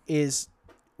Spirit is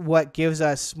what gives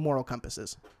us moral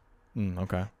compasses.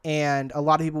 Okay. And a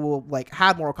lot of people will like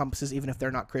have moral compasses even if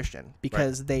they're not Christian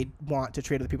because they want to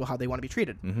treat other people how they want to be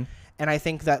treated. Mm-hmm. And I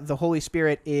think that the Holy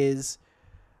Spirit is,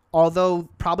 although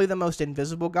probably the most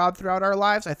invisible God throughout our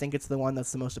lives, I think it's the one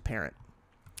that's the most apparent.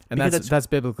 And that's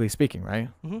biblically speaking, right?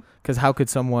 Because how could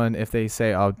someone, if they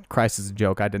say, "Oh, Christ is a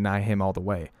joke," I deny him all the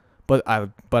way, but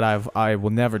I will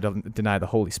never deny the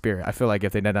Holy Spirit. I feel like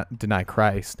if they deny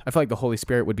Christ, I feel like the Holy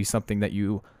Spirit would be something that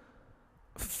you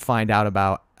find out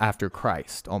about after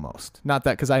Christ, almost. Not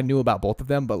that, because I knew about both of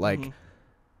them, but like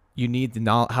you need the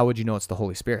knowledge. How would you know it's the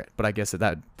Holy Spirit? But I guess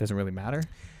that doesn't really matter.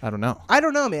 I don't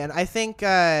know, man. I think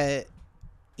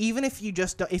even if you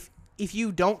just don't, if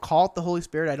you don't call it the Holy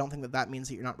Spirit, I don't think that means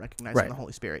that you're not recognizing the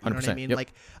Holy Spirit. You know what I mean? Yep.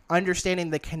 Like understanding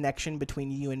the connection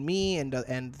between you and me and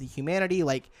the humanity,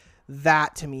 like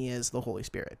that to me is the Holy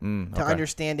Spirit. To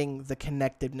understanding the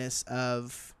connectiveness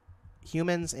of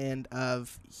humans and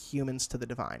of humans to the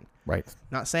divine. Right.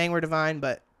 Not saying we're divine,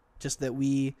 but just that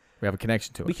we have a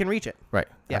connection to it. We can reach it. Right.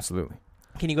 Yeah. Absolutely.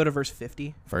 Can you go to verse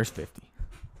 50? Verse 50.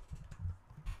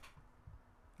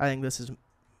 I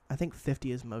think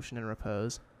 50 is motion and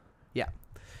repose. Yeah.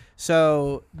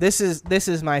 So this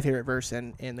is my favorite verse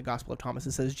in the Gospel of Thomas.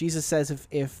 It says, Jesus says,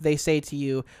 if they say to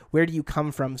you, where do you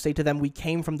come from? Say to them, we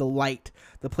came from the light,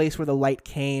 the place where the light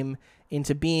came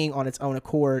into being on its own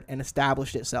accord and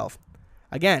established itself.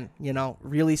 Again,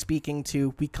 really speaking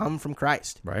to, we come from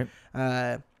Christ. Right.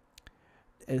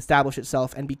 Established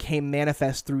itself and became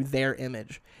manifest through their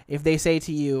image. If they say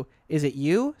to you, is it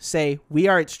you? Say, we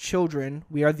are its children.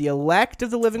 We are the elect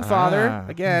of the living Father.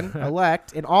 Again,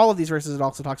 elect. In all of these verses, it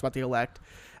also talks about the elect.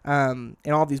 In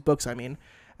all of these books, I mean.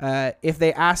 If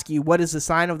they ask you, what is the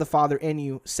sign of the Father in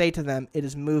you? Say to them, it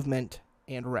is movement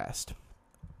and rest.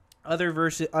 Other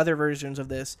versions of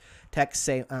this text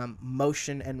say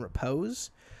motion and repose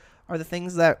are the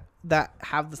things that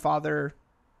have the Father,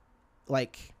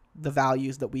 like the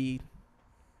values that we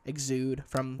exude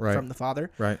from the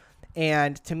Father. Right.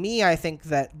 And to me, I think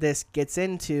that this gets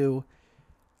into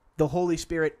the Holy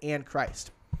Spirit and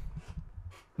Christ.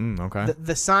 Okay.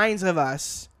 The signs of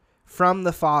us from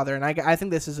the Father, and I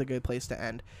think this is a good place to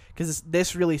end because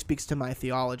this really speaks to my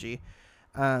theology.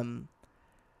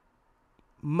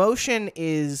 Motion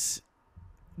is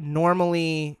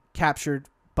normally captured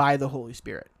by the Holy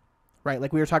Spirit, right?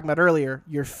 Like we were talking about earlier,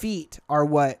 your feet are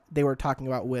what they were talking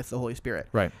about with the Holy Spirit.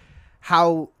 Right.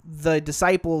 How the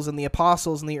disciples and the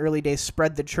apostles in the early days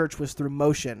spread the church was through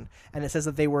motion. And it says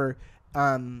that they were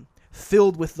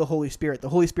filled with the Holy Spirit. The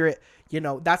Holy Spirit,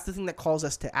 that's the thing that calls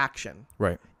us to action.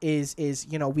 Right. Is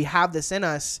we have this in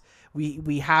us.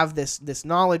 We have this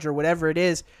knowledge or whatever it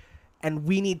is, and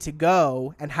we need to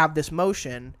go and have this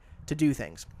motion to do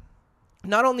things.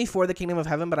 Not only for the kingdom of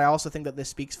heaven, but I also think that this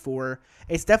speaks for,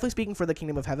 it's definitely speaking for the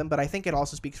kingdom of heaven, but I think it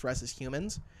also speaks for us as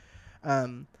humans.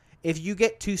 If you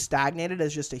get too stagnated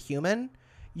as just a human,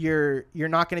 you're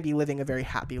not going to be living a very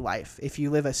happy life. If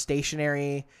you live a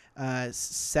stationary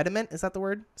sediment, is that the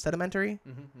word? Sedimentary?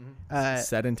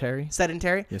 Sedentary?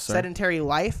 Sedentary? Yes, sir. Sedentary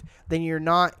life, then you're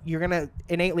going to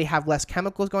innately have less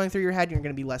chemicals going through your head. And you're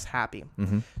going to be less happy.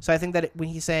 Mm-hmm. So I think that when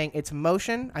he's saying it's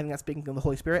motion, I think that's speaking of the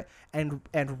Holy Spirit,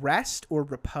 and rest or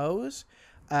repose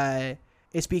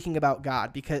is speaking about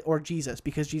God or Jesus,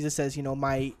 because Jesus says,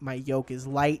 my yoke is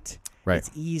light. Right.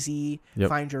 It's easy. Yep.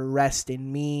 Find your rest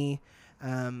in me.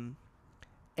 And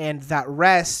that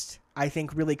rest, I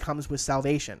think, really comes with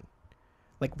salvation.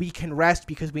 Like we can rest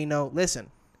because we know,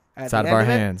 listen, it's out of our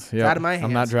hands. It's out of my hands.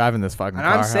 I'm not driving this fucking and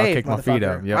car. I'm saved, I'll kick my feet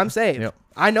up. Yep. I'm saved. Yep.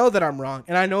 I know that I'm wrong,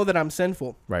 and I know that I'm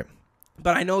sinful. Right.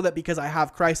 But I know that because I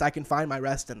have Christ, I can find my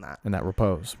rest in that. And that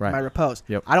repose. Right. My repose.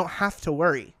 Yep. I don't have to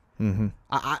worry. Mm-hmm.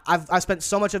 I've spent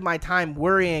so much of my time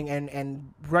worrying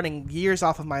and running years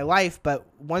off of my life, but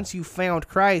once you found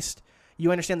Christ,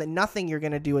 you understand that nothing you're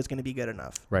going to do is going to be good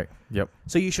enough. Right. Yep.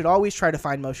 So you should always try to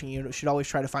find motion. You should always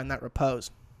try to find that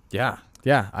repose. Yeah.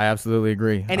 Yeah. I absolutely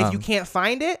agree. And if you can't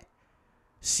find it,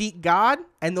 seek God,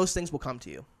 and those things will come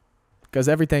to you. Because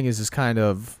everything is just kind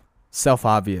of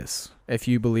self-obvious. If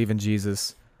you believe in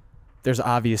Jesus, there's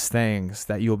obvious things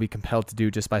that you will be compelled to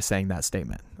do just by saying that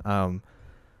statement.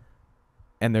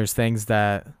 And there's things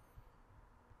that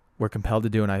we're compelled to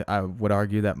do, and I would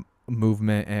argue that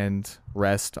movement and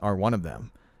rest are one of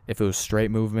them. If it was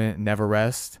straight movement, never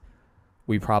rest,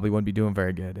 we probably wouldn't be doing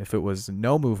very good. If it was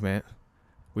no movement,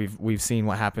 we've seen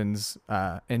what happens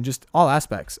in just all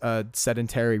aspects. A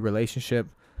sedentary relationship,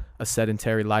 a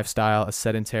sedentary lifestyle, a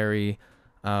sedentary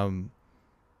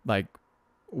like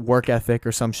work ethic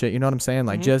or some shit. You know what I'm saying?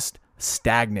 Like just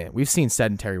stagnant. We've seen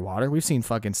sedentary water. We've seen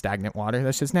fucking stagnant water.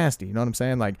 That's just nasty. You know what I'm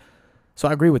saying? Like, so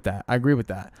I agree with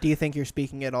that. Do you think you're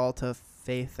speaking at all to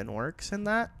faith and works in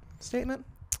that statement?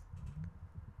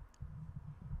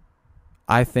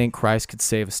 I think Christ could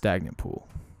save a stagnant pool.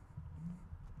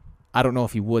 I don't know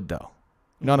if he would, though.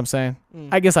 You know what I'm saying?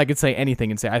 I guess I could say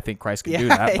anything and say I think Christ could do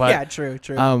that. But, yeah,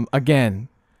 true. Again,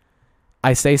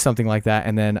 I say something like that,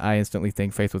 and then I instantly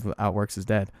think faith without works is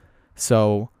dead.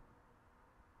 So,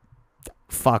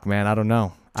 fuck, man, I don't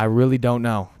know. I really don't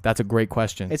know. That's a great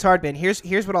question. It's hard, Ben. Here's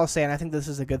what I'll say, and I think this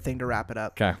is a good thing to wrap it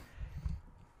up. Okay.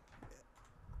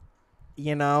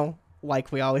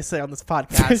 Like we always say on this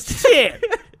podcast. Shit.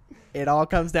 It all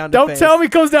comes down to Don't faith. tell me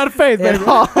it comes down to faith, baby. It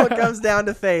all comes down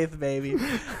to faith, baby.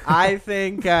 I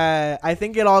think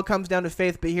it all comes down to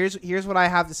faith. But here's what I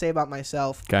have to say about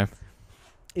myself. Okay.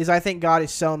 Is I think God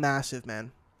is so massive,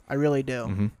 man. I really do.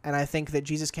 Mm-hmm. And I think that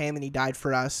Jesus came and he died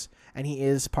for us, and he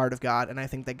is part of God. And I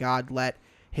think that God let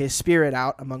his spirit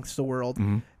out amongst the world,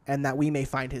 Mm-hmm. and that we may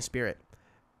find his spirit.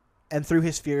 And through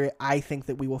his spirit, I think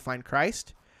that we will find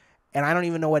Christ. And I don't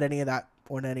even know what any of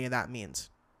that means,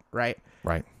 right?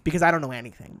 Right. Because I don't know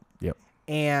anything. Yep.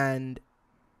 And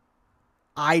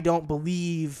I don't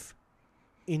believe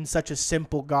in such a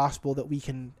simple gospel that we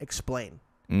can explain.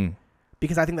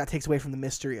 Because I think that takes away from the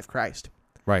mystery of Christ.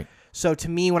 Right. So to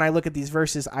me, when I look at these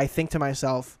verses, I think to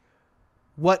myself,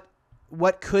 what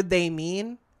could they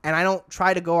mean? And I don't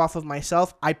try to go off of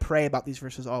myself. I pray about these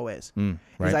verses always. Right.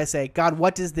 As I say, God,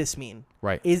 what does this mean?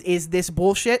 Right. Is this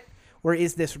bullshit or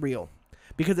is this real?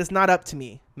 Because it's not up to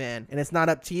me, man. And it's not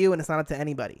up to you, and it's not up to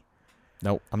anybody.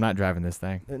 Nope, I'm not driving this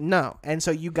thing. No. And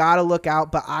so you got to look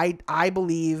out. But I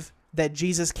believe that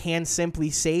Jesus can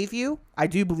simply save you. I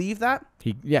do believe that.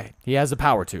 He has the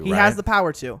power to. He has the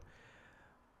power to.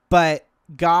 But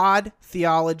God,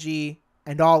 theology,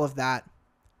 and all of that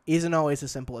isn't always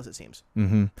as simple as it seems.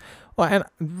 Mm-hmm. Well,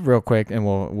 and real quick, and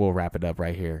we'll wrap it up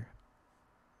right here.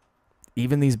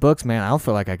 Even these books, man, I don't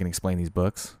feel like I can explain these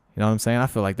books. You know what I'm saying? I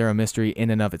feel like they're a mystery in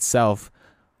and of itself,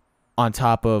 on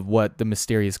top of what the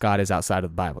mysterious God is outside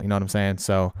of the Bible. You know what I'm saying?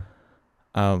 So,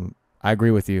 I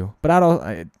agree with you.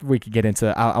 But we could get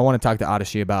into. I want to talk to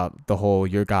Adashi about the whole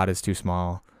 "your God is too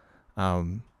small,"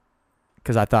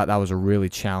 because I thought that was a really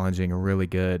challenging and really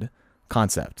good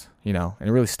concept. You know, and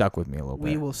it really stuck with me a little bit.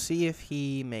 We will see if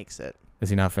he makes it. Is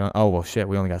he not feeling? Oh well, shit.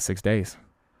 We only got 6 days.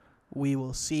 We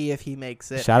will see if he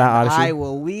makes it. Shout out Adashi. I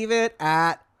will leave it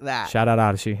at that. Shout out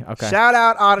Adashi. Okay. Shout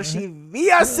out Adashi.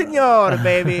 Via Senor,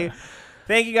 baby.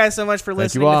 Thank you guys so much for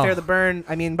listening to Fear the Burn.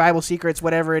 I mean, Bible Secrets,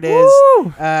 whatever it is.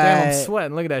 Damn, I'm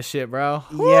sweating. Look at that shit, bro.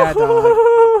 Yeah,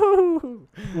 dog.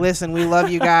 Listen, we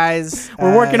love you guys.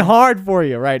 We're working hard for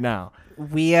you right now.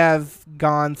 We have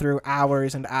gone through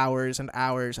hours and hours and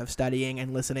hours of studying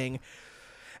and listening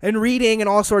and reading and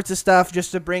all sorts of stuff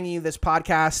just to bring you this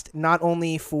podcast, not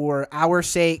only for our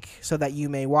sake so that you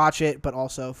may watch it, but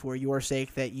also for your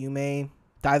sake that you may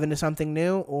dive into something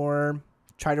new or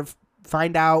try to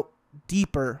find out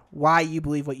deeper why you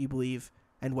believe what you believe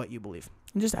and what you believe.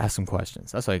 And just ask some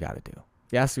questions. That's all you got to do.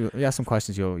 You ask some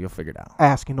questions, you'll figure it out.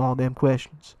 Asking all them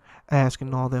questions.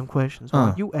 Asking all them questions.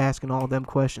 You asking all them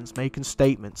questions, making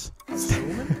statements.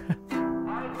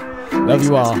 Love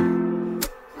you all.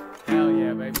 Hell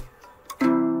yeah, baby.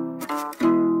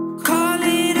 Call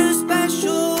it a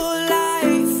special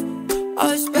life,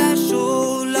 a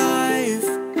special life.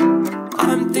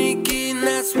 I'm thinking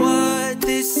that's what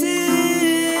this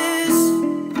is.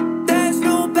 There's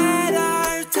no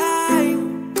better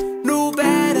time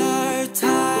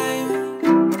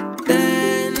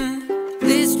than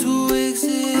this to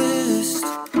exist.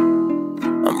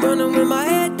 I'm running with my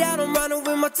head down, I'm running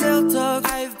with my tail tucked.